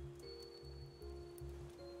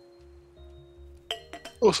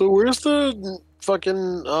 Oh, so where's the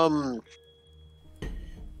fucking,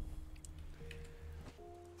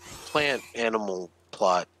 plant animal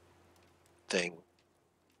plot thing?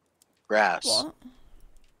 Grass. What?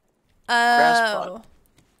 Grass Oh. plot.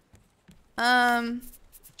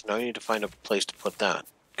 So now you need to find a place to put that,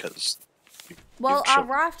 because... Well, our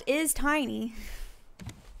raft is tiny.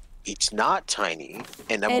 It's not tiny,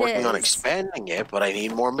 and I'm It working on is. expanding it, but I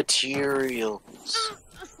need more materials,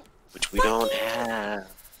 which we don't have.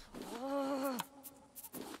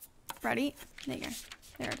 Ready? There you go.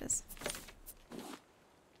 There it is.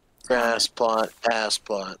 Grass plot, ass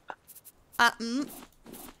plot. And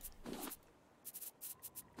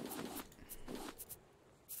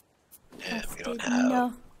we don't have...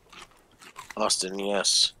 No. Austin,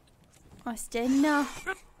 yes. Austin, no.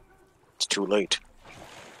 It's too late.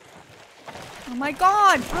 Oh my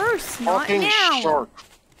god, Bruce, not Fucking now. shark.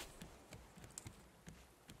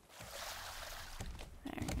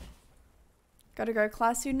 There. Gotta go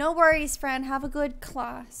class soon. No worries, friend. Have a good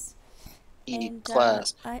class. Eat And,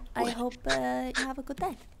 class. I hope you have a good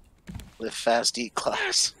day. Live fast, eat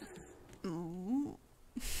class.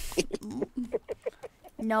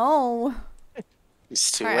 No.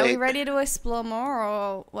 It's too Alright, are we late. ready to explore more,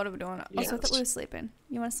 or what are we doing? Also, I thought we were Yes. sleeping.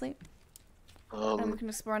 You want to sleep? And we can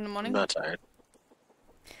explore in the I'm morning? not tired.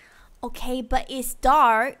 Okay, but it's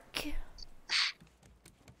dark.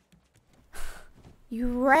 You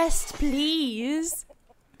rest, please.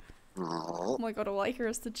 Oh my god, all I hear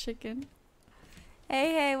is the chicken.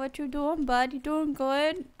 Hey, what you doing, bud? You doing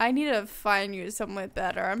good? I need to find you somewhere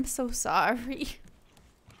better. I'm so sorry.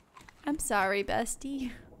 I'm sorry,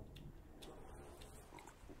 bestie.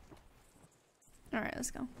 Alright, let's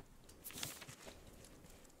go.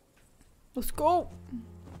 Let's go!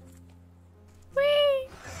 Whee!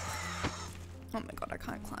 Oh my god, I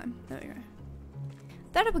can't climb. There we go.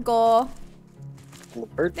 There we go. The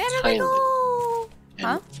bird There we kindly go! and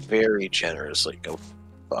Huh? very generously go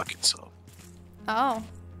fuck itself. Oh.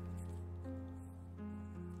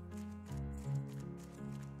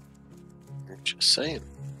 I'm just saying.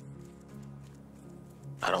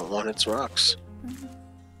 I don't want its rocks.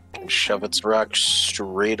 And shove its rocks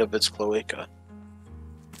straight up its cloaca.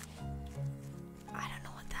 I don't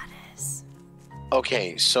know what that is.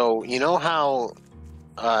 Okay, so you know how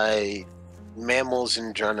mammals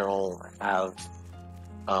in general have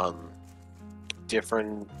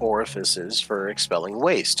different orifices for expelling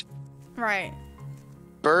waste. Right.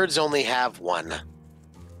 Birds only have one.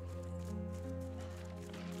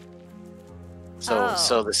 So, Oh.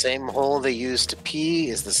 so the same hole they use to pee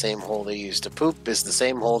is the same hole they use to poop is the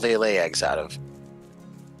same hole they lay eggs out of.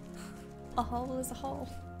 A hole is a hole.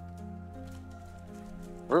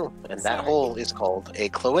 True, and that Sorry. hole is called a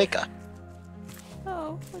cloaca.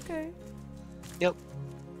 Oh, okay. Yep.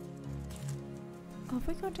 Oh, if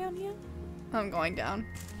we go down here? I'm going down.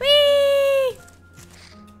 Whee!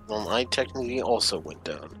 Well, I technically also went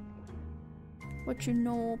down. What you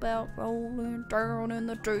know about rolling down in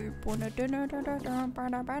the deep when it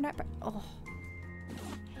Oh.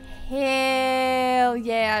 Hell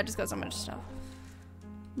yeah, I just got so much stuff.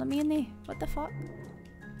 Let me in there. What the fuck?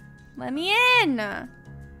 Let me in!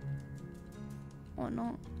 Oh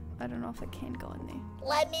no. I don't know if I can go in there.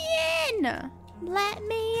 Let me in! Let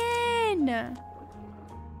me in!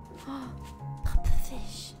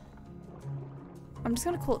 Pufferfish. I'm just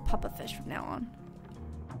gonna call it pufferfish from now on.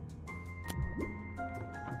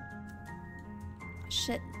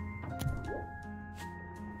 Shit.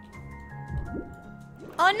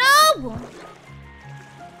 Oh no!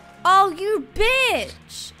 Oh, you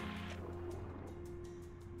bitch!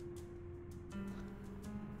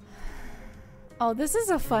 Oh, this is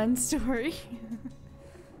a fun story.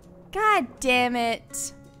 God damn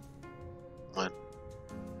it. What?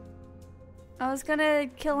 I was gonna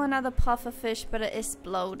kill another pufferfish, but it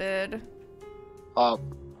exploded. Pop.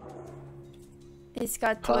 It's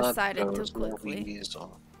got too excited too quickly.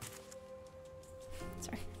 Weasel.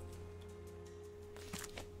 Sorry.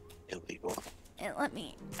 Illegal. It let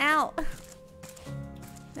me out.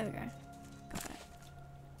 There we go. Got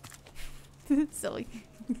it. Silly.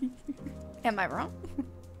 Am I wrong?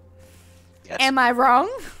 Yes. Am I wrong?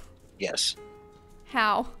 Yes.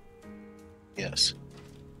 How? Yes.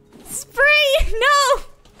 Spree! No!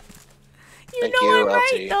 You Thank know you, I'm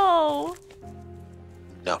right LT. though.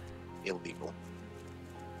 No. Illegal.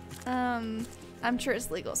 I'm sure it's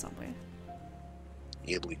legal somewhere.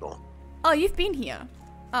 Illegal. Oh, you've been here.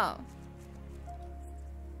 Oh.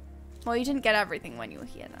 Well, you didn't get everything when you were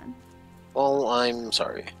here then. Well, I'm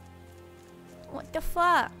sorry. What the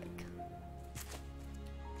fuck?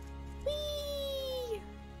 Whee!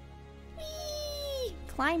 Whee!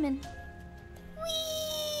 Climbing.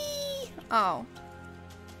 Whee! Oh.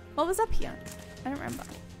 What was up here? I don't remember.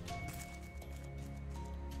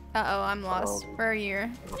 Uh-oh, I'm lost. Where are you?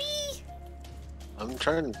 Whee! I'm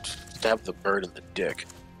trying to stab the bird in the dick.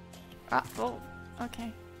 Oh,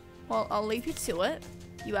 okay. Well, I'll leave you to it.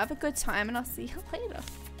 You have a good time, and I'll see you later.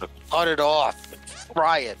 Cut it off and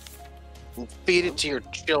fry it and feed it to your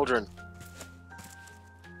children.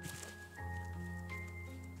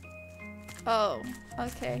 Oh,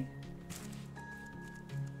 okay.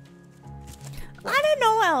 I don't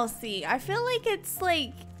know, Elsie. I feel like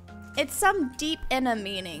it's some deep inner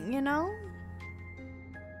meaning, you know?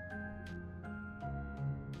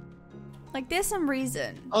 Like, there's some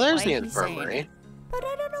reason. Oh, there's why the he's saying infirmary. it, but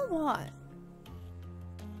I don't know what.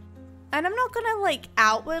 And I'm not gonna, like,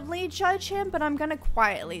 outwardly judge him, but I'm gonna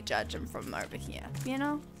quietly judge him from over here, you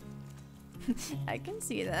know? I can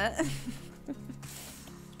see that.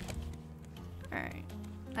 Alright.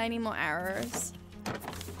 I need more arrows.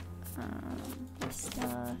 This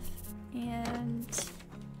stuff. And...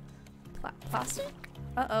 plastic?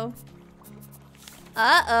 Uh-oh.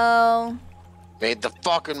 Uh-oh. Made the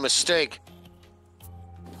fucking mistake.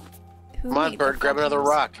 Who Come on, made Bird, the grab fucking another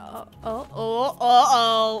rock.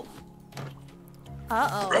 Uh-oh.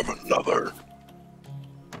 Grab another.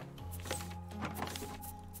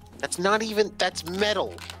 That's not even, that's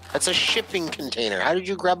metal. That's a shipping container. How did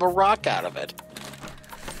you grab a rock out of it?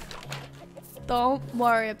 Don't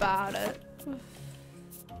worry about it.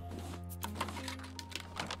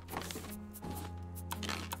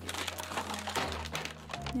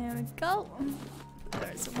 There we go.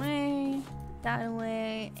 There's away, that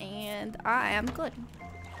away, and I am good.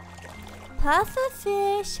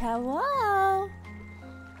 Pufferfish, hello.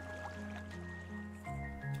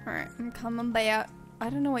 Alright, I'm coming back. I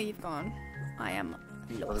don't know where you've gone. I am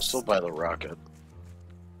I'm lost. still by the rocket.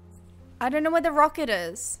 I don't know where the rocket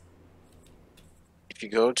is. If you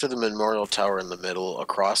go to the memorial tower in the middle,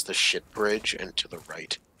 across the ship bridge, and to the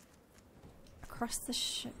right. Across the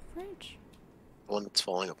ship bridge? The one that's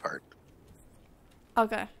falling apart.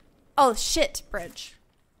 Okay. Oh, shit bridge.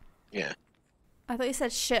 Yeah. I thought you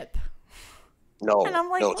said ship. No, And I'm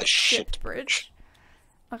like, no, what the ship bridge?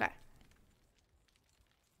 Okay.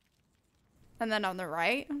 And then on the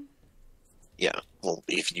right? Yeah. Well,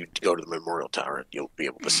 if you go to the memorial tower, you'll be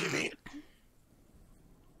able to see me.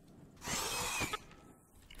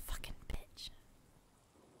 Fucking bitch.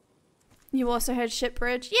 You also heard ship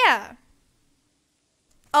bridge? Yeah.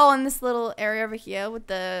 Oh, and this little area over here with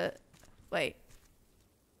the... Wait.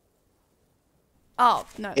 Oh,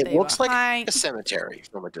 no. It there you looks are. like Hi. a cemetery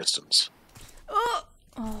from a distance. Oh.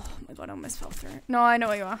 Oh my god, I almost fell through. No, I know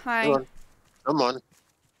where you are. Hi. Come on. Come on.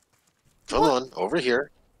 Come What? on, over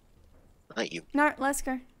here. Not you. No, let's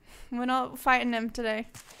go. We're not fighting him today.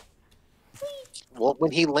 Well,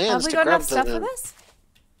 when he Have lands, we to got grab enough stuff the, for this?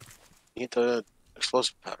 need the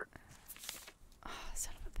explosive powder. Oh,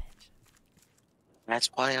 son of a bitch. That's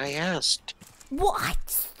why I asked. What?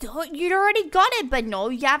 Thought you'd already got it, but no,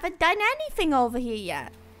 you haven't done anything over here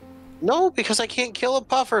yet. No, because I can't kill a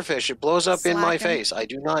pufferfish. It blows up in my Slacking. face. I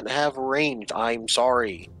do not have range. I'm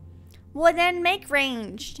sorry. Well, then make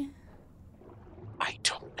ranged. I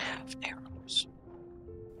don't have arrows.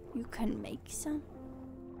 You can make some.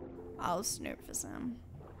 I'll snoop for some.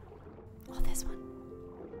 Oh, there's one.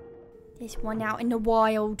 There's one out in the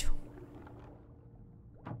wild.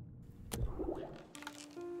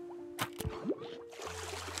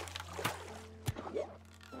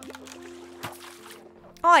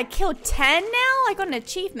 Oh, I killed 10 now? I got an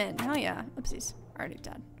achievement. Hell yeah. Oopsies. Already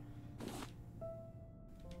dead.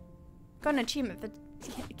 Got an achievement for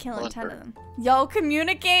killing 10 of them. Yo,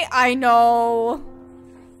 communicate? I know.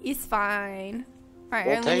 He's fine. Alright,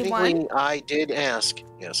 Well, I only need technically, one. I did ask.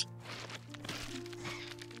 Yes.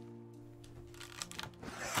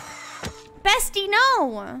 Bestie,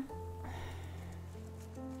 no!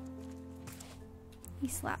 He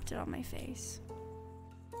slapped it on my face.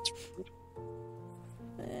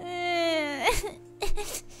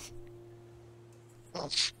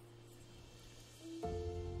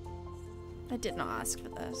 I did not ask for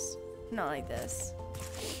this. Not like this.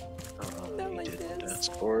 Not You like didn't this.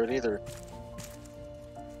 ask for it either.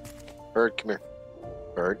 Bird, come here.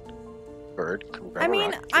 Bird. Bird, come grab I a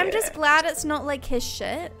mean, rock. I'm Yeah. just glad it's not like his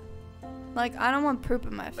shit. Like, I don't want poop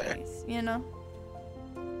in my face, you know?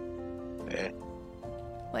 Yeah.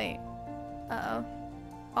 Wait. Uh-oh.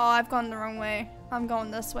 Oh, I've gone the wrong way. I'm going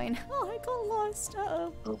this way now. Oh, I got lost.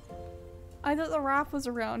 Uh-oh. Oh. I thought the raft was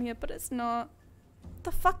around here, but it's not. What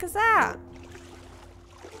the fuck is that?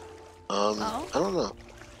 Oh? I don't know.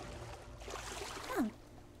 Huh.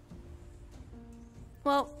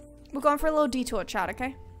 Well, we're going for a little detour, chat,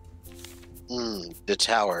 okay? The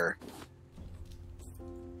tower.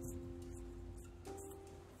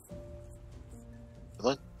 Come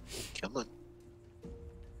on. Come on.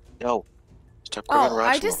 No. Stop grabbing Oh,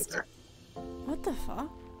 rocks I from just- over there. What the fuck?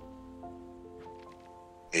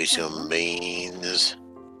 Here's some beans.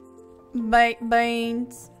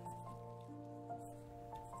 Beans.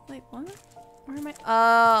 Wait, what? Where am I?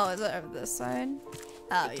 Oh, is it over this side?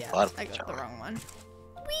 Oh, yeah. bottom I of the got the tower. wrong one.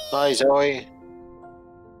 Hi, Zoe.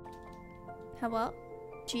 Hello?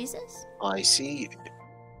 Jesus? I see you.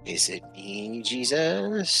 Is it me,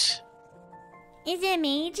 Jesus? Is it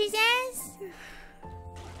me, Jesus?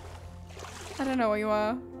 I don't know where you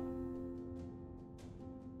are.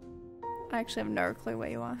 I actually have no clue where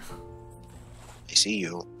you are. I see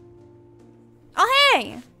you. Oh,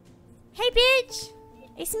 hey! Hey, bitch!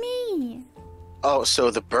 It's me! Oh, so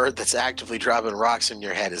the bird that's actively dropping rocks in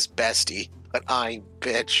your head is Bestie, but I'm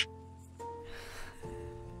bitch.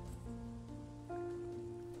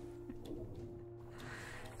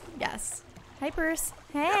 Yes. Hi, Bruce.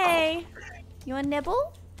 Hey. You want a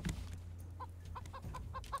nibble?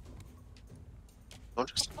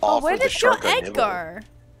 Don't just Oh, offer where the did your shark a egg nibble. go?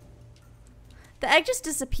 The egg just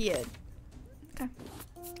disappeared. Okay.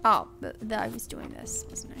 Oh, I was doing this,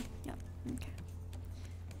 wasn't I? Yep. Okay.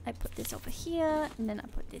 I put this over here, and then I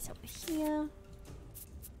put this over here.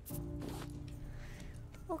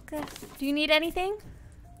 Okay. Do you need anything?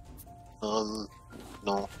 No.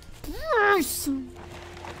 Yes.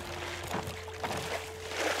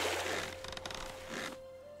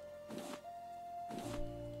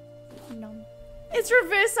 No. It's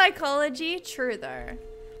reverse psychology. True though.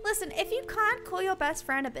 Listen, if you can't call your best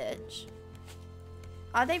friend a bitch,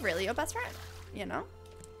 are they really your best friend? You know?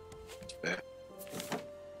 Yeah.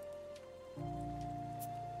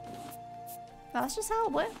 That's just how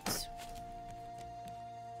it works.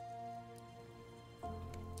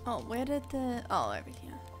 Oh, where did the... Oh, over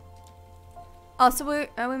here. Oh, so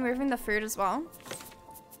are we moving the food as well?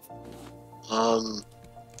 I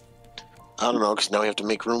don't know, because now we have to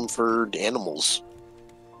make room for the animals.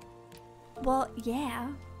 Well, yeah.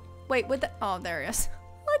 Wait, what the... Oh, there he is.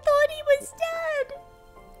 I thought he was dead.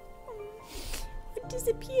 It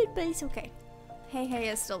disappeared, but it's okay. Hey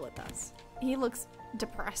is still with us. He looks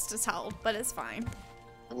depressed as hell, but it's fine.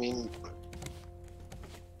 I mean...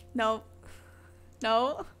 No.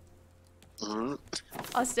 No. Mm-hmm.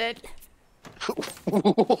 Austin.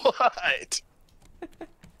 What?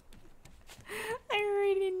 I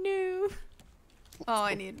already knew. Oh,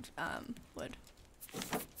 I need wood.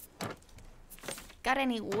 Got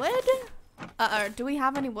any wood? Do we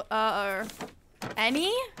have any wood?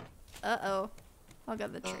 Any? I'll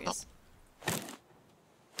get the trees.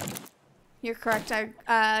 You're correct.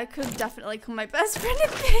 I could definitely call my best friend a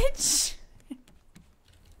bitch.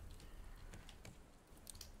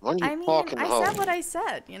 When you I mean, talking I home? said what I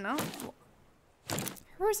said, you know?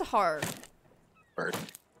 Where's a heart? Bird.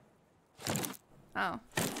 Oh.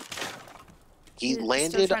 He Still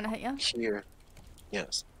landed trying to hit you? here.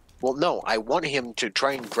 Yes. Well, no, I want him to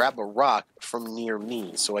try and grab a rock from near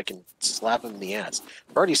me so I can slap him in the ass.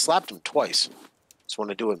 I've already slapped him twice. Just want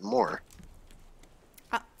to do it more.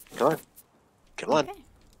 Come on. Come on. Okay.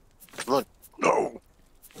 Come on. No.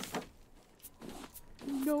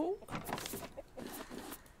 No.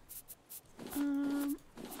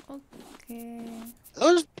 Okay.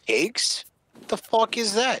 Those pigs? What the fuck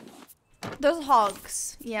is that? Those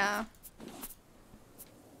hogs, yeah.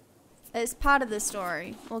 It's part of the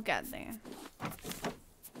story. We'll get there.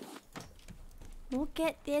 We'll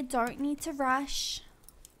get there. Don't need to rush.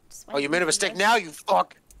 Just Oh, you waiting made a for mistake this. now, you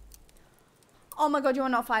fuck. Oh my god, you are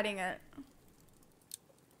not fighting it.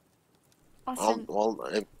 Austin,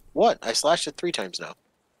 What? I slashed it 3 times now.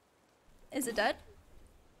 is it dead?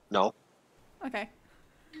 No. Okay.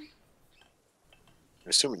 I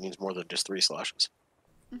assume it needs more than just 3 slashes.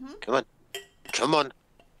 Mm-hmm. Come on. Come on.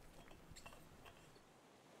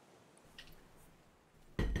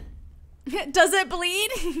 Does it bleed?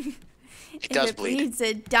 It If does it bleed. bleeds,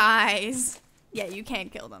 it dies. Yeah, you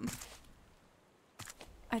can't kill them.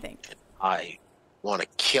 I think. I want to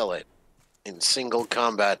kill it in single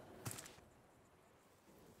combat.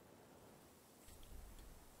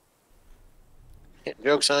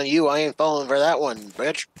 Joke's on you, I ain't falling for that one,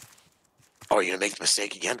 bitch. Oh, you gonna make the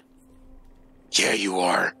mistake again? Yeah, you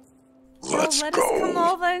are. Let's Let go. us come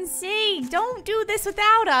over and see. Don't do this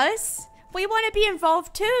without us. We want to be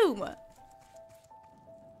involved too.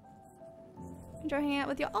 Enjoy hanging out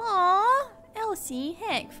with you. Aww, Elsie.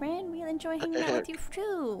 Heck, friend. We'll enjoy hanging out with you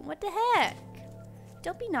too. What the heck?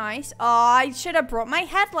 Don't be nice. Oh, I should have brought my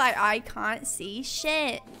headlight. I can't see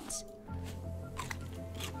shit.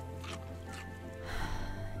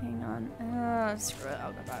 Hang on. Oh, screw it.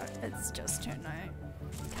 I'll go back. It's just tonight.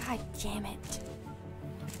 God damn it.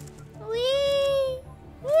 Wee!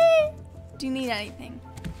 Wee! Do you need anything?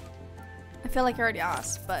 I feel like I already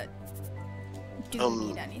asked, but do you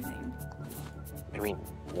need anything? I mean,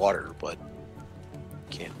 water, but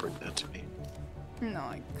can't bring that to me. No,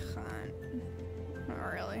 I can't.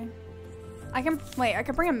 Not really. I can wait. I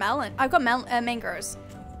can bring a melon. I've got mangoes.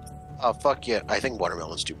 Oh, fuck yeah. I think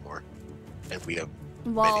watermelons do more. And we have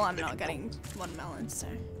Well, many, I'm many not getting one melon, so.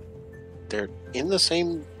 They're in the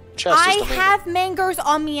same chest I as the mango. have mangoes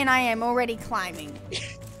on me and I am already climbing.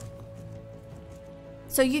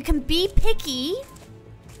 So you can be picky,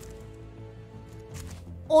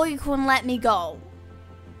 or you can let me go.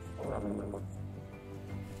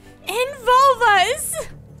 Involve us!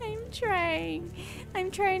 I'm trying.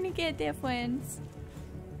 I'm trying to get their friends.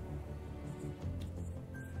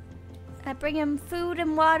 I bring him food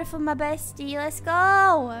and water for my bestie. Let's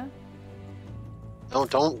go. No,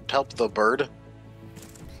 don't help the bird.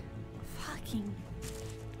 Fucking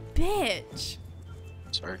bitch.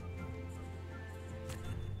 Sorry.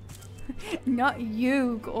 Not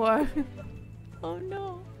you, Gore. Oh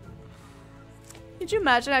no. Could you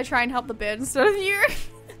imagine I try and help the bird instead of you?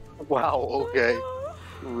 Wow, okay. Oh,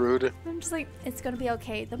 no. Rude. I'm just like, it's gonna be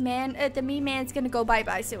okay. The mean man's gonna go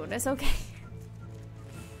bye-bye soon. It's okay.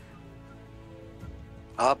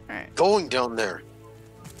 Up. Alright. Going down there.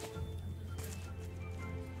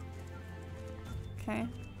 Okay.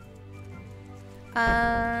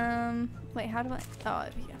 Wait, how do I? Oh,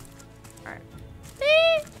 over here. Alright.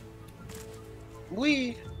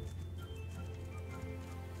 Wee.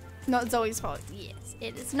 Not Zoe's fault. Yes,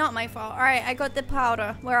 it is not my fault. Alright, I got the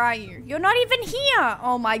powder. Where are you? You're not even here!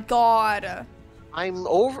 Oh my god.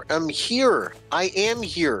 I'm here. I am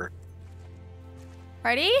here.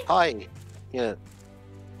 Ready? Hi. Yeah.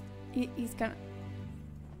 He's gonna...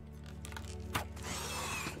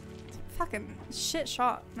 Fucking shit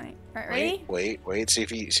shot, mate. Right, ready? Wait. See if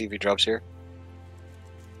he drops here.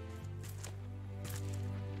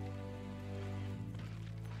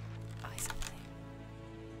 Oh, he's up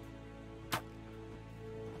there.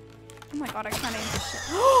 Oh my god, I can't aim this shit.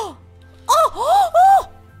 Oh!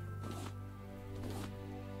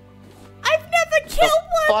 I've never killed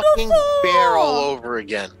one Fucking before! bear all over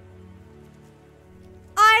again.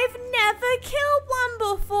 I've never killed one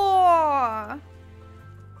before!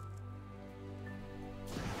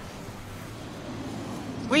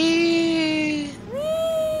 Wee.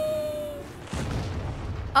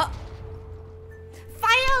 Oh.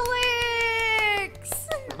 Fireworks!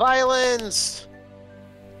 Violence.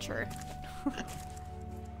 True.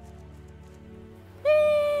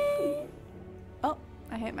 Oh,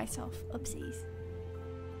 I hit myself. Oopsies.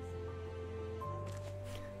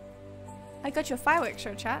 I got you a fireworks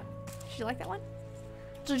show, chat. Did you like that one?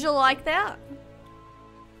 Did you like that?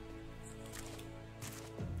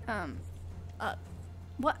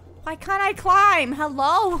 What? Why can't I climb?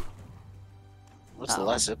 Hello? What's the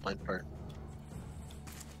last zipline part?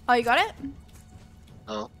 Oh, you got it?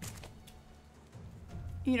 Oh.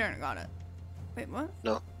 You don't got it. Wait, what?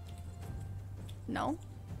 No. No?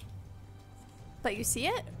 But you see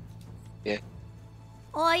it? Yeah.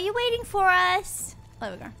 Oh, are you waiting for us?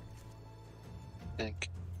 There we go. Think.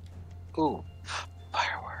 Ooh.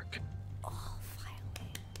 Firework. Oh,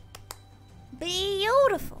 firework.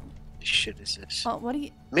 Beautiful. What shit is this? Oh, what are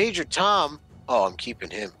you? Major Tom. Oh, I'm keeping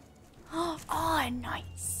him. Oh,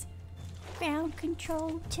 nice. Ground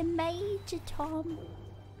control to Major Tom.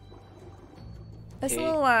 This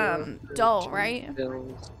little doll, right?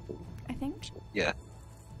 I think. Yeah.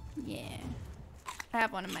 Yeah. I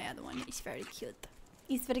have one in my other one. He's very cute.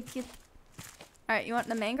 He's very cute. All right, you want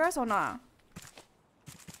the mangoes or not?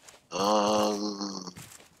 Sure.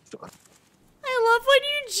 I love when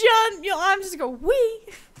you jump. Your arms just go wee.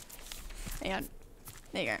 Hang on.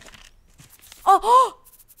 There you go. Oh!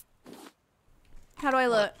 How do I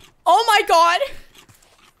look? Oh my god!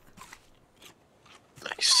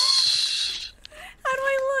 Nice. How do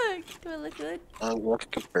I look? Do I look good? Look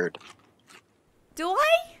like a bird. Do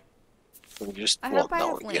I? You just, I well, hope I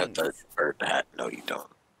no, have you have the wings. bird hat. No, you don't.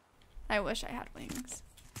 I wish I had wings.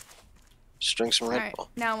 String some Red Alright, Bull.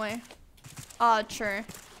 now we. Oh, true.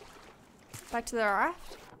 Back to the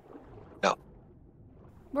raft? No.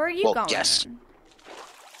 Where are you Well, going? yes.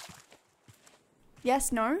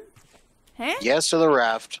 Yes, no? Huh? Yes to the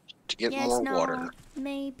raft to get Yes, more no, water.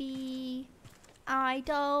 maybe. I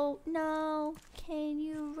don't know. Can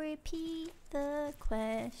you repeat the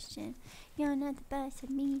question? You're not the boss of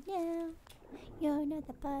me now. You're not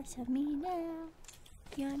the boss of me now.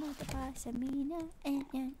 You're not the boss of me now. And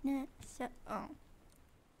you're not so. Oh.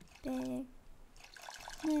 Big.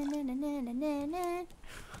 Na na na na na na na.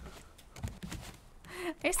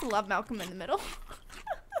 I used to love Malcolm in the Middle.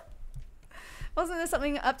 Wasn't there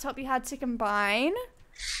something up top you had to combine?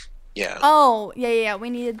 Yeah. Oh, yeah. We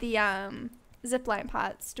needed the zipline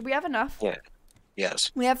parts. Do we have enough? Yeah.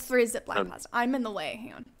 Yes. We have 3 zipline parts. I'm in the way.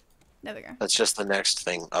 Hang on. There we go. That's just the next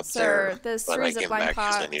thing up So, there. there's But 3 I came zipline back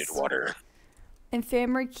because I parts. needed water.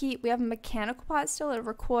 Infirmary key. We have a mechanical part still, a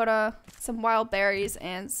recorder, some wild berries,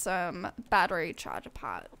 and some battery charger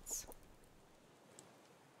parts.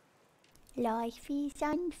 Life is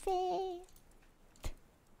unfair.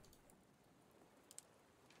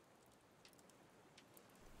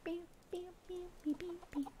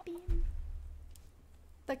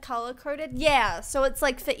 The color coded? Yeah, so it's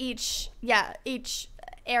like for each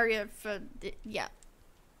area for, yeah.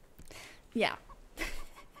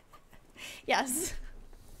 Yes.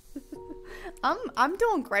 I'm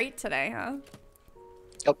doing great today, huh?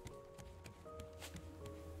 Yep.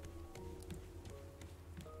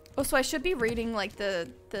 Oh, so I should be reading like the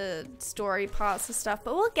story parts and stuff,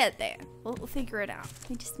 but we'll get there. We'll figure it out.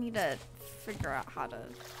 We just need to figure out how to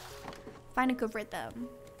find a good rhythm.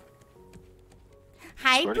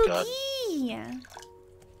 Hi, Swear to God. Pookie!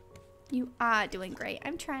 You are doing great.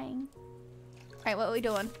 I'm trying. Alright, what are we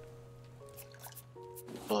doing?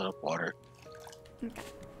 Filling up water. Okay.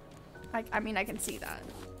 I mean, I can see that.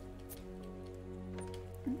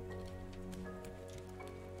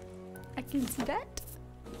 I can see that.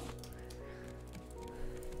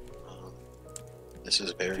 This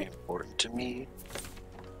is very important to me.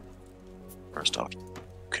 First off, you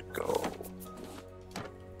can go.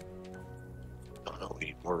 Oh no, we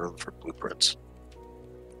need more room for blueprints.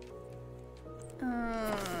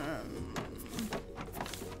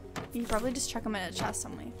 You probably just chuck them in a chest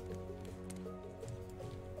somewhere.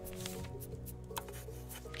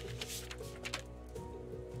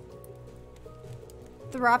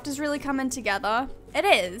 The raft is really coming together. It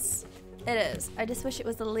is. It is. I just wish it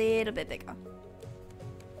was a little bit bigger.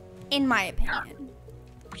 In my opinion.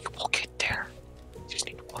 We will get there. Just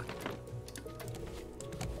need one.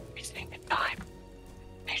 Everything in time.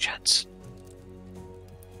 Patience.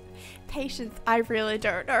 Patience, I really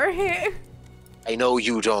don't know here. I know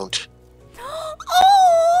you don't.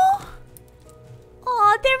 Oh!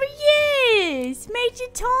 Oh, there he is! Major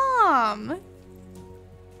Tom!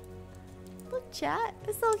 Look, chat.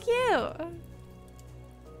 It's so cute.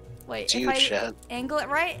 Wait, It's if you, I chat. angle it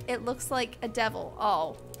right, it looks like a devil.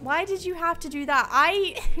 Oh. Why did you have to do that?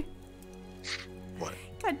 What?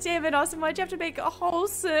 God damn it, Austin, why'd you have to make it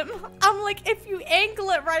wholesome? I'm like, if you angle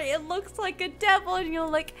it right, it looks like a devil, and you're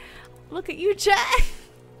like, look at you, chat.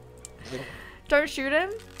 Don't shoot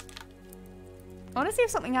him. I want to see if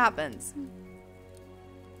something happens.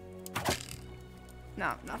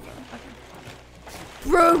 No, nothing. Okay.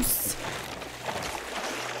 Bruce!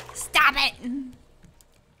 Stop it!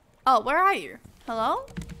 Oh, where are you? Hello?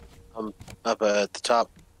 Up at the top.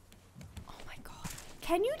 Oh my god.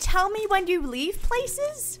 Can you tell me when you leave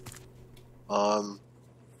places?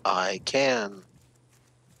 I can.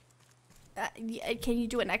 Can you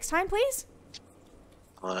do it next time, please?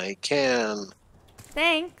 I can.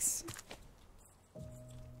 Thanks.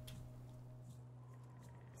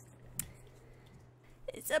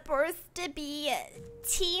 It's supposed to be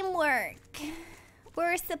teamwork.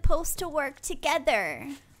 We're supposed to work together.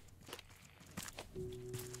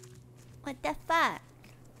 What the fuck?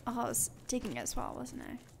 Oh, I was digging as well, wasn't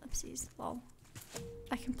I? Oopsies, lol.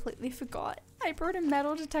 I completely forgot. I brought a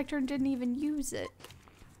metal detector and didn't even use it.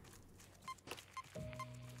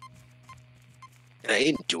 And I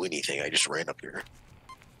didn't do anything. I just ran up here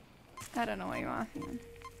I don't know where you are. Hang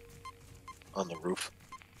on the roof.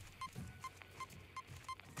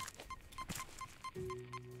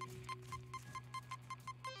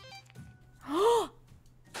 on.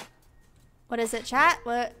 What is it, chat?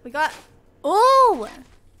 What we got? Oh!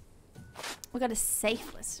 We got a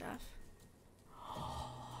safe with stuff.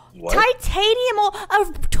 What? Titanium or a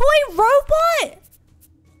toy robot!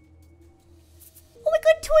 Oh my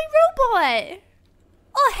god, toy robot!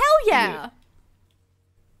 Oh hell yeah!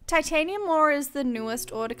 Titanium ore is the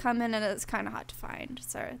newest ore to come in and it's kind of hard to find,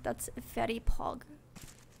 so that's very pog.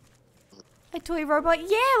 A toy robot?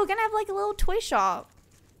 Yeah, we're gonna have like a little toy shop.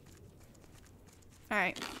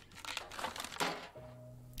 Alright.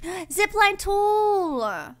 Zipline tool!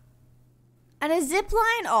 And a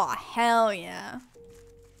zipline? Oh hell yeah.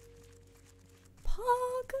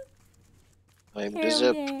 Pog. I'm Hell the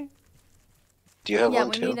zip. yeah. Do you have Yeah, one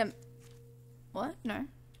we too? need to. What? No.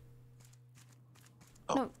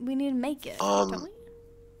 Oh. No, we need to make it. No, Don't we?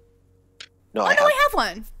 No, Oh I no, have. I have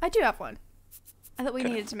one. I do have one. I thought we Okay.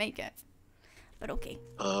 needed to make it. But okay.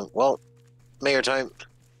 Well, mayor time.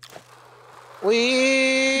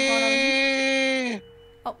 We.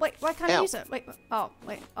 Oh wait, why can't I Ow. use it? Wait. Oh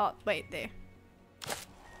wait. Oh wait. There.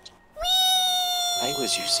 I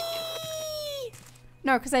was using it.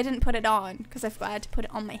 No, because I didn't put it on. Because I forgot I had to put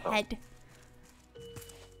it on my Oh. head.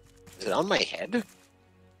 Is it on my head?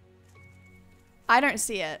 I don't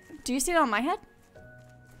see it. Do you see it on my head?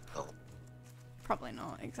 No. Probably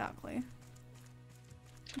not. Exactly.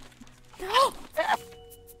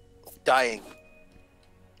 Dying.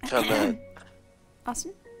 Come on.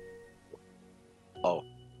 Austin? Oh.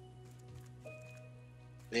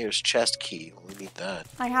 Mayor's chest key. We need that.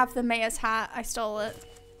 I have the mayor's hat. I stole it.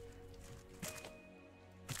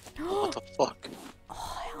 What the fuck?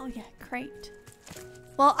 Oh, hell yeah. Great.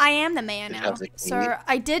 Well, I am the mayor You now. have the key? So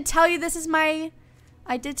I did tell you this is my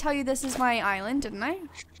island, didn't I?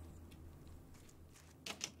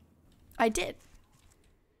 I did.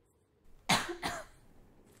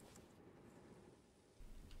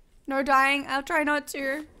 No dying. I'll try not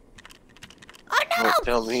to. Oh no! Don't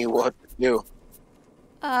tell me what to do.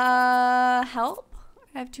 Help?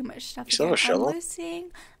 I have too much stuff You still have again. a shovel? I'm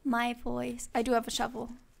losing my voice. I do have a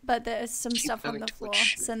shovel, but there's some Keep stuff on having the too floor. much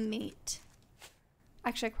shit. Some meat.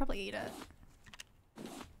 Actually, I could probably eat it.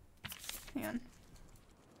 Hang on.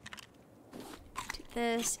 Take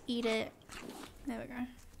this, eat it. There we go.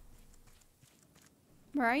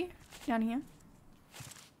 Where are you? Down here?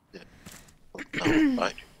 Oh,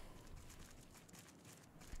 fine.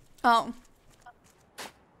 Oh.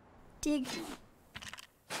 Dig.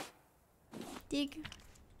 Dig.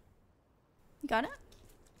 You got it?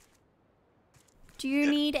 Do you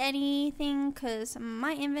need anything? Because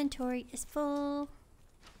my inventory is full.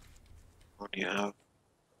 What do you have?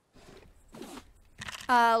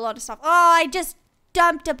 A lot of stuff. Oh, I just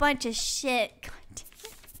dumped a bunch of shit. God damn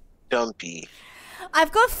it. Dumpy.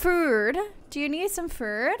 I've got food. Do you need some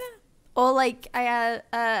food? Or like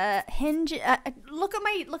hinge. Look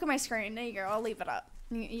at my screen. There you go. I'll leave it up.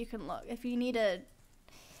 You can look if you need a.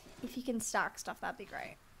 If you can stack stuff, that'd be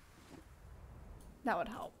great. That would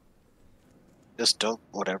help. Just dump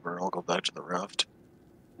whatever. I'll go back to the raft.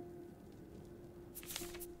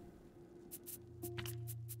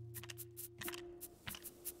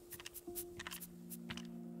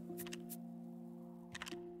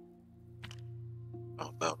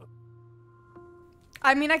 Oh, mountain.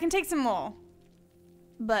 I mean, I can take some more.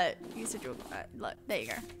 But you said you look, there you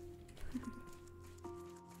go.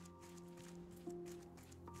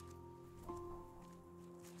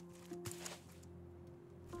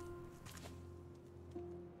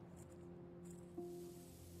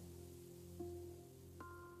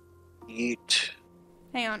 Eat.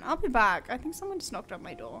 Hang on, I'll be back. I think someone just knocked on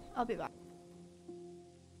my door. I'll be back.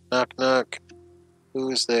 Knock, knock.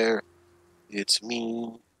 Who's there? It's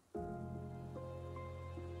me.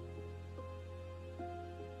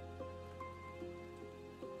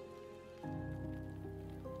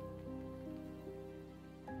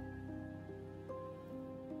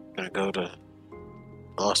 Gonna go to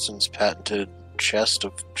Austin's patented chest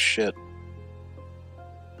of shit.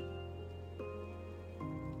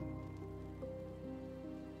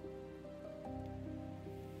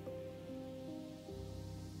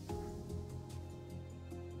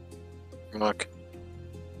 Rock.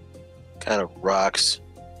 Kind of rocks.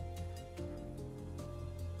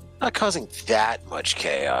 Not causing that much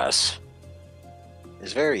chaos.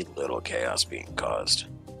 There's very little chaos being caused.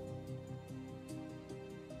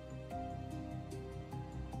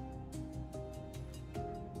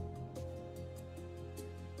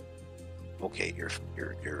 Okay, you're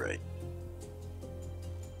right.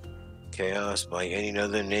 Chaos by any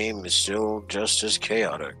other name is still just as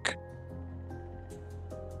chaotic.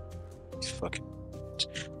 These fucking.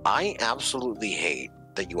 I absolutely hate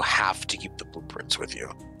that you have to keep the blueprints with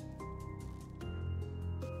you.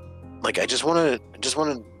 Like, I just want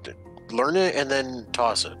to learn it and then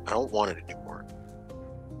toss it. I don't want it anymore.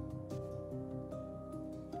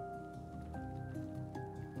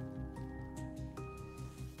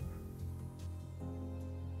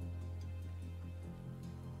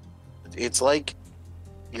 It's like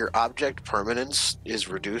your object permanence is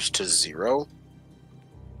reduced to 0.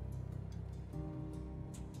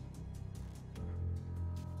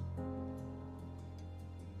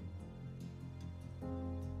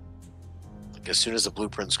 Like, as soon as the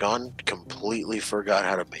blueprint's gone, completely forgot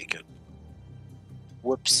how to make it.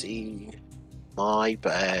 Whoopsie. My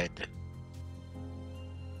bad.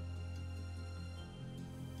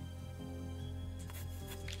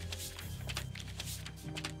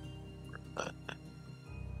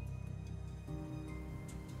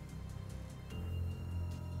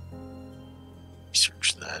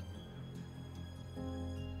 Research that.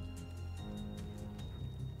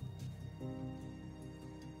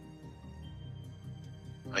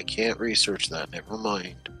 I can't research that, never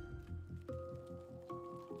mind.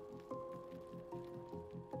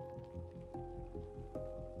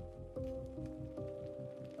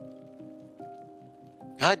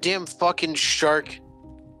 Goddamn fucking shark.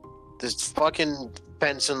 This fucking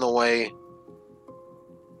fence in the way.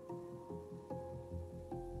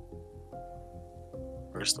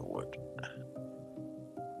 Where's the wood?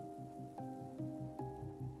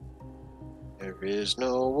 There is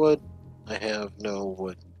no wood. I have no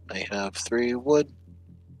wood. I have 3 wood.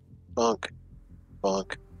 Bonk.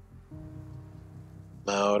 Bonk.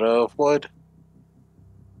 Out of wood.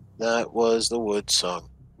 That was the wood song.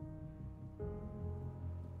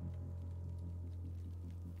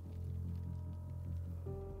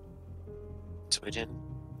 So I didn't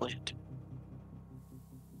plant.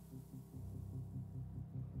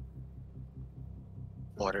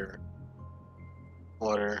 Water.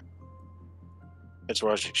 Water. It's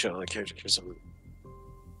watching show on the character because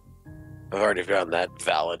I've already found that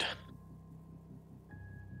valid.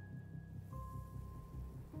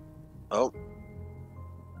 Oh.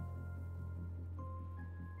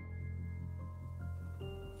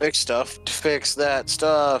 Fix stuff. Fix that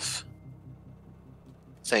stuff.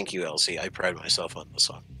 Thank you, Elsie. I pride myself on this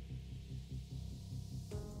song.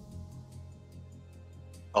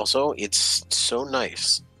 Also, it's so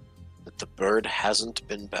nice that the bird hasn't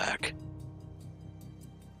been back.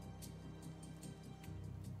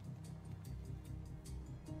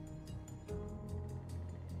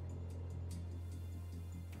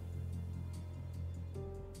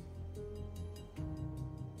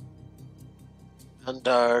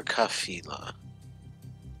 Bandar Kafila.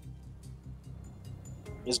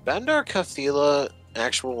 Is Bandar Kafila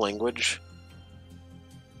actual language?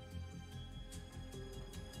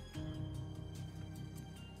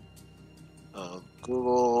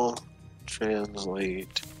 Google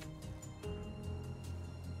Translate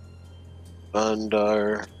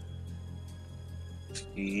Bandar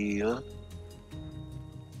Kafila.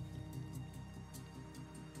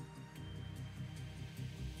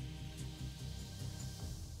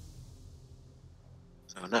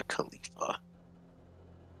 No, not Khalifa.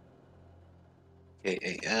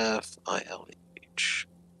 Kafilh.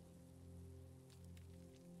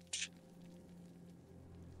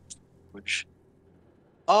 Which?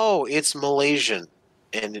 Oh, it's Malaysian,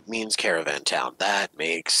 and it means caravan town. That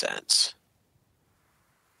makes sense.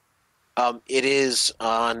 It is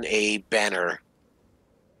on a banner,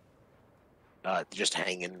 just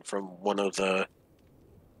hanging from one of the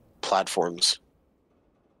platforms.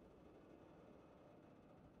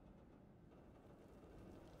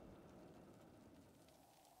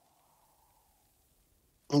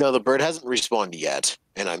 No, the bird hasn't respawned yet,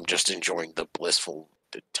 and I'm just enjoying the blissful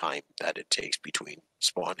time that it takes between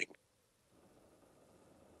spawning.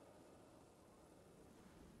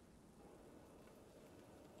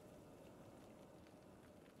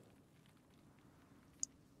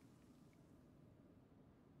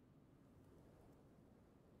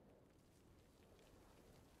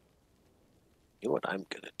 You know what I'm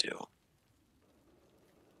gonna do?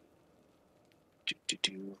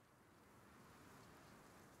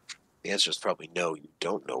 The answer is probably no, you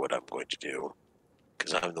don't know what I'm going to do,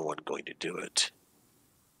 because I'm the one going to do it.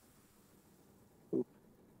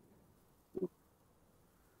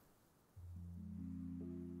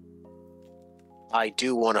 I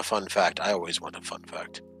do want a fun fact. I always want a fun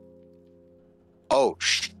fact. Oh,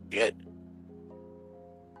 shit.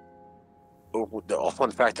 Oh, the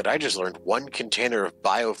fun fact that I just learned, one container of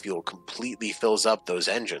biofuel completely fills up those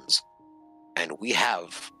engines. And we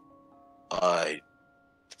have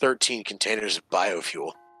 13 containers of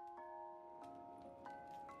biofuel.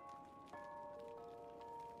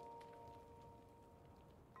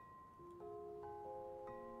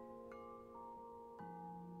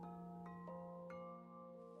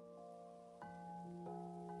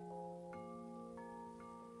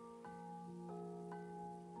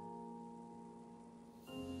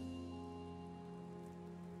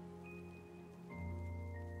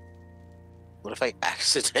 What if I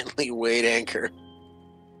accidentally weighed anchor?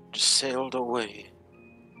 Just sailed away.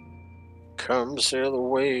 Come sail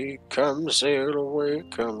away, come sail away,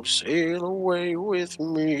 come sail away with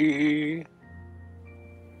me.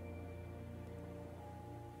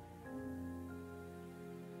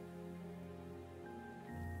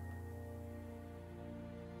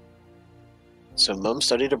 So Mum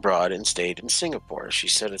studied abroad and stayed in Singapore. She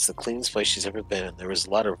said it's the cleanest place she's ever been, and there was a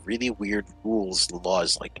lot of really weird rules and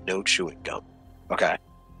laws, like no chewing gum. Okay,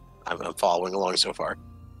 I'm following along so far.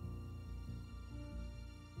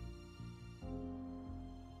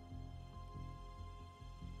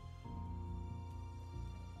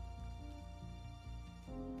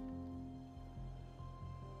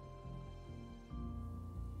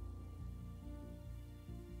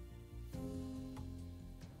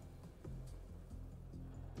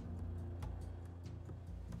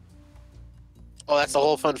 Oh, that's the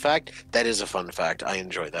whole fun fact? That is a fun fact. I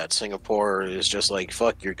enjoy that. Singapore is just like,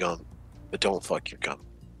 fuck your gum, but don't fuck your gum.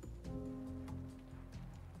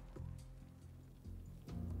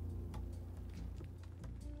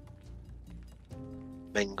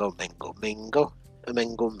 Mango, mango, mango. A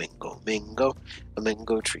mango, mango, mango. A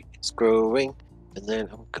mango tree is growing, and then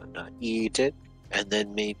I'm gonna eat it, and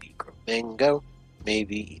then maybe grow mango.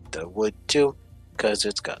 Maybe eat the wood too, because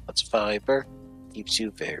it's got lots of fiber. Keeps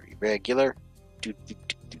you very regular. Do, do,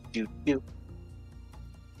 do, do, do, do.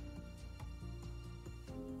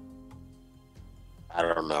 I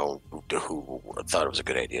don't know who thought it was a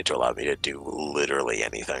good idea to allow me to do literally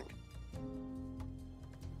anything.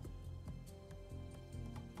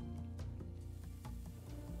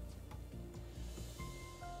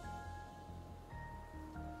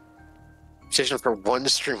 Station for one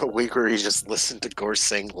stream a week where you just listen to Gore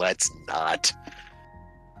sing, let's not.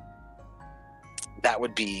 That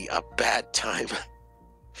would be a bad time.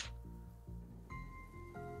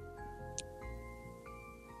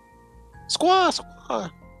 Squaw.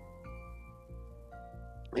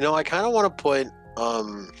 You know, I kind of want to put,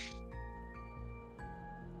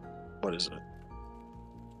 what is it?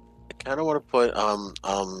 I kind of want to put,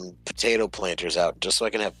 potato planters out just so I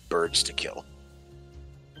can have birds to kill.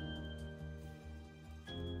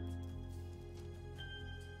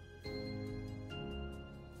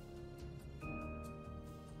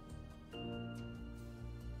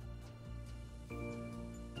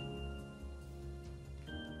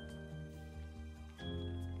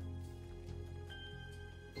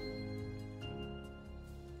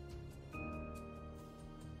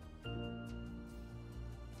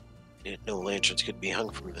 Didn't know lanterns could be hung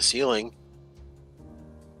from the ceiling.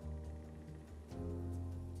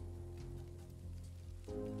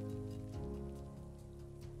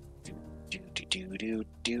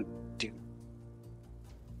 Do.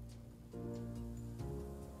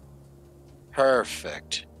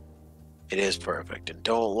 Perfect. It is perfect, and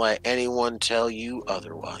don't let anyone tell you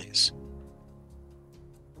otherwise.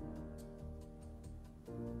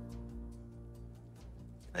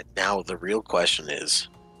 And now the real question is,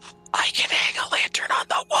 I can hang a lantern on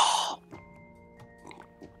the wall.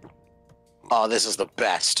 Oh, this is the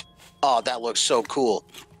best. Oh, that looks so cool.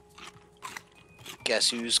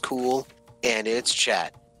 Guess who's cool? And it's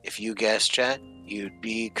chat. If you guess chat, you'd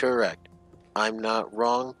be correct. I'm not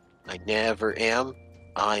wrong. I never am.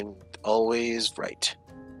 I'm always right.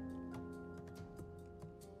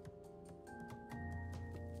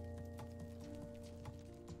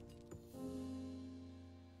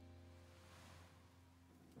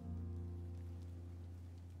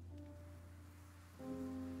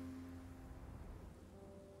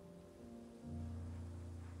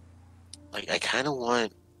 Like, I kind of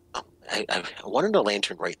want... I wanted a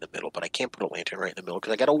lantern right in the middle, but I can't put a lantern right in the middle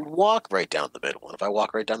because I got to walk right down the middle. And if I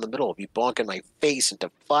walk right down the middle, I'll be bonking my face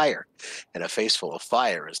into fire. And a face full of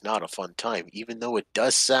fire is not a fun time, even though it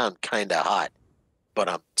does sound kind of hot. But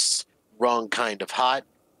I'm wrong kind of hot.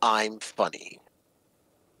 I'm funny.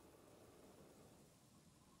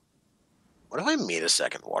 What if I made a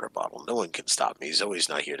second water bottle? No one can stop me. Zoe's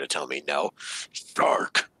not here to tell me no.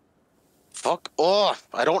 Dark. Fuck off.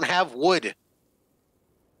 I don't have wood.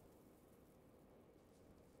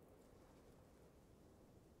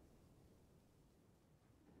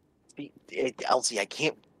 Elsie, I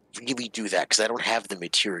can't really do that because I don't have the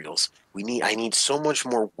materials. I need so much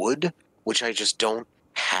more wood, which I just don't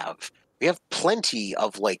have. We have plenty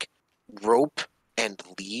of like rope and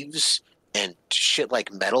leaves and shit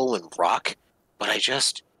like metal and rock, but I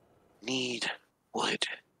just need wood.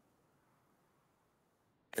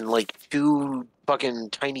 And like 2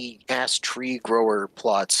 fucking tiny ass tree grower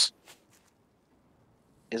plots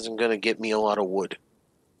isn't gonna get me a lot of wood.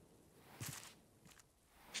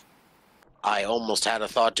 I almost had a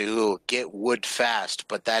thought to get wood fast,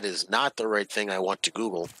 but that is not the right thing I want to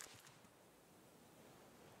Google.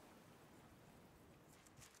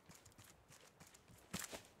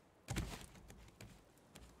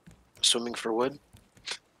 Swimming for wood?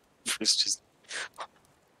 It's just...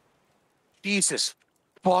 Jesus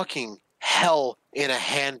fucking hell in a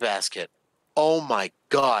handbasket. Oh my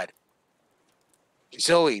god.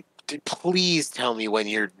 Zoe, please tell me when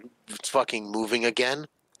you're fucking moving again.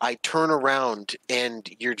 I turn around and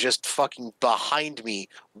you're just fucking behind me,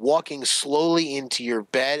 walking slowly into your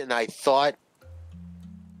bed, and I thought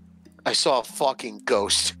I saw a fucking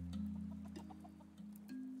ghost.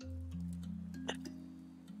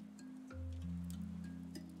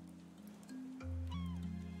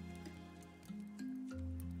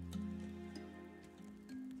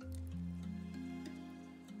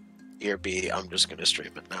 Here, B, I'm just gonna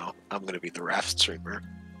stream it now. I'm gonna be the Raft streamer.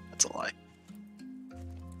 That's a lie.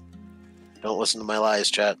 Don't listen to my lies,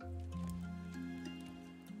 chat.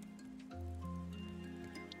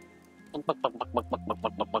 I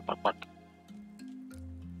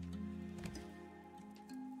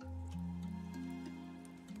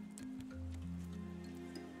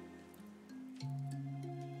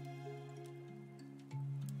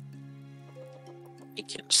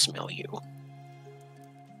can smell you.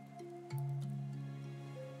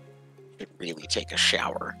 Should really take a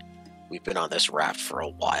shower. We've been on this raft for a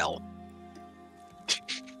while.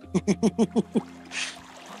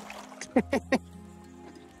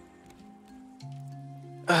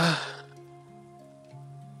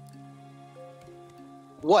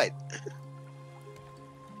 What?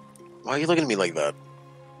 Why are you looking at me like that?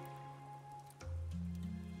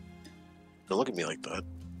 Don't look at me like that.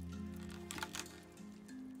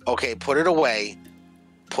 Okay, put it away.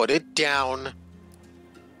 Put it down.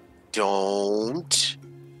 Don't.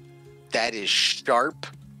 That is sharp,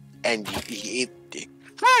 and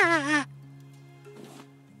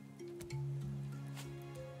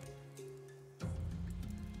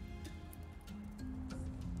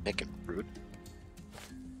making fruit.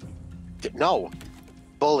 No,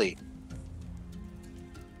 bully.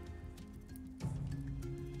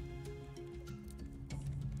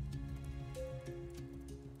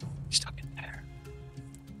 Stuck it there.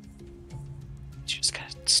 You just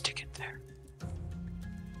gotta stick it there.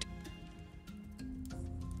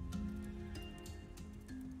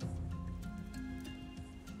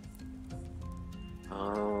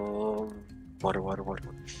 Water.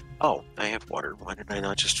 Oh, I have water. Why did I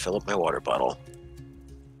not just fill up my water bottle?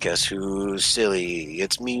 Guess who's silly?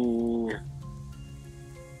 It's me.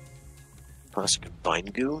 Plastic and vine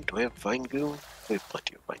goo? Do I have vine goo? We have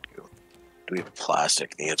plenty of vine goo. Do we have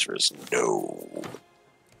plastic? The answer is no.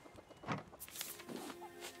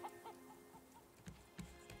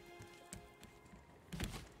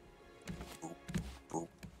 Boop.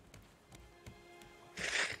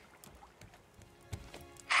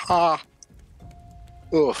 Ha!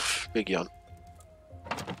 Oof, big yawn.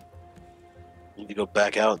 Need to go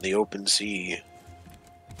back out in the open sea.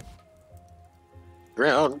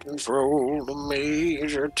 Ground control to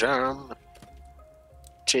Major Tom.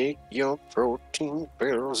 Take your protein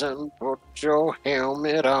pills and put your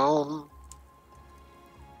helmet on.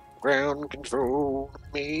 Ground control to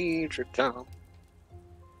Major Tom.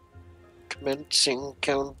 Commencing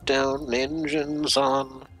countdown, engines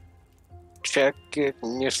on. Check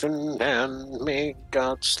ignition and may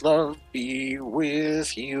God's love be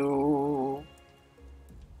with you.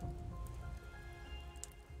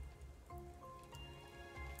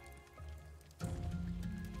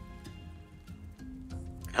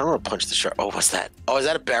 I don't want to punch the shark. Oh, what's that? Oh, is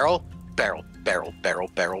that a barrel? Barrel.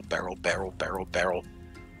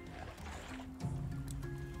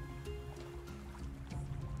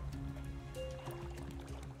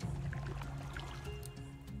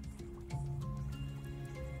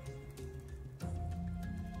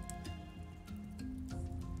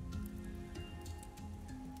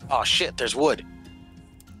 Oh shit, there's wood.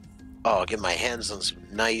 Oh, I'll get my hands on some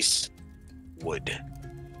nice wood.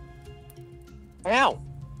 Ow!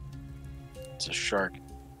 It's a shark.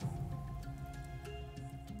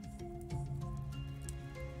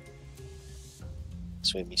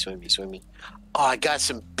 Swim me. Oh, I got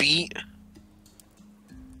some beet.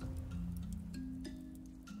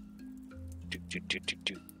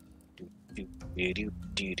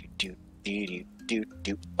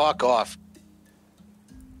 Fuck off.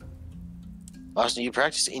 Austin, you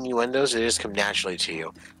practice innuendos, they just come naturally to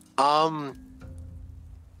you.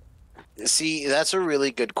 See, that's a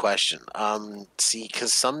really good question. See,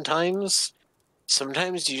 because sometimes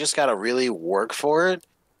you just gotta really work for it,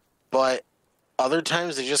 but other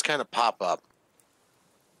times they just kind of pop up.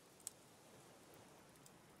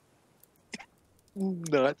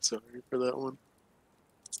 Not sorry for that one.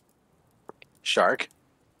 Shark.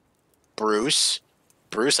 Bruce,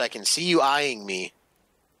 I can see you eyeing me.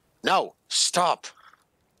 No, stop.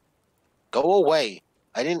 Go away.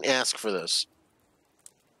 I didn't ask for this.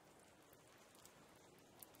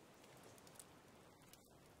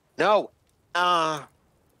 No. No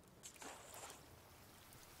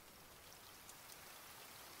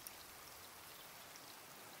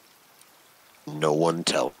one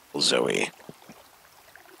tell Zoe.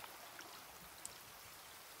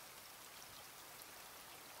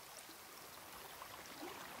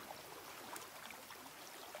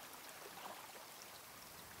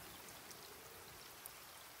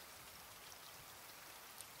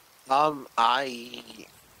 I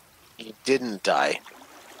didn't die.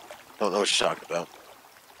 Don't know what you're talking about.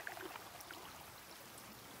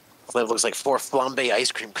 That looks like 4 flambe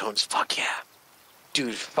ice cream cones. Fuck yeah.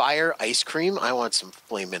 Dude, fire ice cream? I want some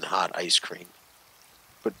flaming hot ice cream.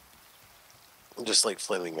 But I'm just like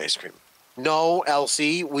flaming ice cream. No,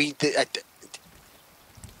 Elsie,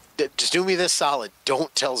 just do me this solid.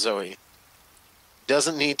 Don't tell Zoe.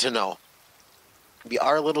 Doesn't need to know. It'll be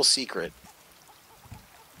our little secret.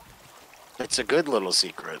 It's a good little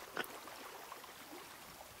secret.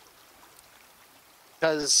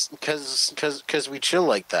 Cause we chill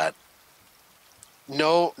like that.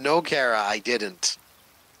 No, Kara, I didn't.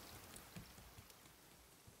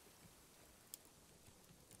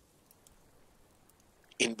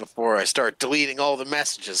 in before I start deleting all the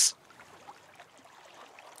messages.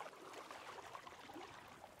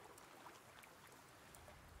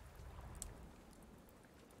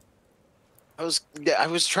 I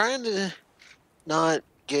was trying to not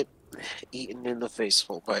get eaten in the face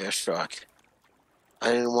by a shark.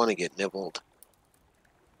 I didn't want to get nibbled.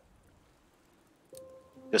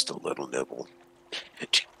 Just a little nibble.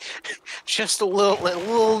 Just a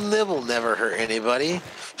little nibble never hurt anybody.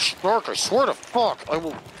 Shark, I swear to fuck, I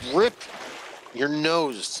will rip your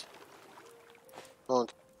nose. Oh.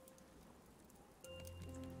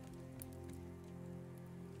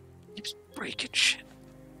 Keeps breaking shit.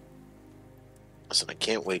 Listen, I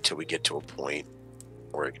can't wait till we get to a point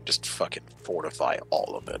where I can just fucking fortify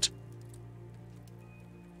all of it.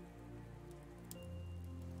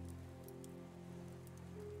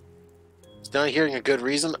 It's not hearing a good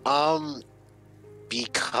reason?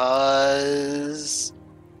 Because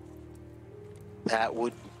that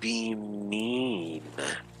would be mean.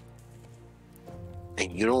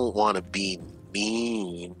 And you don't want to be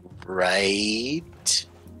mean, right?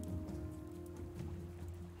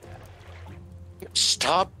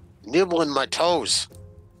 Stop nibbling my toes.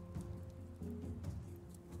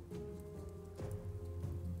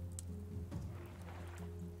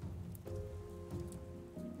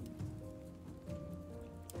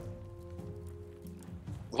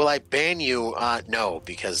 Will I ban you? No,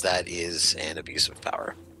 because that is an abuse of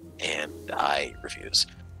power, and I refuse.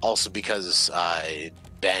 Also because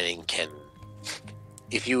banning can...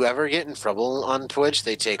 If you ever get in trouble on Twitch,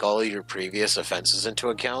 they take all of your previous offenses into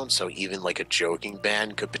account, so even like a joking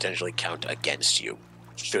ban could potentially count against you,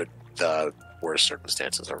 should the worst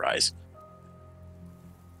circumstances arise.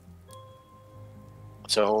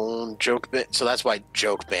 So so that's why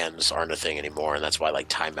joke bans aren't a thing anymore, and that's why like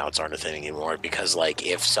timeouts aren't a thing anymore, because like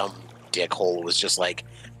if some dickhole was just like,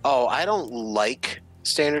 oh, I don't like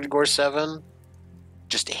Standard Gore 7,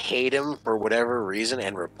 just hate him for whatever reason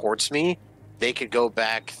and reports me, they could go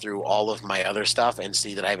back through all of my other stuff and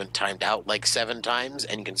see that I haven't timed out like 7 times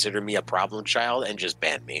and consider me a problem child and just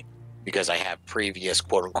ban me because I have previous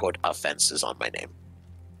quote-unquote offenses on my name.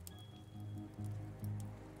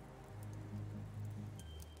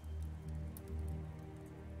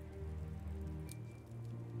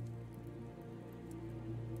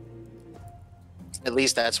 At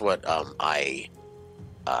least that's what I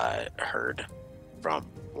heard from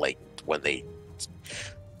like when they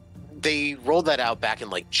rolled that out back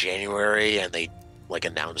in like January, and they like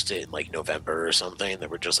announced it in like November or something. They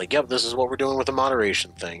were just like, yep, this is what we're doing with the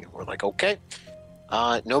moderation thing. And we're like, okay,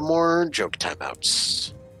 no more joke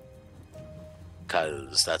timeouts,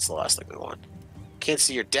 because that's the last thing we want. Can't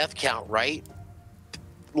see your death count, right?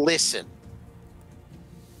 Listen,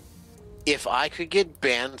 if I could get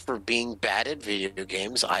banned for being bad at video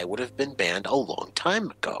games, I would have been banned a long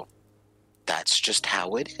time ago. That's just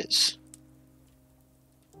how it is.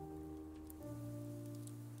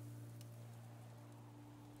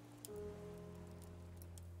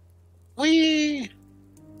 Whee!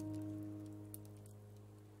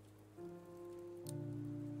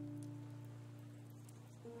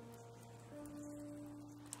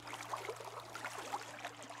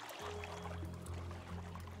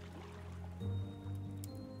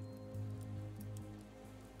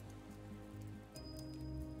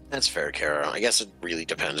 That's fair, Kara. I guess it really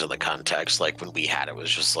depends on the context. Like, when we had it,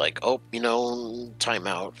 was just like, oh, you know,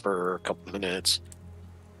 timeout for a couple minutes.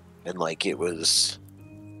 And, like, it was...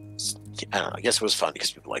 I don't know, I guess it was fun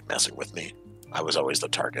because people like messing with me. I was always the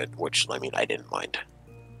target, which, I mean, I didn't mind.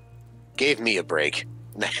 Gave me a break.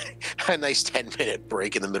 A nice 10-minute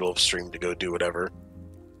break in the middle of stream to go do whatever.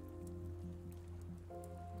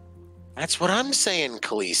 That's what I'm saying,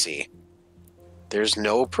 Khaleesi. There's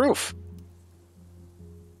no proof.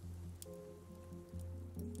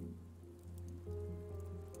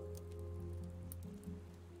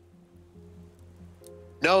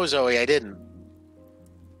 No, Zoe, I didn't.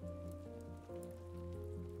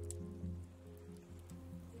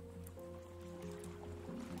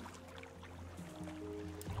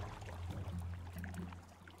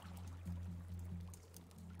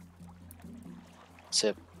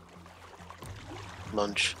 Sip.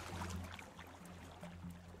 Lunch.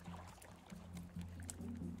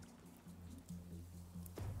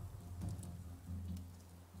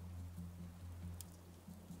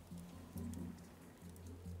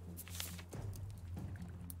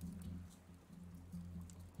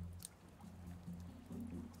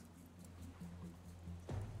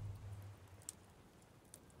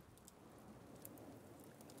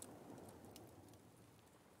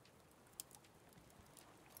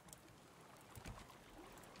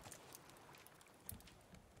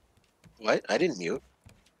 What? I didn't mute.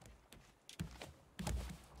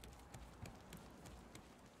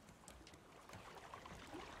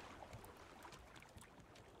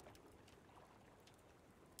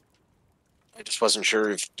 just wasn't sure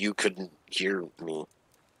if you couldn't hear me.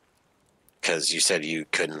 Because you said you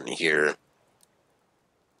couldn't hear.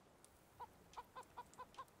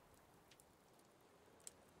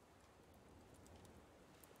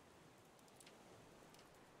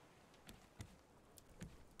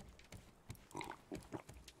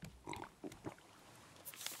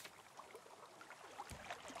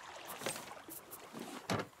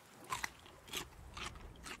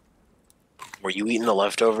 Were you eating the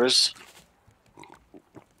leftovers?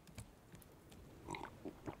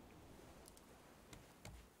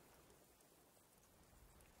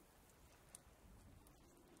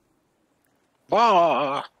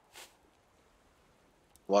 Wah!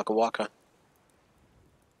 Waka waka.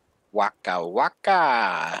 Waka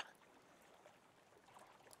waka.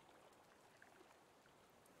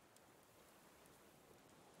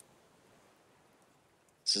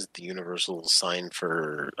 This is the universal sign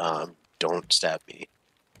for don't stab me.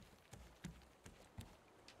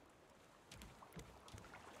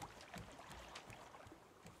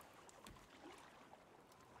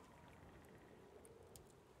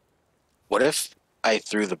 What if I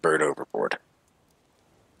threw the bird overboard?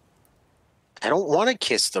 I don't want to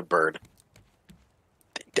kiss the bird.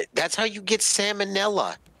 That's how you get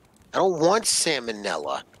salmonella. I don't want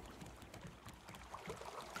salmonella.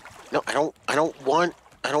 No, I don't want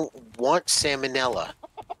salmonella.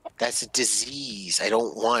 That's a disease. I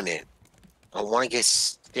don't want it. I don't want to get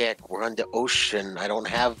sick. We're on the ocean. I don't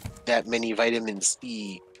have that many vitamin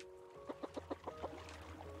C.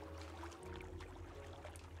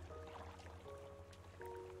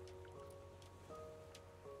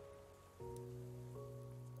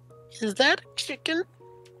 Is that a chicken?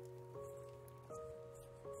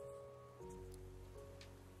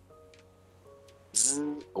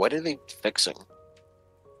 What are they fixing?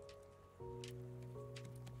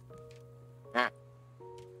 Ah.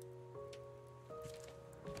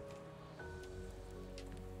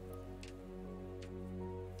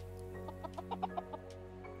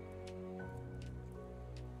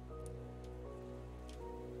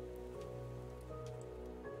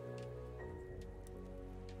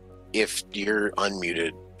 If you're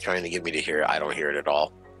unmuted trying to get me to hear it, I don't hear it at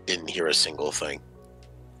all. Didn't hear a single thing.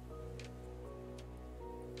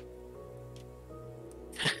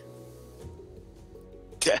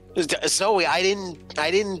 Zoe, I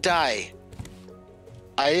didn't die.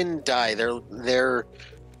 I didn't die. They're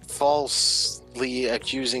falsely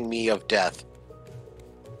accusing me of death.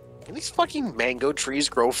 Can these fucking mango trees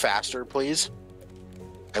grow faster, please?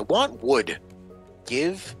 I want wood.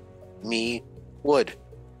 Give me wood.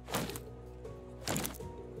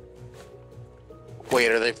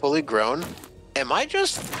 Wait, are they fully grown? Am I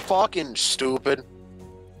just fucking stupid?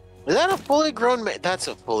 Is that a fully grown that's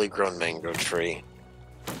a fully grown mango tree.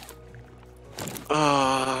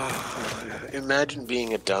 Imagine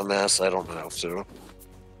being a dumbass. I don't have to.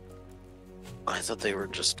 I thought they were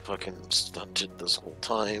just fucking stunted this whole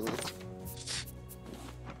time.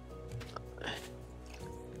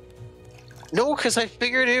 No, because I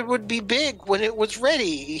figured it would be big when it was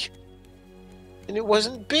ready. And it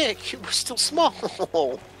wasn't big. It was still small.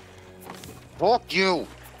 Fuck you.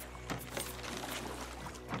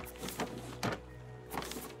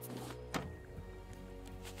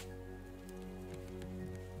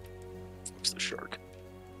 It's the shark.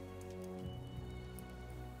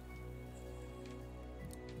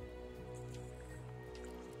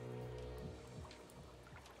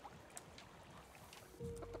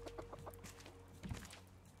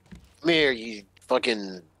 Come here, you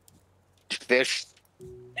fucking fish.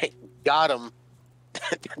 Hey, got him.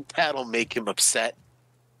 That'll make him upset.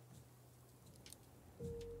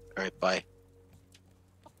 Alright, bye.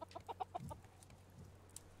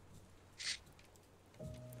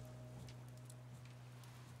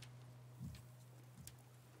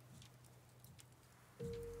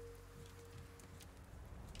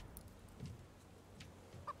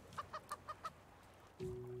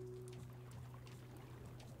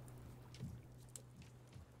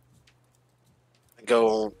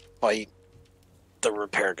 Go fight the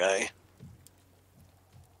repair guy.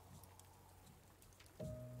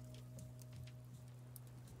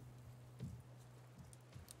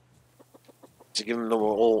 To give him the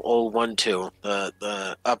old 1-2,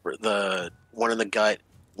 the upper, the one in the gut,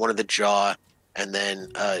 one in the jaw, and then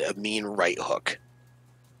a mean right hook.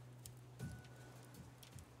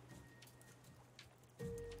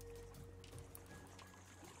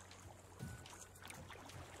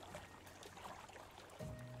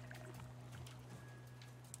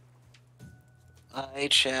 Hi,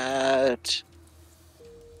 chat.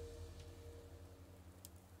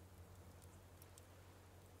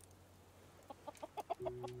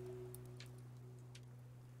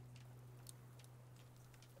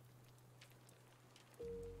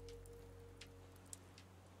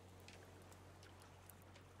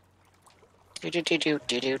 Do do do do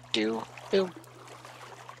do do do do.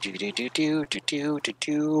 Do do do do do do do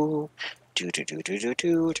do. Do do do do do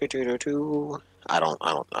do do do do. I don't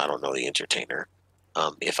know the entertainer.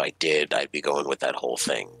 If I did, I'd be going with that whole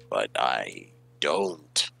thing, but I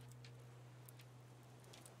don't.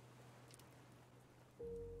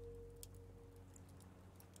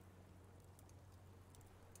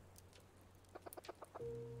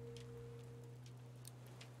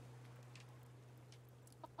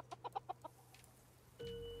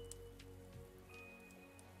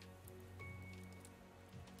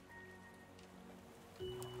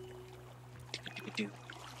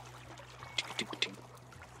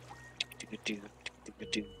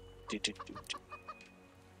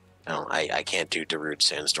 No, I can't do Darude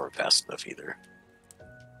Sandstorm fast enough either.